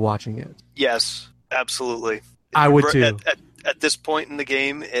or no to watching it? Yes, absolutely. I would too. At this point in the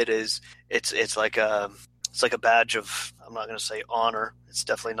game, it's like a badge of, I'm not going to say honor. It's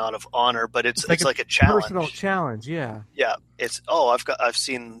definitely not of honor, but it's like a challenge. Personal challenge, yeah. Yeah, it's I've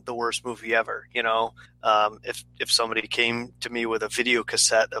seen the worst movie ever. If somebody came to me with a video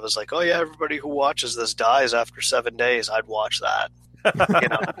cassette that was like, oh yeah, everybody who watches this dies after 7 days, I'd watch that.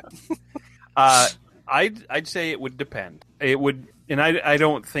 I'd say it would depend. It would, and I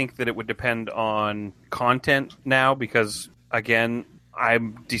don't think that it would depend on content now because again,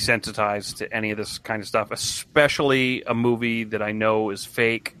 I'm desensitized to any of this kind of stuff, especially a movie that I know is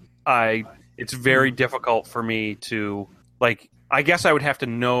fake. It's very difficult for me to, like, I guess I would have to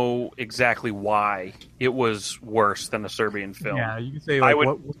know exactly why it was worse than a Serbian film. Yeah, you can say, like,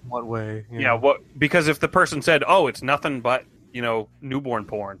 what way. Yeah, because if the person said, oh, it's nothing but, newborn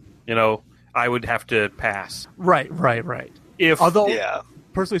porn, I would have to pass. Right.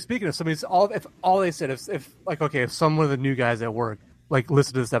 personally speaking, if all they said, if like, okay, if some of the new guys at work like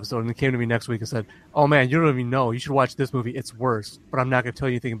listened to this episode and they came to me next week and said, "Oh man, you don't even know. You should watch this movie. It's worse." But I'm not going to tell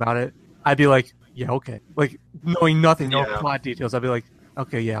you anything about it. I'd be like, "Yeah, okay." Like knowing nothing, no plot details, I'd be like,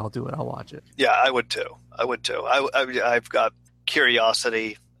 "Okay, yeah, I'll do it. I'll watch it." Yeah, I would too. I've got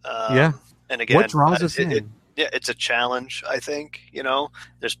curiosity. Yeah. And again, what draws us in? It's a challenge. I think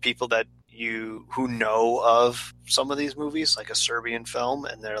there's people that who know of some of these movies, like a Serbian film,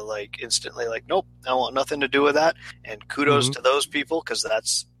 and they're like instantly like, nope, I want nothing to do with that. And kudos to those people, because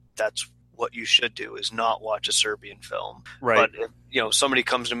that's what you should do, is not watch a Serbian film. Right. But if somebody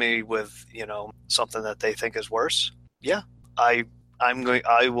comes to me with something that they think is worse, yeah, I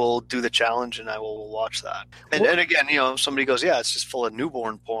will do the challenge and I will watch that. And again, if somebody goes, yeah, it's just full of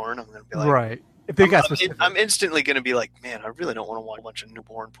newborn porn, I'm going to be like, right. If they got I'm instantly going to be like, man, I really don't want to watch a bunch of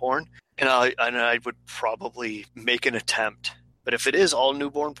newborn porn. And I would probably make an attempt. But if it is all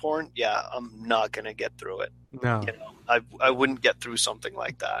newborn porn, yeah, I'm not going to get through it. No. I wouldn't get through something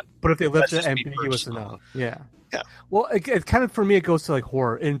like that. But if they left it ambiguous enough, yeah. Yeah. Well, it kind of, for me, it goes to like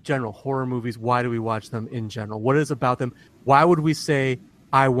horror in general. Horror movies, why do we watch them in general? What is about them? Why would we say,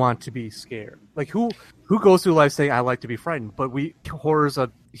 I want to be scared? Like, who goes through life saying, I like to be frightened? But horror is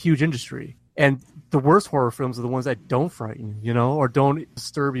a huge industry. And the worst horror films are the ones that don't frighten you, or don't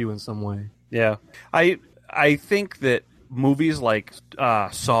disturb you in some way. Yeah. I think that movies like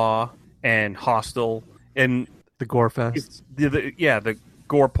Saw and Hostel and the gore fest, the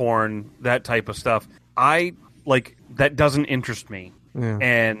gore porn, that type of stuff, that doesn't interest me. Yeah.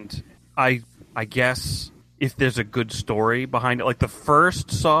 And I guess if there's a good story behind it, like the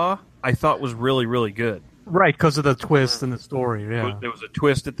first Saw, I thought was really, really good. Right, because of the twist in the story. Yeah, there was a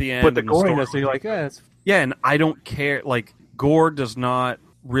twist at the end, but the goriness, so you're like, and I don't care. Like, gore does not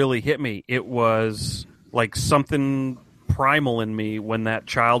really hit me. It was like something primal in me when that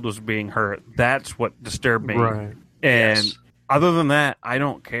child was being hurt. That's what disturbed me. Right. And other than that, I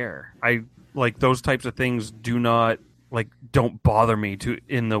don't care. I like those types of things don't bother me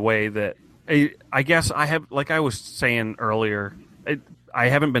in the way that I guess I have, like I was saying earlier, I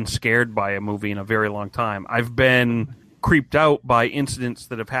haven't been scared by a movie in a very long time. I've been creeped out by incidents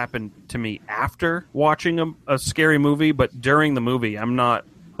that have happened to me after watching a scary movie, but during the movie, I'm not,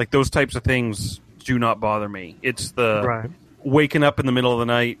 like, those types of things do not bother me. It's the waking up in the middle of the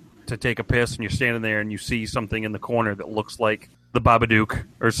night to take a piss and you're standing there and you see something in the corner that looks like the Babadook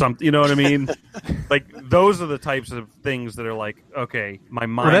or something, you know what I mean? Like, those are the types of things that are like, okay, my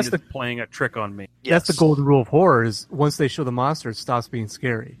mind is playing a trick on me. That's the golden rule of horror, is once they show the monster, it stops being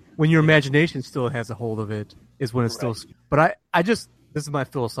scary. When your imagination still has a hold of it, is when it's still... But I just... This is my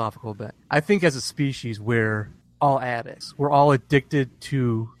philosophical bet. I think as a species, we're all addicts. We're all addicted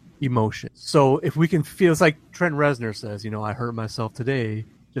to emotions. So if we can feel... It's like Trent Reznor says, I hurt myself today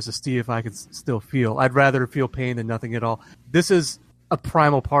just to see if I can still feel. I'd rather feel pain than nothing at all. This is a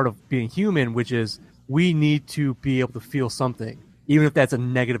primal part of being human, which is we need to be able to feel something, even if that's a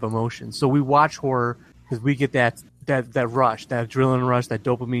negative emotion. So we watch horror because we get that rush, that adrenaline rush, that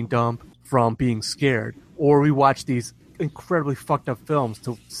dopamine dump from being scared. Or we watch these incredibly fucked up films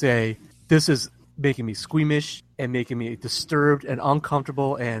to say, this is making me squeamish and making me disturbed and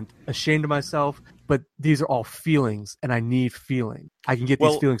uncomfortable and ashamed of myself. But these are all feelings, and I need feeling. I can get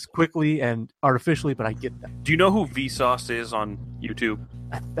these feelings quickly and artificially, but I get them. Do you know who Vsauce is on YouTube?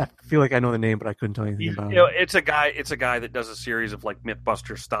 I feel like I know the name, but I couldn't tell you anything about it. It's a guy that does a series of like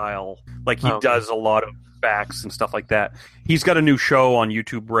Mythbuster style. Like he does a lot of facts and stuff like that. He's got a new show on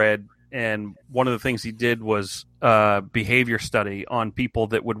YouTube Red, and one of the things he did was behavior study on people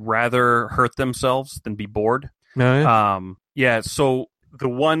that would rather hurt themselves than be bored. No, so the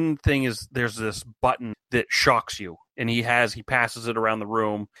one thing is there's this button that shocks you, and he passes it around the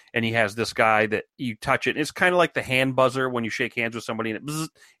room, and he has this guy that you touch it. It's kind of like the hand buzzer when you shake hands with somebody, and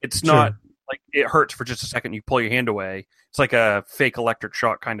it's not like it hurts for just a second. You pull your hand away. It's like a fake electric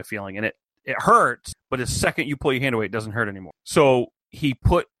shock kind of feeling, and it hurts, but the second you pull your hand away, it doesn't hurt anymore. So he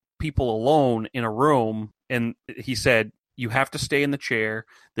put people alone in a room, and he said, you have to stay in the chair.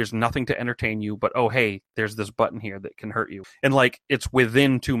 There's nothing to entertain you, but hey, there's this button here that can hurt you. And like, it's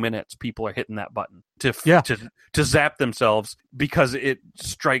within 2 minutes, people are hitting that button to zap themselves because it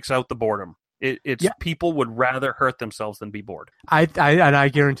strikes out the boredom. People would rather hurt themselves than be bored. I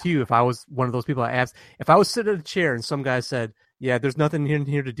guarantee you, if I was one of those people I asked, if I was sitting in a chair and some guy said, yeah, there's nothing in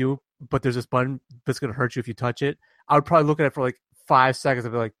here to do, but there's this button that's going to hurt you if you touch it, I would probably look at it for like 5 seconds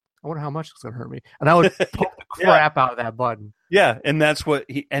and be like, I wonder how much it's going to hurt me. And I would poke the crap out of that button. Yeah, and that's what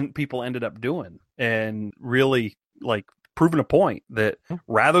people ended up doing, and really like proving a point that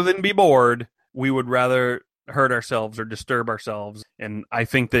rather than be bored, we would rather hurt ourselves or disturb ourselves. And I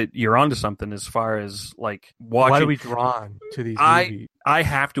think that you're onto something as far as like watching. Why are we drawn to these movies? I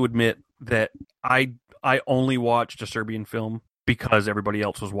have to admit that I only watched a Serbian film because everybody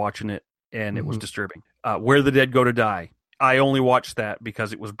else was watching it and it was disturbing. Where the Dead Go to Die. I only watched that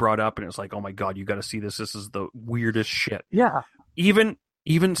because it was brought up and it was like, oh my God, you got to see this. This is the weirdest shit. Yeah.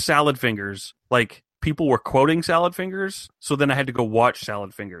 Even Salad Fingers, like people were quoting Salad Fingers, so then I had to go watch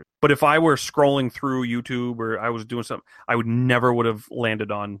Salad Fingers. But if I were scrolling through YouTube or I was doing something, I would have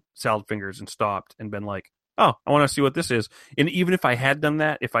landed on Salad Fingers and stopped and been like, oh, I want to see what this is. And even if I had done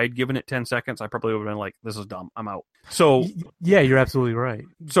that, if I had given it 10 seconds, I probably would have been like, this is dumb. I'm out. So yeah, you're absolutely right.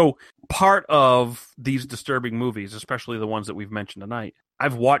 So part of these disturbing movies, especially the ones that we've mentioned tonight,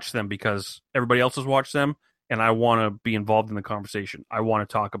 I've watched them because everybody else has watched them and I want to be involved in the conversation. I want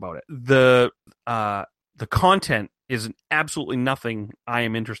to talk about it. The content is absolutely nothing I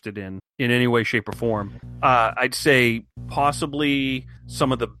am interested in any way, shape, or form. I'd say possibly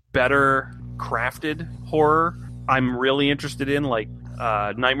some of the better crafted horror I'm really interested in, like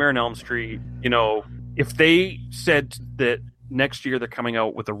Nightmare on Elm Street. You know, if they said that next year they're coming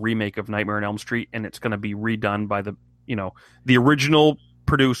out with a remake of Nightmare on Elm Street and it's going to be redone by the original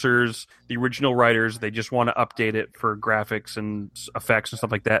producers, the original writers, they just want to update it for graphics and effects and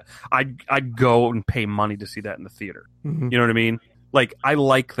stuff like that, I'd go and pay money to see that in the theater. You know what I mean? Like, I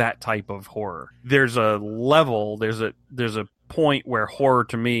like that type of horror. There's a level, there's a point where horror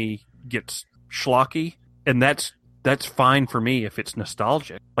to me gets schlocky, and that's fine for me if it's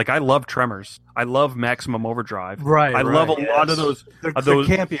nostalgic. Like, I love Tremors. I love Maximum Overdrive. Right. I love a lot of those. They're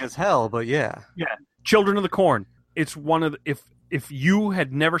campy as hell, but yeah. Yeah. Children of the Corn. It's one of the, if you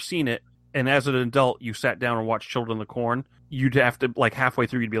had never seen it and as an adult you sat down and watched Children of the Corn, you'd have to, like, halfway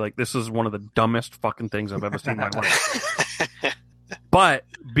through you'd be like, this is one of the dumbest fucking things I've ever seen in my life. But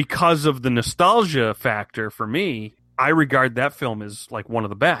because of the nostalgia factor for me, I regard that film as like one of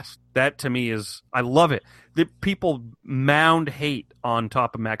the best. That to me is, I love it. The people mound hate on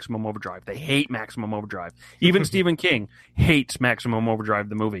top of Maximum Overdrive. They hate Maximum Overdrive. Even Stephen King hates Maximum Overdrive,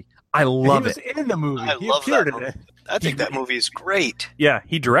 the movie. I love it. He was in the movie. I love that movie. I think that movie is great. Yeah,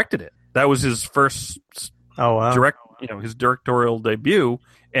 he directed it. That was his first his directorial debut,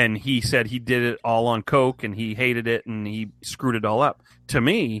 and he said he did it all on coke and he hated it and he screwed it all up. To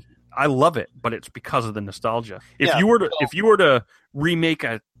me, I love it, but it's because of the nostalgia. If you were to remake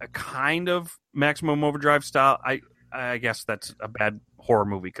a kind of Maximum Overdrive style, I guess that's a bad horror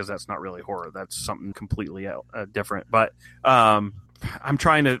movie because that's not really horror. That's something completely different. But I'm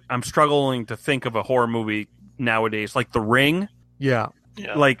struggling to think of a horror movie nowadays, like The Ring. Yeah.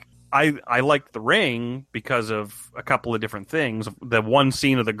 Like I liked The Ring because of a couple of different things. The one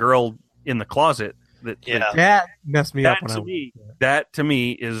scene of the girl in the closet. That messed me up. That to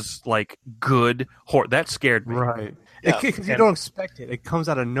me is like good horror. That scared me. Right. Because you don't expect it. It comes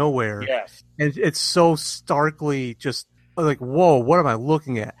out of nowhere. Yes. And it's so starkly just like, whoa, what am I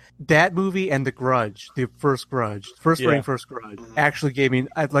looking at? That movie and The Grudge, the first Grudge, First Grudge, actually gave me,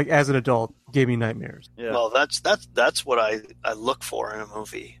 like, as an adult, gave me nightmares. Yeah. Well, that's what I look for in a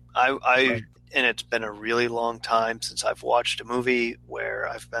movie. And it's been a really long time since I've watched a movie where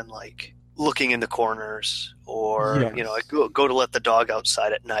I've been like looking in the corners, or I go to let the dog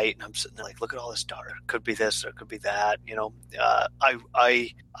outside at night, and I'm sitting there like, look at all this dog. It could be this, or it could be that. I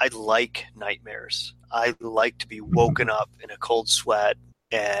like nightmares. I like to be woken up in a cold sweat,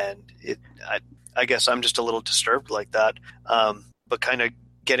 and I guess I'm just a little disturbed like that. But kind of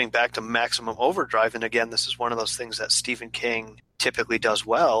getting back to Maximum Overdrive, and again, this is one of those things that Stephen King typically does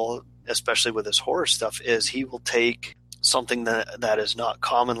well, especially with his horror stuff, is he will take something that is not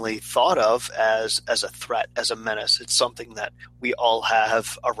commonly thought of as a threat, as a menace. It's something that we all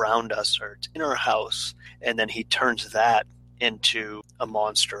have around us, or it's in our house, and then he turns that into a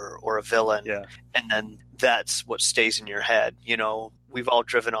monster or a villain, and then that's what stays in your head. We've all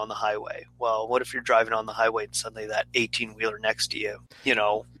driven on the highway. Well, what if you're driving on the highway and suddenly that 18-wheeler next to you,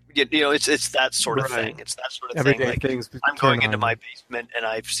 it's that sort of thing. It's that sort of everyday thing. Like, things I'm going into my basement and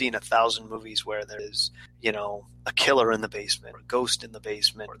I've seen 1,000 movies where there's, a killer in the basement, or a ghost in the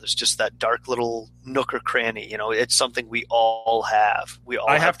basement, or there's just that dark little nook or cranny. It's something we all have. We all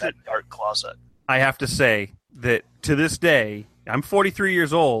have that dark closet. I have to say that to this day, I'm 43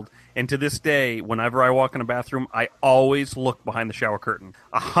 years old, and to this day, whenever I walk in a bathroom, I always look behind the shower curtain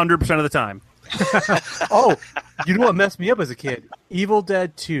 100% of the time. Oh, you know what messed me up as a kid? Evil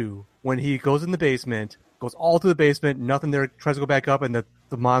Dead 2, when he goes in the basement, goes all through the basement, nothing there, tries to go back up, and the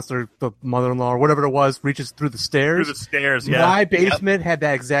monster, the mother-in-law, or whatever it was, reaches through the stairs. Through the stairs, yeah. My basement had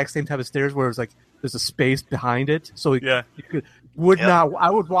that exact same type of stairs where it was like there's a space behind it, so you could Would Yep. not. I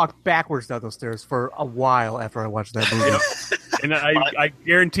would walk backwards down those stairs for a while after I watched that movie. And I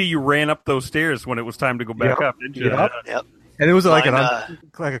guarantee you ran up those stairs when it was time to go back Yep. up, didn't you? Yep. Yep. And it was like Mine,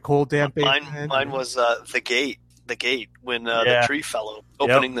 like a cold, damp basement. Mine was the gate. The gate when the Yeah. tree fell,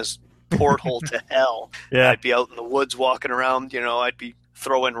 opening this porthole to hell. Yeah. I'd be out in the woods walking around. I'd be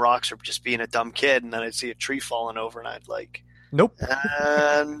throwing rocks or just being a dumb kid, and then I'd see a tree falling over, and I'd like, Nope.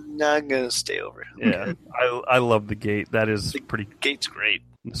 I'm not gonna stay over here. Yeah. I love the gate. That is pretty Gate's great.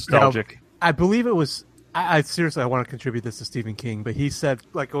 nostalgic. I believe it was. I seriously, I want to contribute this to Stephen King, but he said,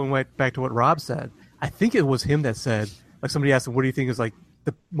 like going right back to what Rob said. I think it was him that said, like somebody asked him, "What do you think is like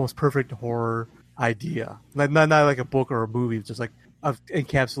the most perfect horror idea?" Like not like a book or a movie, just like an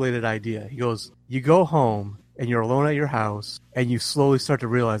encapsulated idea. He goes, "You go home and you're alone at your house, and you slowly start to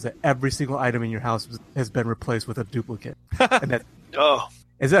realize that every single item in your house has been replaced with a duplicate." And that Oh,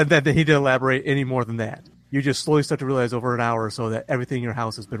 is that he didn't elaborate any more than that. You just slowly start to realize over an hour or so that everything in your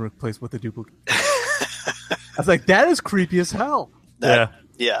house has been replaced with a duplicate. I was like, that is creepy as hell.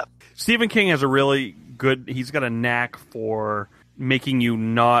 yeah. Stephen King has a really good. He's got a knack for making you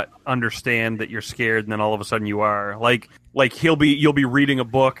not understand that you're scared, and then all of a sudden you are. Like you'll be reading a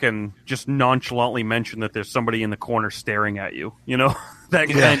book and just nonchalantly mention that there's somebody in the corner staring at you. That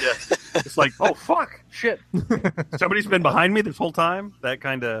kind of. It's like, oh fuck, shit, somebody's been behind me this whole time. That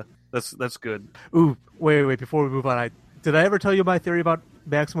kind of. That's good. Ooh, wait, before we move on, did I ever tell you my theory about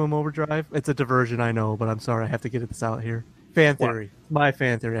Maximum Overdrive? It's a diversion, I know, but I'm sorry, I have to get this out here. Fan theory. My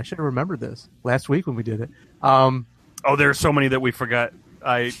fan theory. I should have remembered this last week when we did it. Oh, there's so many that we forgot.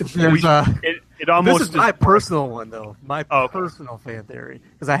 There's It almost this is my personal one, though. My Okay. personal fan theory,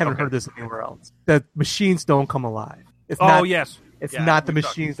 because I haven't Okay. heard this anywhere else. That machines don't come alive. It's Oh not, yes, It's Yeah, not the we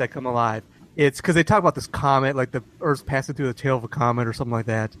talked- machines that come alive. It's because they talk about this comet, like the Earth's passing through the tail of a comet or something like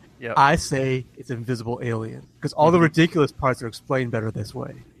that. Yep. I say it's invisible alien because all the ridiculous parts are explained better this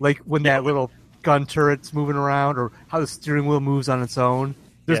way. Like when that little gun turret's moving around, or how the steering wheel moves on its own.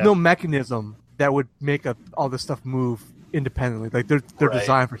 There's Yeah. no mechanism that would make all this stuff move independently. Like they're Right.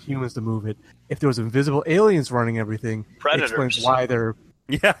 designed for humans to move it. If there was invisible aliens running everything, it Predators. explains why they're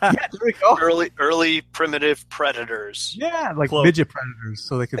Yeah. there we go. Early primitive predators. Yeah, like Close. midget predators,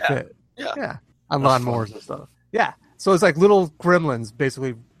 so they could fit. Yeah. On That's lawnmowers and stuff. Yeah, so it's like little gremlins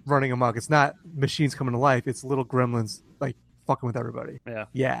basically running amok. It's not machines coming to life. It's little gremlins like fucking with everybody.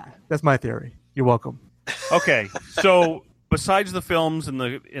 Yeah. That's my theory. You're welcome. Okay, so besides the films and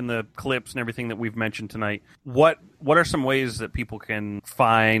the clips and everything that we've mentioned tonight, what are some ways that people can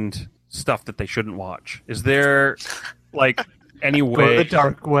find stuff that they shouldn't watch? Is there like any Go to way? the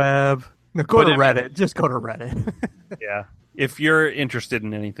dark web. No, go But to if- Reddit. Just go to Reddit. Yeah. If you're interested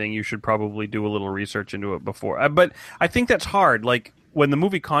in anything, you should probably do a little research into it before. But I think that's hard. Like when the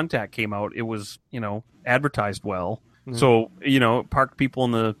movie Contact came out, it was, advertised well. Mhm. So, it parked people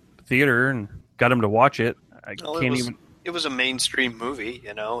in the theater and got them to watch it. I Well, can't even. It was a mainstream movie.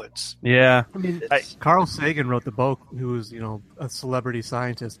 It's Yeah. I mean, it's Carl Sagan wrote the book, who was, a celebrity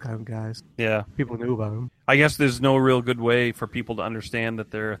scientist kind of guy. Yeah. People knew about him. I guess there's no real good way for people to understand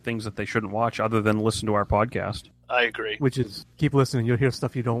that there are things that they shouldn't watch other than listen to our podcast. I agree. Which is, keep listening. You'll hear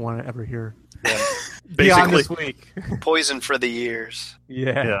stuff you don't want to ever hear. Basically. Beyond this week. Poison for the ears.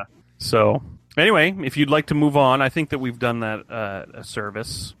 Yeah. So, anyway, if you'd like to move on, I think that we've done that a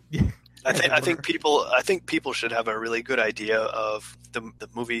service. I think people should have a really good idea of the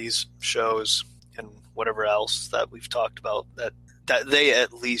movies, shows, and whatever else that we've talked about. That they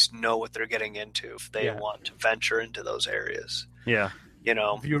at least know what they're getting into if they Yeah. want to venture into those areas. Yeah.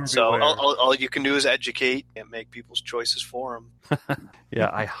 Viewer So beware. all you can do is educate and make people's choices for them. Yeah,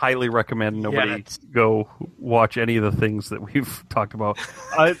 I highly recommend nobody it's- go watch any of the things that we've talked about.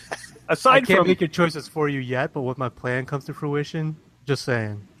 I Aside can't from make your choices for you yet, but when my plan comes to fruition, just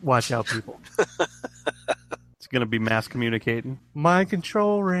saying, watch out, people. it's going to be mass communicating. Mind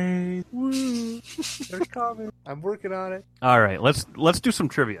control raid. Woo. They're coming. I'm working on it. All right, let's do some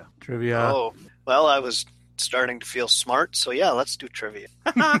trivia. Trivia. Oh, well, I was starting to feel smart, so yeah, let's do trivia.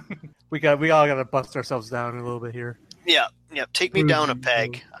 We all got to bust ourselves down a little bit here. Yeah. Take me down a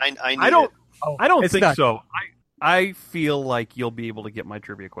peg. I need I don't. it. I don't It's think not- so. I feel like you'll be able to get my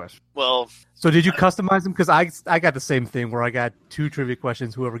trivia question. Well, So did you customize them? Because I got the same thing where I got 2 trivia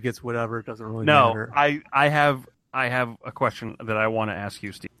questions. Whoever gets whatever, it doesn't really No, matter. I have a question that I want to ask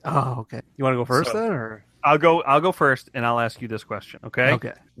you, Steve. Oh, okay. You want to go first So- then, or I'll go first, and I'll ask you this question. Okay.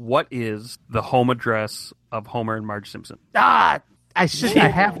 okay? What is the home address of Homer and Marge Simpson? I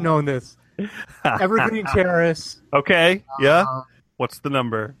have known this. Evergreen Terrace. Okay. Yeah. Uh, What's the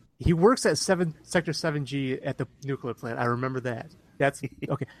number? He works at Sector 7G at the nuclear plant. I remember that. That's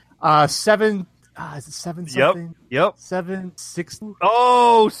okay. 7 Is it 7 something? Yep. 760?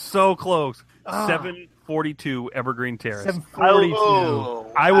 Oh, so close. Ah. 742 Evergreen Terrace. 742.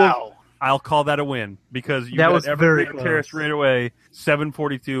 Oh, I will- wow. I'll call that a win because you That got was very Evergreen Terrace close. right away.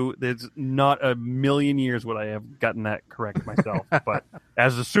 742. There's not a million years would I have gotten that correct myself. But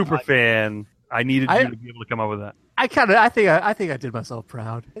as a super fan, I needed you to be able to come up with that. I think I did myself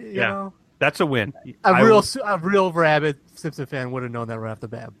proud. You know? That's a win. A real rabid Simpson fan would have known that right off the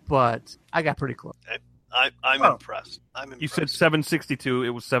bat, but I got pretty close. I'm impressed. I'm impressed. You said 762. It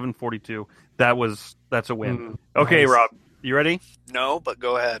was 742. That's a win. Mm, Okay, nice. Rob, you ready? No, but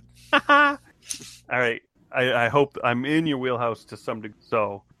go ahead. All right. I hope I'm in your wheelhouse to some degree.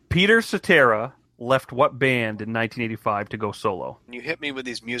 So, Peter Cetera left what band in 1985 to go solo? You hit me with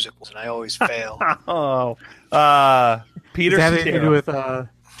these musicals, and I always fail. Oh, Peter Does that have anything to do Cetera.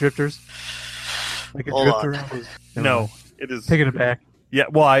 with drifters? Like a Hold drifter? on. No, it is. Taking it back. Yeah,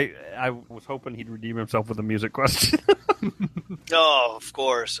 well, I was hoping he'd redeem himself with a music question. Oh, of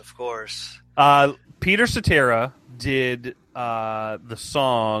course. Peter Cetera did the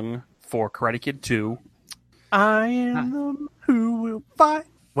song for Karate Kid 2. I am the who will fight.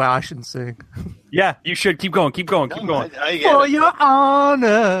 Wow, I shouldn't sing. Yeah, you should keep going. No, I get For it. your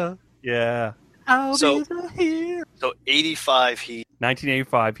honor, Yeah. I'll So- be the hero. So 85,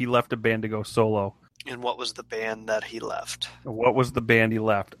 1985, he left a band to go solo. and what was the band that he left? What was the band he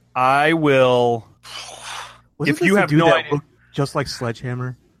left? I will. Wasn't If you this a have dude no that idea- looked just like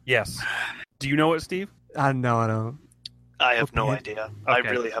Sledgehammer? Yes. Do you know it, Steve? I don't. I have no Okay. idea. I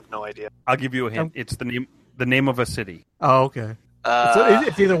Okay. really have no idea. I'll give you a hint. It's the name of a city. Oh, okay. Uh, So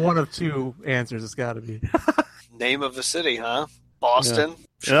it's either one of two answers. It's got to be. Name of a city, huh? Boston?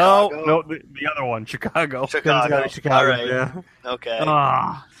 No, Chicago? no, the other one, Chicago. It's Chicago. gotta be Chicago. All right. Yeah. Okay.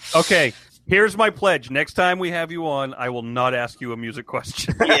 Okay, here's my pledge. Next time we have you on, I will not ask you a music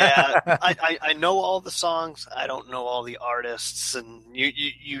question. Yeah, I know all the songs. I don't know all the artists, and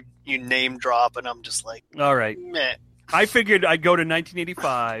you name drop, and I'm just like, All right. meh. I figured I'd go to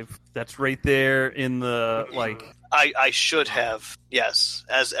 1985. That's right there in the I should have, yes.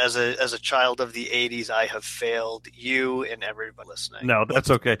 As a child of the 80s, I have failed you and everybody listening. No, that's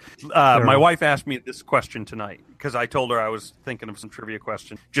okay. My wife asked me this question tonight because I told her I was thinking of some trivia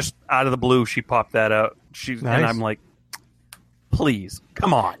question. Just out of the blue, she popped that out. And Nice. I'm like, please,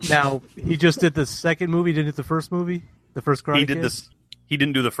 come on. Now he just did the second movie. Didn't the first movie? The first Karate He did Kid? this. He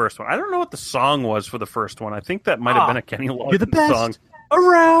didn't do the first one. I don't know what the song was for the first one. I think that might have been a Kenny Loggins You're the best song.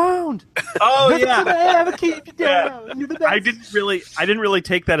 around. Oh Nothing yeah. can ever keep you down. Yeah. You're the best. I didn't really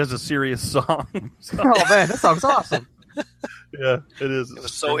take that as a serious song. So, Oh man, that song's awesome. yeah, it is. It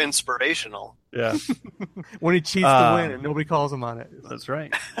was so inspirational. Yeah, When he cheats to win and nobody calls him on it. that's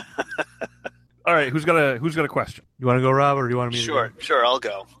right. All right, who's got a question? You want to go, Rob, or do you want me to Sure, I'll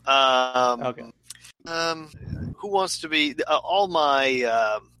go. Okay. Who wants to be? All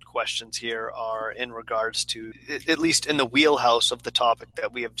my questions here are in regards to, at least in the wheelhouse of the topic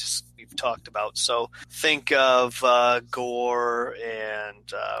that we've talked about. So think of gore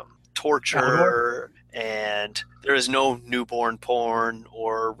and torture, and there is no newborn porn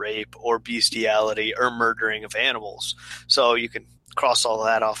or rape or bestiality or murdering of animals. So you can cross all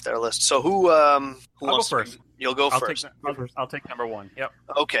that off their list. So who I'll wants go to first. You'll go I'll first. I'll take number one. Yep.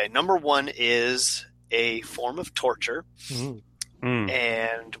 Okay, number one is a form of torture, Mm.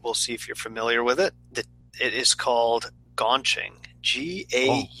 and we'll see if you're familiar with it. It is called gaunching.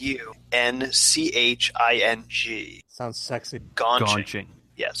 Gaunching. Sounds sexy. Gaunching. Gaunching.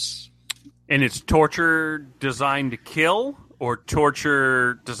 Yes. And it's torture designed to kill or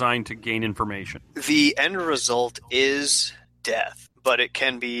torture designed to gain information? The end result is death, but it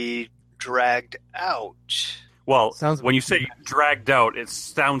can be dragged out. Well, Sounds- when you say dragged out, it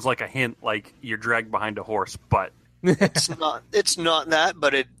sounds like a hint like you're dragged behind a horse, but It's not that,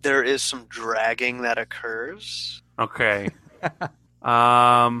 but there is some dragging that occurs. okay.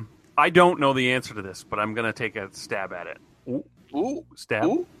 I don't know the answer to this, but I'm going to take a stab at it. Ooh. Stab.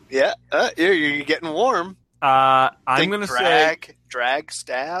 Ooh. Yeah. You're getting warm. I'm Think going to say drag,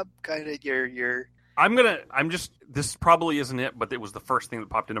 stab, kind of your. this probably isn't it, but it was the first thing that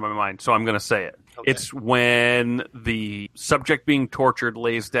popped into my mind, so I'm going to say it. Okay. It's when the subject being tortured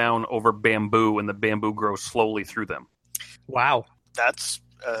lays down over bamboo and the bamboo grows slowly through them. Wow. That's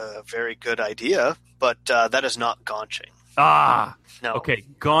a very good idea, but that is not gaunching. Ah, No. okay.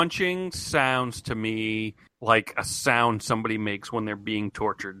 Gaunching sounds to me like a sound somebody makes when they're being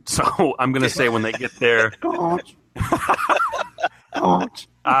tortured. So I'm going to say when they get there.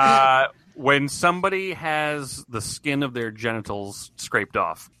 When somebody has the skin of their genitals scraped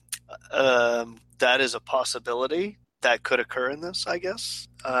off. That is a possibility that could occur in this, I guess.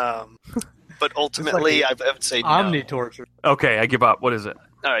 But ultimately, I would say no. Omni torture. Okay, I give up. What is it?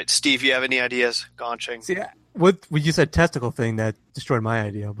 All right, Steve, you have any ideas? Gonching. See, what you said testicle thing that destroyed my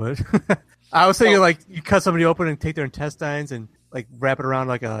idea, but I was thinking like you cut somebody open and take their intestines and like wrap it around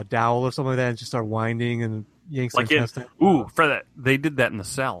like a dowel or something like that and just start winding and yank some intestine. For that, they did that in The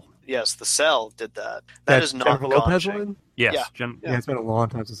Cell. Yes, The Cell did that. That is not Jennifer Lopez Gonching. one? Yes. Yeah, it's been a long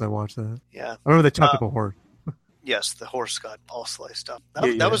time since I watched that. Yeah. I remember they chopped up a horse. Yes, the horse got all sliced up.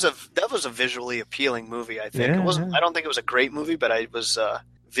 That was a visually appealing movie. I think it wasn't. I don't think it was a great movie, but it was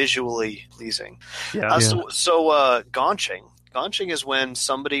visually pleasing. Yeah. So Gonching is when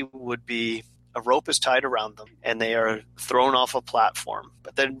somebody would be a rope is tied around them and they are thrown off a platform,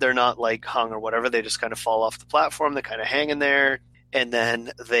 but then they're not like hung or whatever. They just kind of fall off the platform. They kind of hang in there, and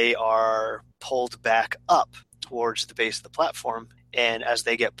then they are pulled back up towards the base of the platform. And as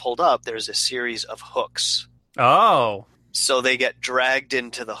they get pulled up, there's a series of hooks. Oh. So they get dragged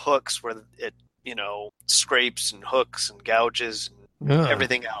into the hooks where it, scrapes and hooks and gouges and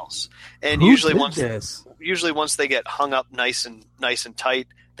everything else. And usually once they get hung up nice and tight,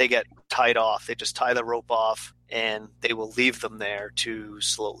 they get tied off. They just tie the rope off and they will leave them there to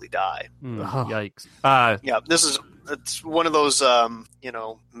slowly die. Yikes. It's one of those,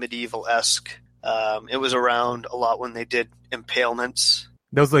 medieval-esque. It was around a lot when they did impalements.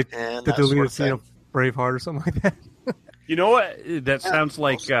 That was like and the deleted scene of Braveheart or something like that. You know what? That sounds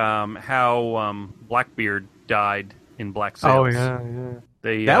like how Blackbeard died in Black Sails. Oh,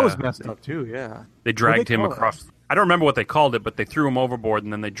 yeah. That was messed up, too, yeah. They dragged him across... I don't remember what they called it, but they threw him overboard,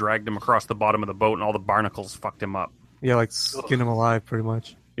 and then they dragged him across the bottom of the boat, and all the barnacles fucked him up. Yeah, like skin him alive, pretty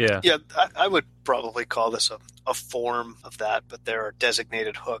much. Yeah. Yeah, I would probably call this a form of that, but there are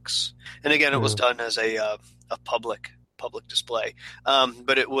designated hooks. And again, it was done as a public display.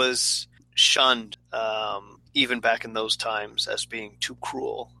 But it was shunned, even back in those times, as being too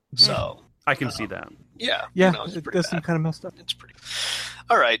cruel. So I can see that. Yeah. Yeah, it does seem kind of messed up. It's pretty.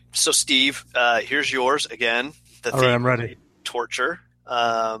 All right. So, Steve, here's yours again. All right, I'm ready. Torture.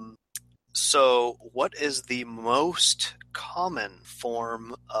 So, what is the most common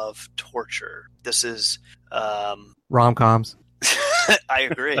form of torture? This is rom-coms. I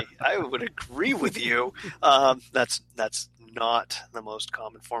agree. I would agree with you. That's not the most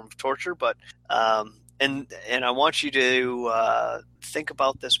common form of torture, but and I want you to think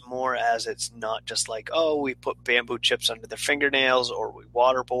about this more as it's not just like, oh, we put bamboo chips under their fingernails or we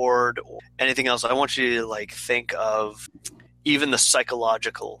waterboard or anything else. I want you to think of even the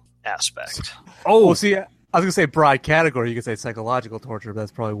psychological aspect. Oh, well, see, I was going to say broad category. You could say psychological torture, but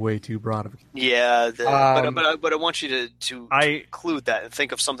that's probably way too broad of a... Yeah, but I want you to include that and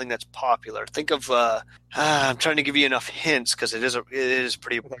think of something that's popular. Think of I'm trying to give you enough hints because it is a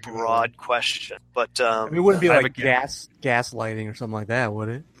pretty broad question. But it wouldn't be like gaslighting or something like that, would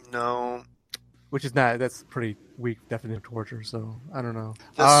it? No. Which is not. That's pretty weak definition of torture. So I don't know.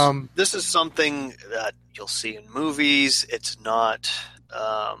 This is something that you'll see in movies. It's not.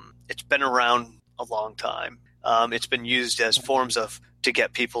 It's been around a long time. It's been used as forms to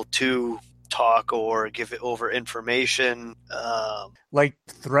get people to talk or give it over information. Like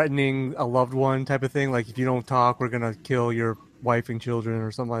threatening a loved one type of thing. Like if you don't talk, we're gonna kill your wife and children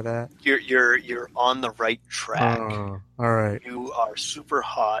or something like that. You're on the right track. All right. You are super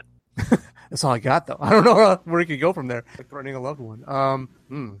hot. That's all I got, though. I don't know where it could go from there. Like threatening a loved one.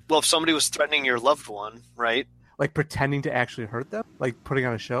 Well, if somebody was threatening your loved one, right? Like pretending to actually hurt them? Like putting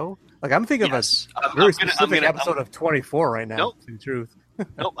on a show? Like I'm thinking of a very specific episode of 24 right now, to tell you the truth.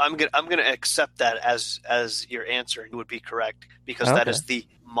 Nope, I'm gonna accept that as your answer. You would be correct because that is the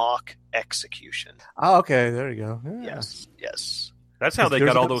mock execution. Oh, okay. There you go. Yeah. Yes. That's how they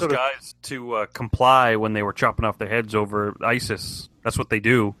got all those guys to comply when they were chopping off their heads over ISIS. That's what they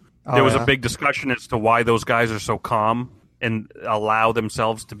do. There was a big discussion as to why those guys are so calm and allow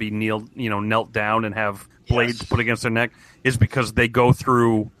themselves to be knelt down and have blades put against their neck is because they go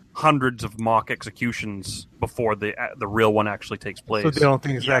through hundreds of mock executions before the real one actually takes place. So they don't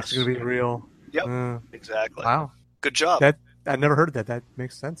think it's actually going to be real. Yep, exactly. Wow. Good job. I never heard that. That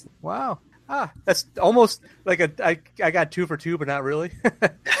makes sense. Wow. That's almost like I got 2 for 2, but not really.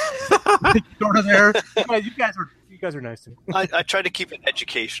 Sort of there. You guys are nice to me. I try to keep it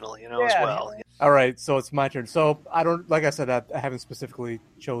educational, as well. All right, so it's my turn. So I don't, like I said, I haven't specifically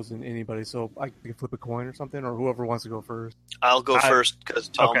chosen anybody. So I can flip a coin or something, or whoever wants to go first. I'll go first because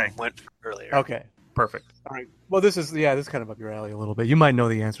Tom went earlier. Okay, perfect. All right. Well, this is kind of up your alley a little bit. You might know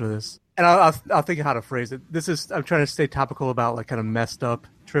the answer to this, and I'll think of how to phrase it. I'm trying to stay topical about like kind of messed up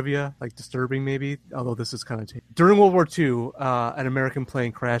trivia, like disturbing maybe. Although this is kind of during World War II, an American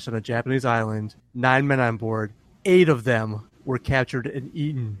plane crashed on a Japanese island. 9 men on board. 8 of them were captured and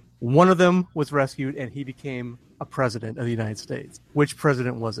eaten One of them was rescued, and he became a president of the United States. Which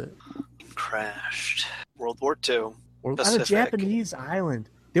president was it? Crashed. World War II. Or on a Pacific. Japanese island.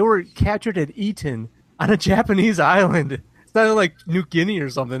 They were captured at Eton on a Japanese island. It's not like New Guinea or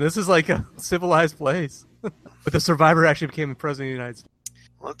something. This is like a civilized place. But the survivor actually became the president of the United States.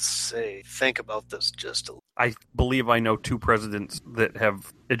 Let's see. Think about this just a little. I believe I know 2 presidents that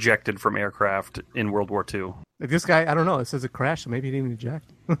have ejected from aircraft in World War II. Like this guy, I don't know. It says it crashed, so maybe he didn't even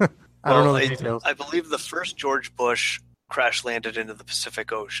eject. I don't know the details. I believe the first George Bush crash landed into the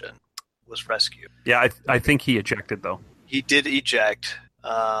Pacific Ocean, was rescued. Yeah, I think he ejected, though. He did eject.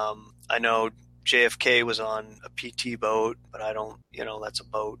 I know JFK was on a PT boat, but I don't, that's a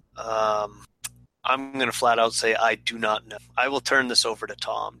boat. I'm going to flat out say I do not know. I will turn this over to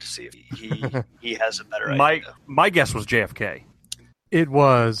Tom to see if he has a better idea. My guess was JFK. It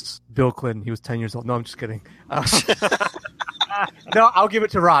was Bill Clinton. He was 10 years old. No, I'm just kidding. No, I'll give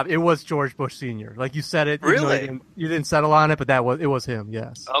it to Rob. It was George Bush Sr. Like you said it. Really? You didn't settle on it, but it was him,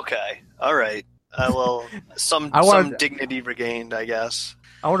 yes. Okay. All right. Well, some dignity regained, I guess.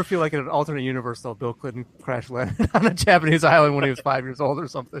 I want to feel like in an alternate universe, though, Bill Clinton crash landed on a Japanese island when he was 5 years old or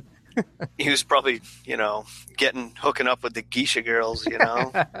something. He was probably, hooking up with the geisha girls,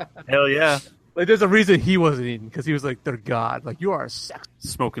 Hell yeah. Like, there's a reason he wasn't eating, because he was like their god. Like, you are a sex.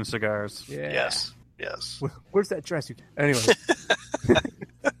 Smoking cigars. Yeah. Yes. Where's that dress? Anyway.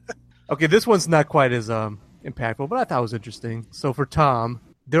 Okay, this one's not quite as impactful, but I thought it was interesting. So for Tom,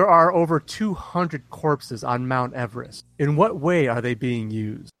 there are over 200 corpses on Mount Everest. In what way are they being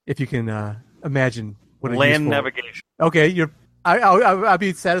used? If you can imagine what land navigation. Okay, I'll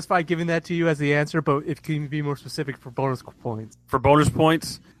be satisfied giving that to you as the answer, but if you can be more specific for bonus points. For bonus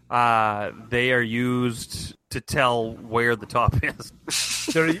points, they are used to tell where the top is.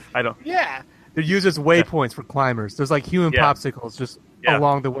 I don't. Yeah. They're used as waypoints for climbers. There's like human popsicles just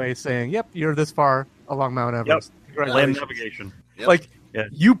along the way saying, yep, you're this far along Mount Everest. Yep. Land navigation. Yep. Like,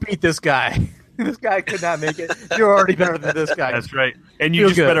 you beat this guy. This guy could not make it. You're already better than this guy. That's right. And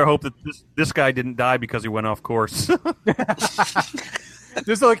you better hope that this guy didn't die because he went off course.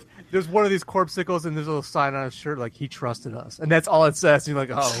 There's one of these corpsicles and there's a little sign on his shirt like, he trusted us. And that's all it says. And you're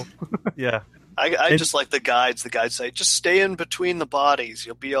like, oh. Yeah. I just like the guides. The guides say, just stay in between the bodies.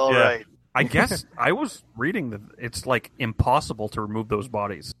 You'll be all right. I guess I was reading that it's like impossible to remove those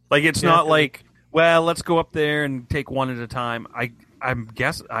bodies. Like it's not like, well, let's go up there and take one at a time. I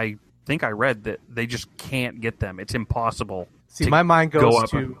think I read that they just can't get them. It's impossible. See, my mind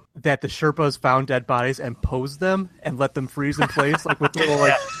goes to that the Sherpas found dead bodies and posed them and let them freeze in place, like with little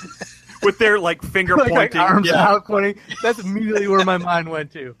with their like finger pointing, like arms out pointing. That's immediately where my mind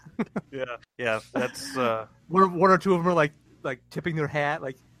went to. Yeah. That's one or two of them are like tipping their hat,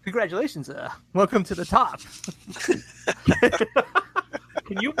 like, congratulations, welcome to the top.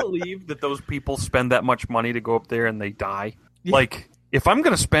 Can you believe that those people spend that much money to go up there and they die? Yeah. Like, if I'm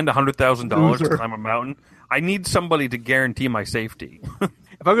going to spend $100,000 to climb a mountain, I need somebody to guarantee my safety. If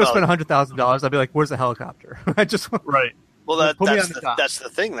I'm going to spend $100,000, I'd be like, "Where's the helicopter?" I just right. Well, that's the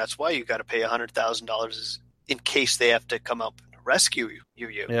thing. That's why you got to pay $100,000 is in case they have to come up and rescue you.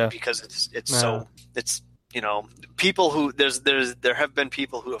 Yeah. Because it's people who there have been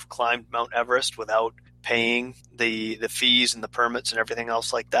people who have climbed Mount Everest without paying the fees and the permits and everything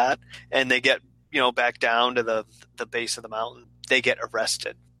else like that, and they get back down to the base of the mountain. They get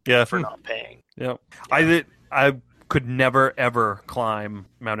arrested for not paying. Yeah. I could never, ever climb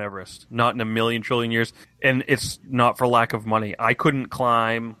Mount Everest. Not in a million trillion years. And it's not for lack of money. I couldn't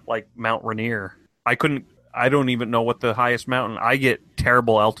climb, like, Mount Rainier. I don't even know what the highest mountain. I get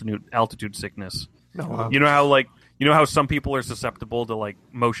terrible altitude sickness. Oh, wow. You know how some people are susceptible to, like,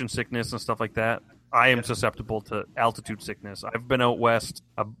 motion sickness and stuff like that? I am susceptible to altitude sickness. I've been out west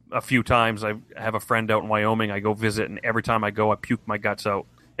a few times. I have a friend out in Wyoming. I go visit, and every time I go, I puke my guts out,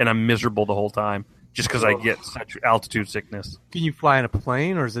 and I'm miserable the whole time just because I get such altitude sickness. Can you fly in a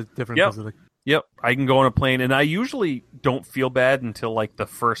plane, or is it different? Yep, I can go on a plane, and I usually don't feel bad until like the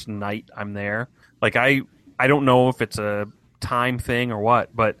first night I'm there. Like I don't know if it's a time thing or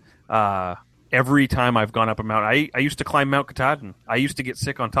what, but every time I've gone up a mountain, I used to climb Mount Katahdin. I used to get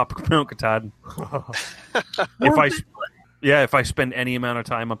sick on top of Mount Katahdin. If I spend any amount of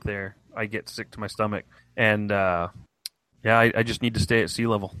time up there, I get sick to my stomach. And I just need to stay at sea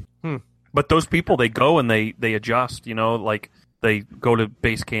level. But those people, they go and they adjust, like they go to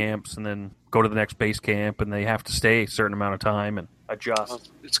base camps and then go to the next base camp, and they have to stay a certain amount of time and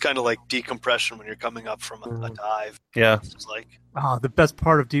adjust. It's kind of like decompression when you're coming up from a dive. Yeah. It's like, the best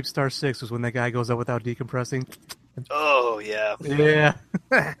part of Deep Star 6 was when that guy goes up without decompressing. Oh, yeah. Yeah.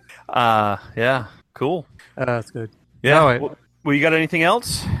 Yeah, cool. That's good. Yeah. Well, you got anything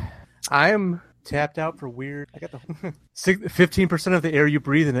else? I am tapped out for weird. I got the 15% of the air you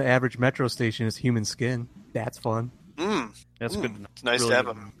breathe in an average metro station is human skin. That's fun. That's good. It's nice Really to have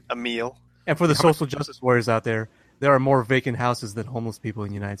good. a meal. And for the social justice warriors out there are more vacant houses than homeless people in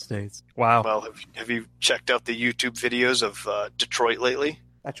the United States. Wow. Well, have you checked out the YouTube videos of Detroit lately?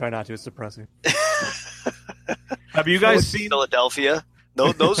 I try not to. It's depressing. Have you guys seen? Philadelphia?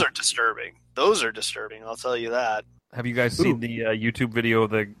 Those are disturbing. Those are disturbing. I'll tell you that. Have you guys seen the YouTube video of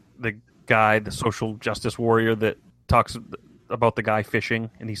the guy, the social justice warrior that talks about the guy fishing,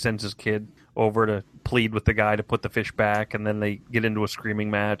 and he sends his kid over to plead with the guy to put the fish back, and then they get into a screaming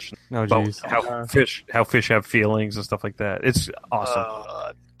match Oh, about jeez. how fish have feelings and stuff like that. It's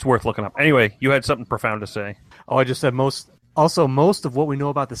awesome. It's worth looking up. Anyway, you had something profound to say. Oh, I just said most of what we know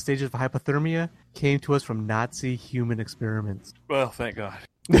about the stages of hypothermia came to us from Nazi human experiments. Well, thank God.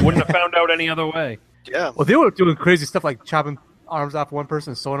 Wouldn't have found out any other way. Yeah. Well, they were doing crazy stuff like chopping arms off one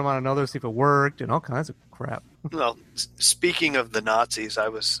person and sewing them on another to see if it worked and all kinds of crap. Well, speaking of the Nazis, I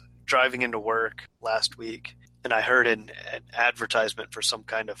was driving into work last week, and I heard an advertisement for some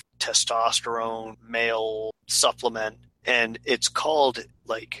kind of testosterone male supplement, and it's called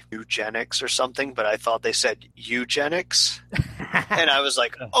like eugenics or something, but I thought they said eugenics, and I was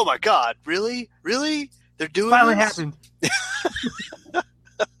like, oh my God, really? They're doing Finally this? happened.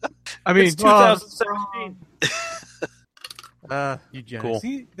 I mean, It's 2017. eugenics. Cool.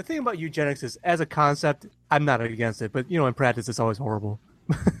 See, the thing about eugenics is, as a concept, I'm not against it, but in practice, it's always horrible.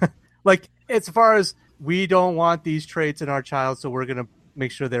 Like, as far as we don't want these traits in our child, so we're gonna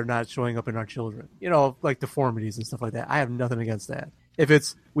make sure they're not showing up in our children. Like deformities and stuff like that. I have nothing against that. If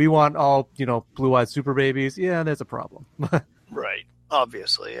it's we want all blue-eyed super babies, yeah, that's a problem. Right.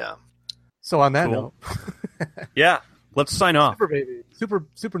 Obviously, yeah. So on that Cool. note, Yeah, let's sign off. super baby,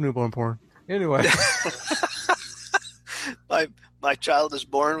 super newborn porn. Anyway. My child is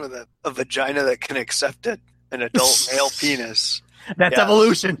born with a vagina that can accept an adult male penis. That's Yeah.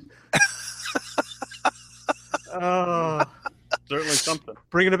 evolution. Oh, Certainly something.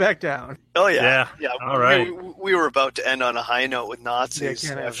 bringing it back down. Oh yeah. All right. We were about to end on a high note with Nazis. Yeah,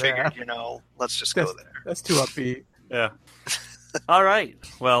 can't I have figured, that. let's just go there. That's too upbeat. Yeah. All right.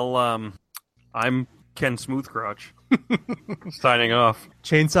 Well, I'm Ken Smoothcrotch. Signing off.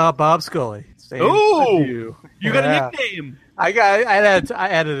 Chainsaw Bob Scully. Same Ooh! as you. You got Yeah. a nickname. I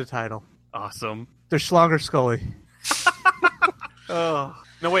added a title. Awesome. The Schlonger Scully. Oh,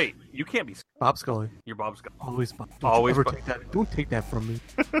 No, wait. You can't be. Bob Scully. You're Bob Scott. Always Bob. Always ever Bob. take that. Don't take that from me.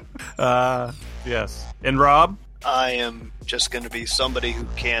 Yes. And Rob? I am just going to be somebody who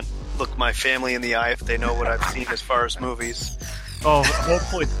can't look my family in the eye if they know what I've seen as far as movies. Oh,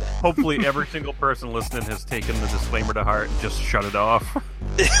 hopefully every single person listening has taken the disclaimer to heart and just shut it off.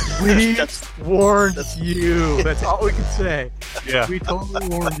 We That's- warned you. That's all we can say. Yeah. We totally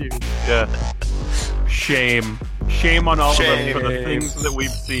warned you. Yeah. Shame on all of us for the Shame. things that we've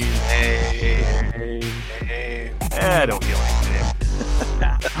seen. Hey. Don't feel like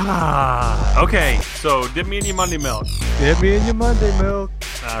it. Okay, so dip me in your Monday milk. Dip me in your Monday milk.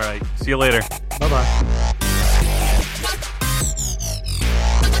 All right. See you later. Bye-bye.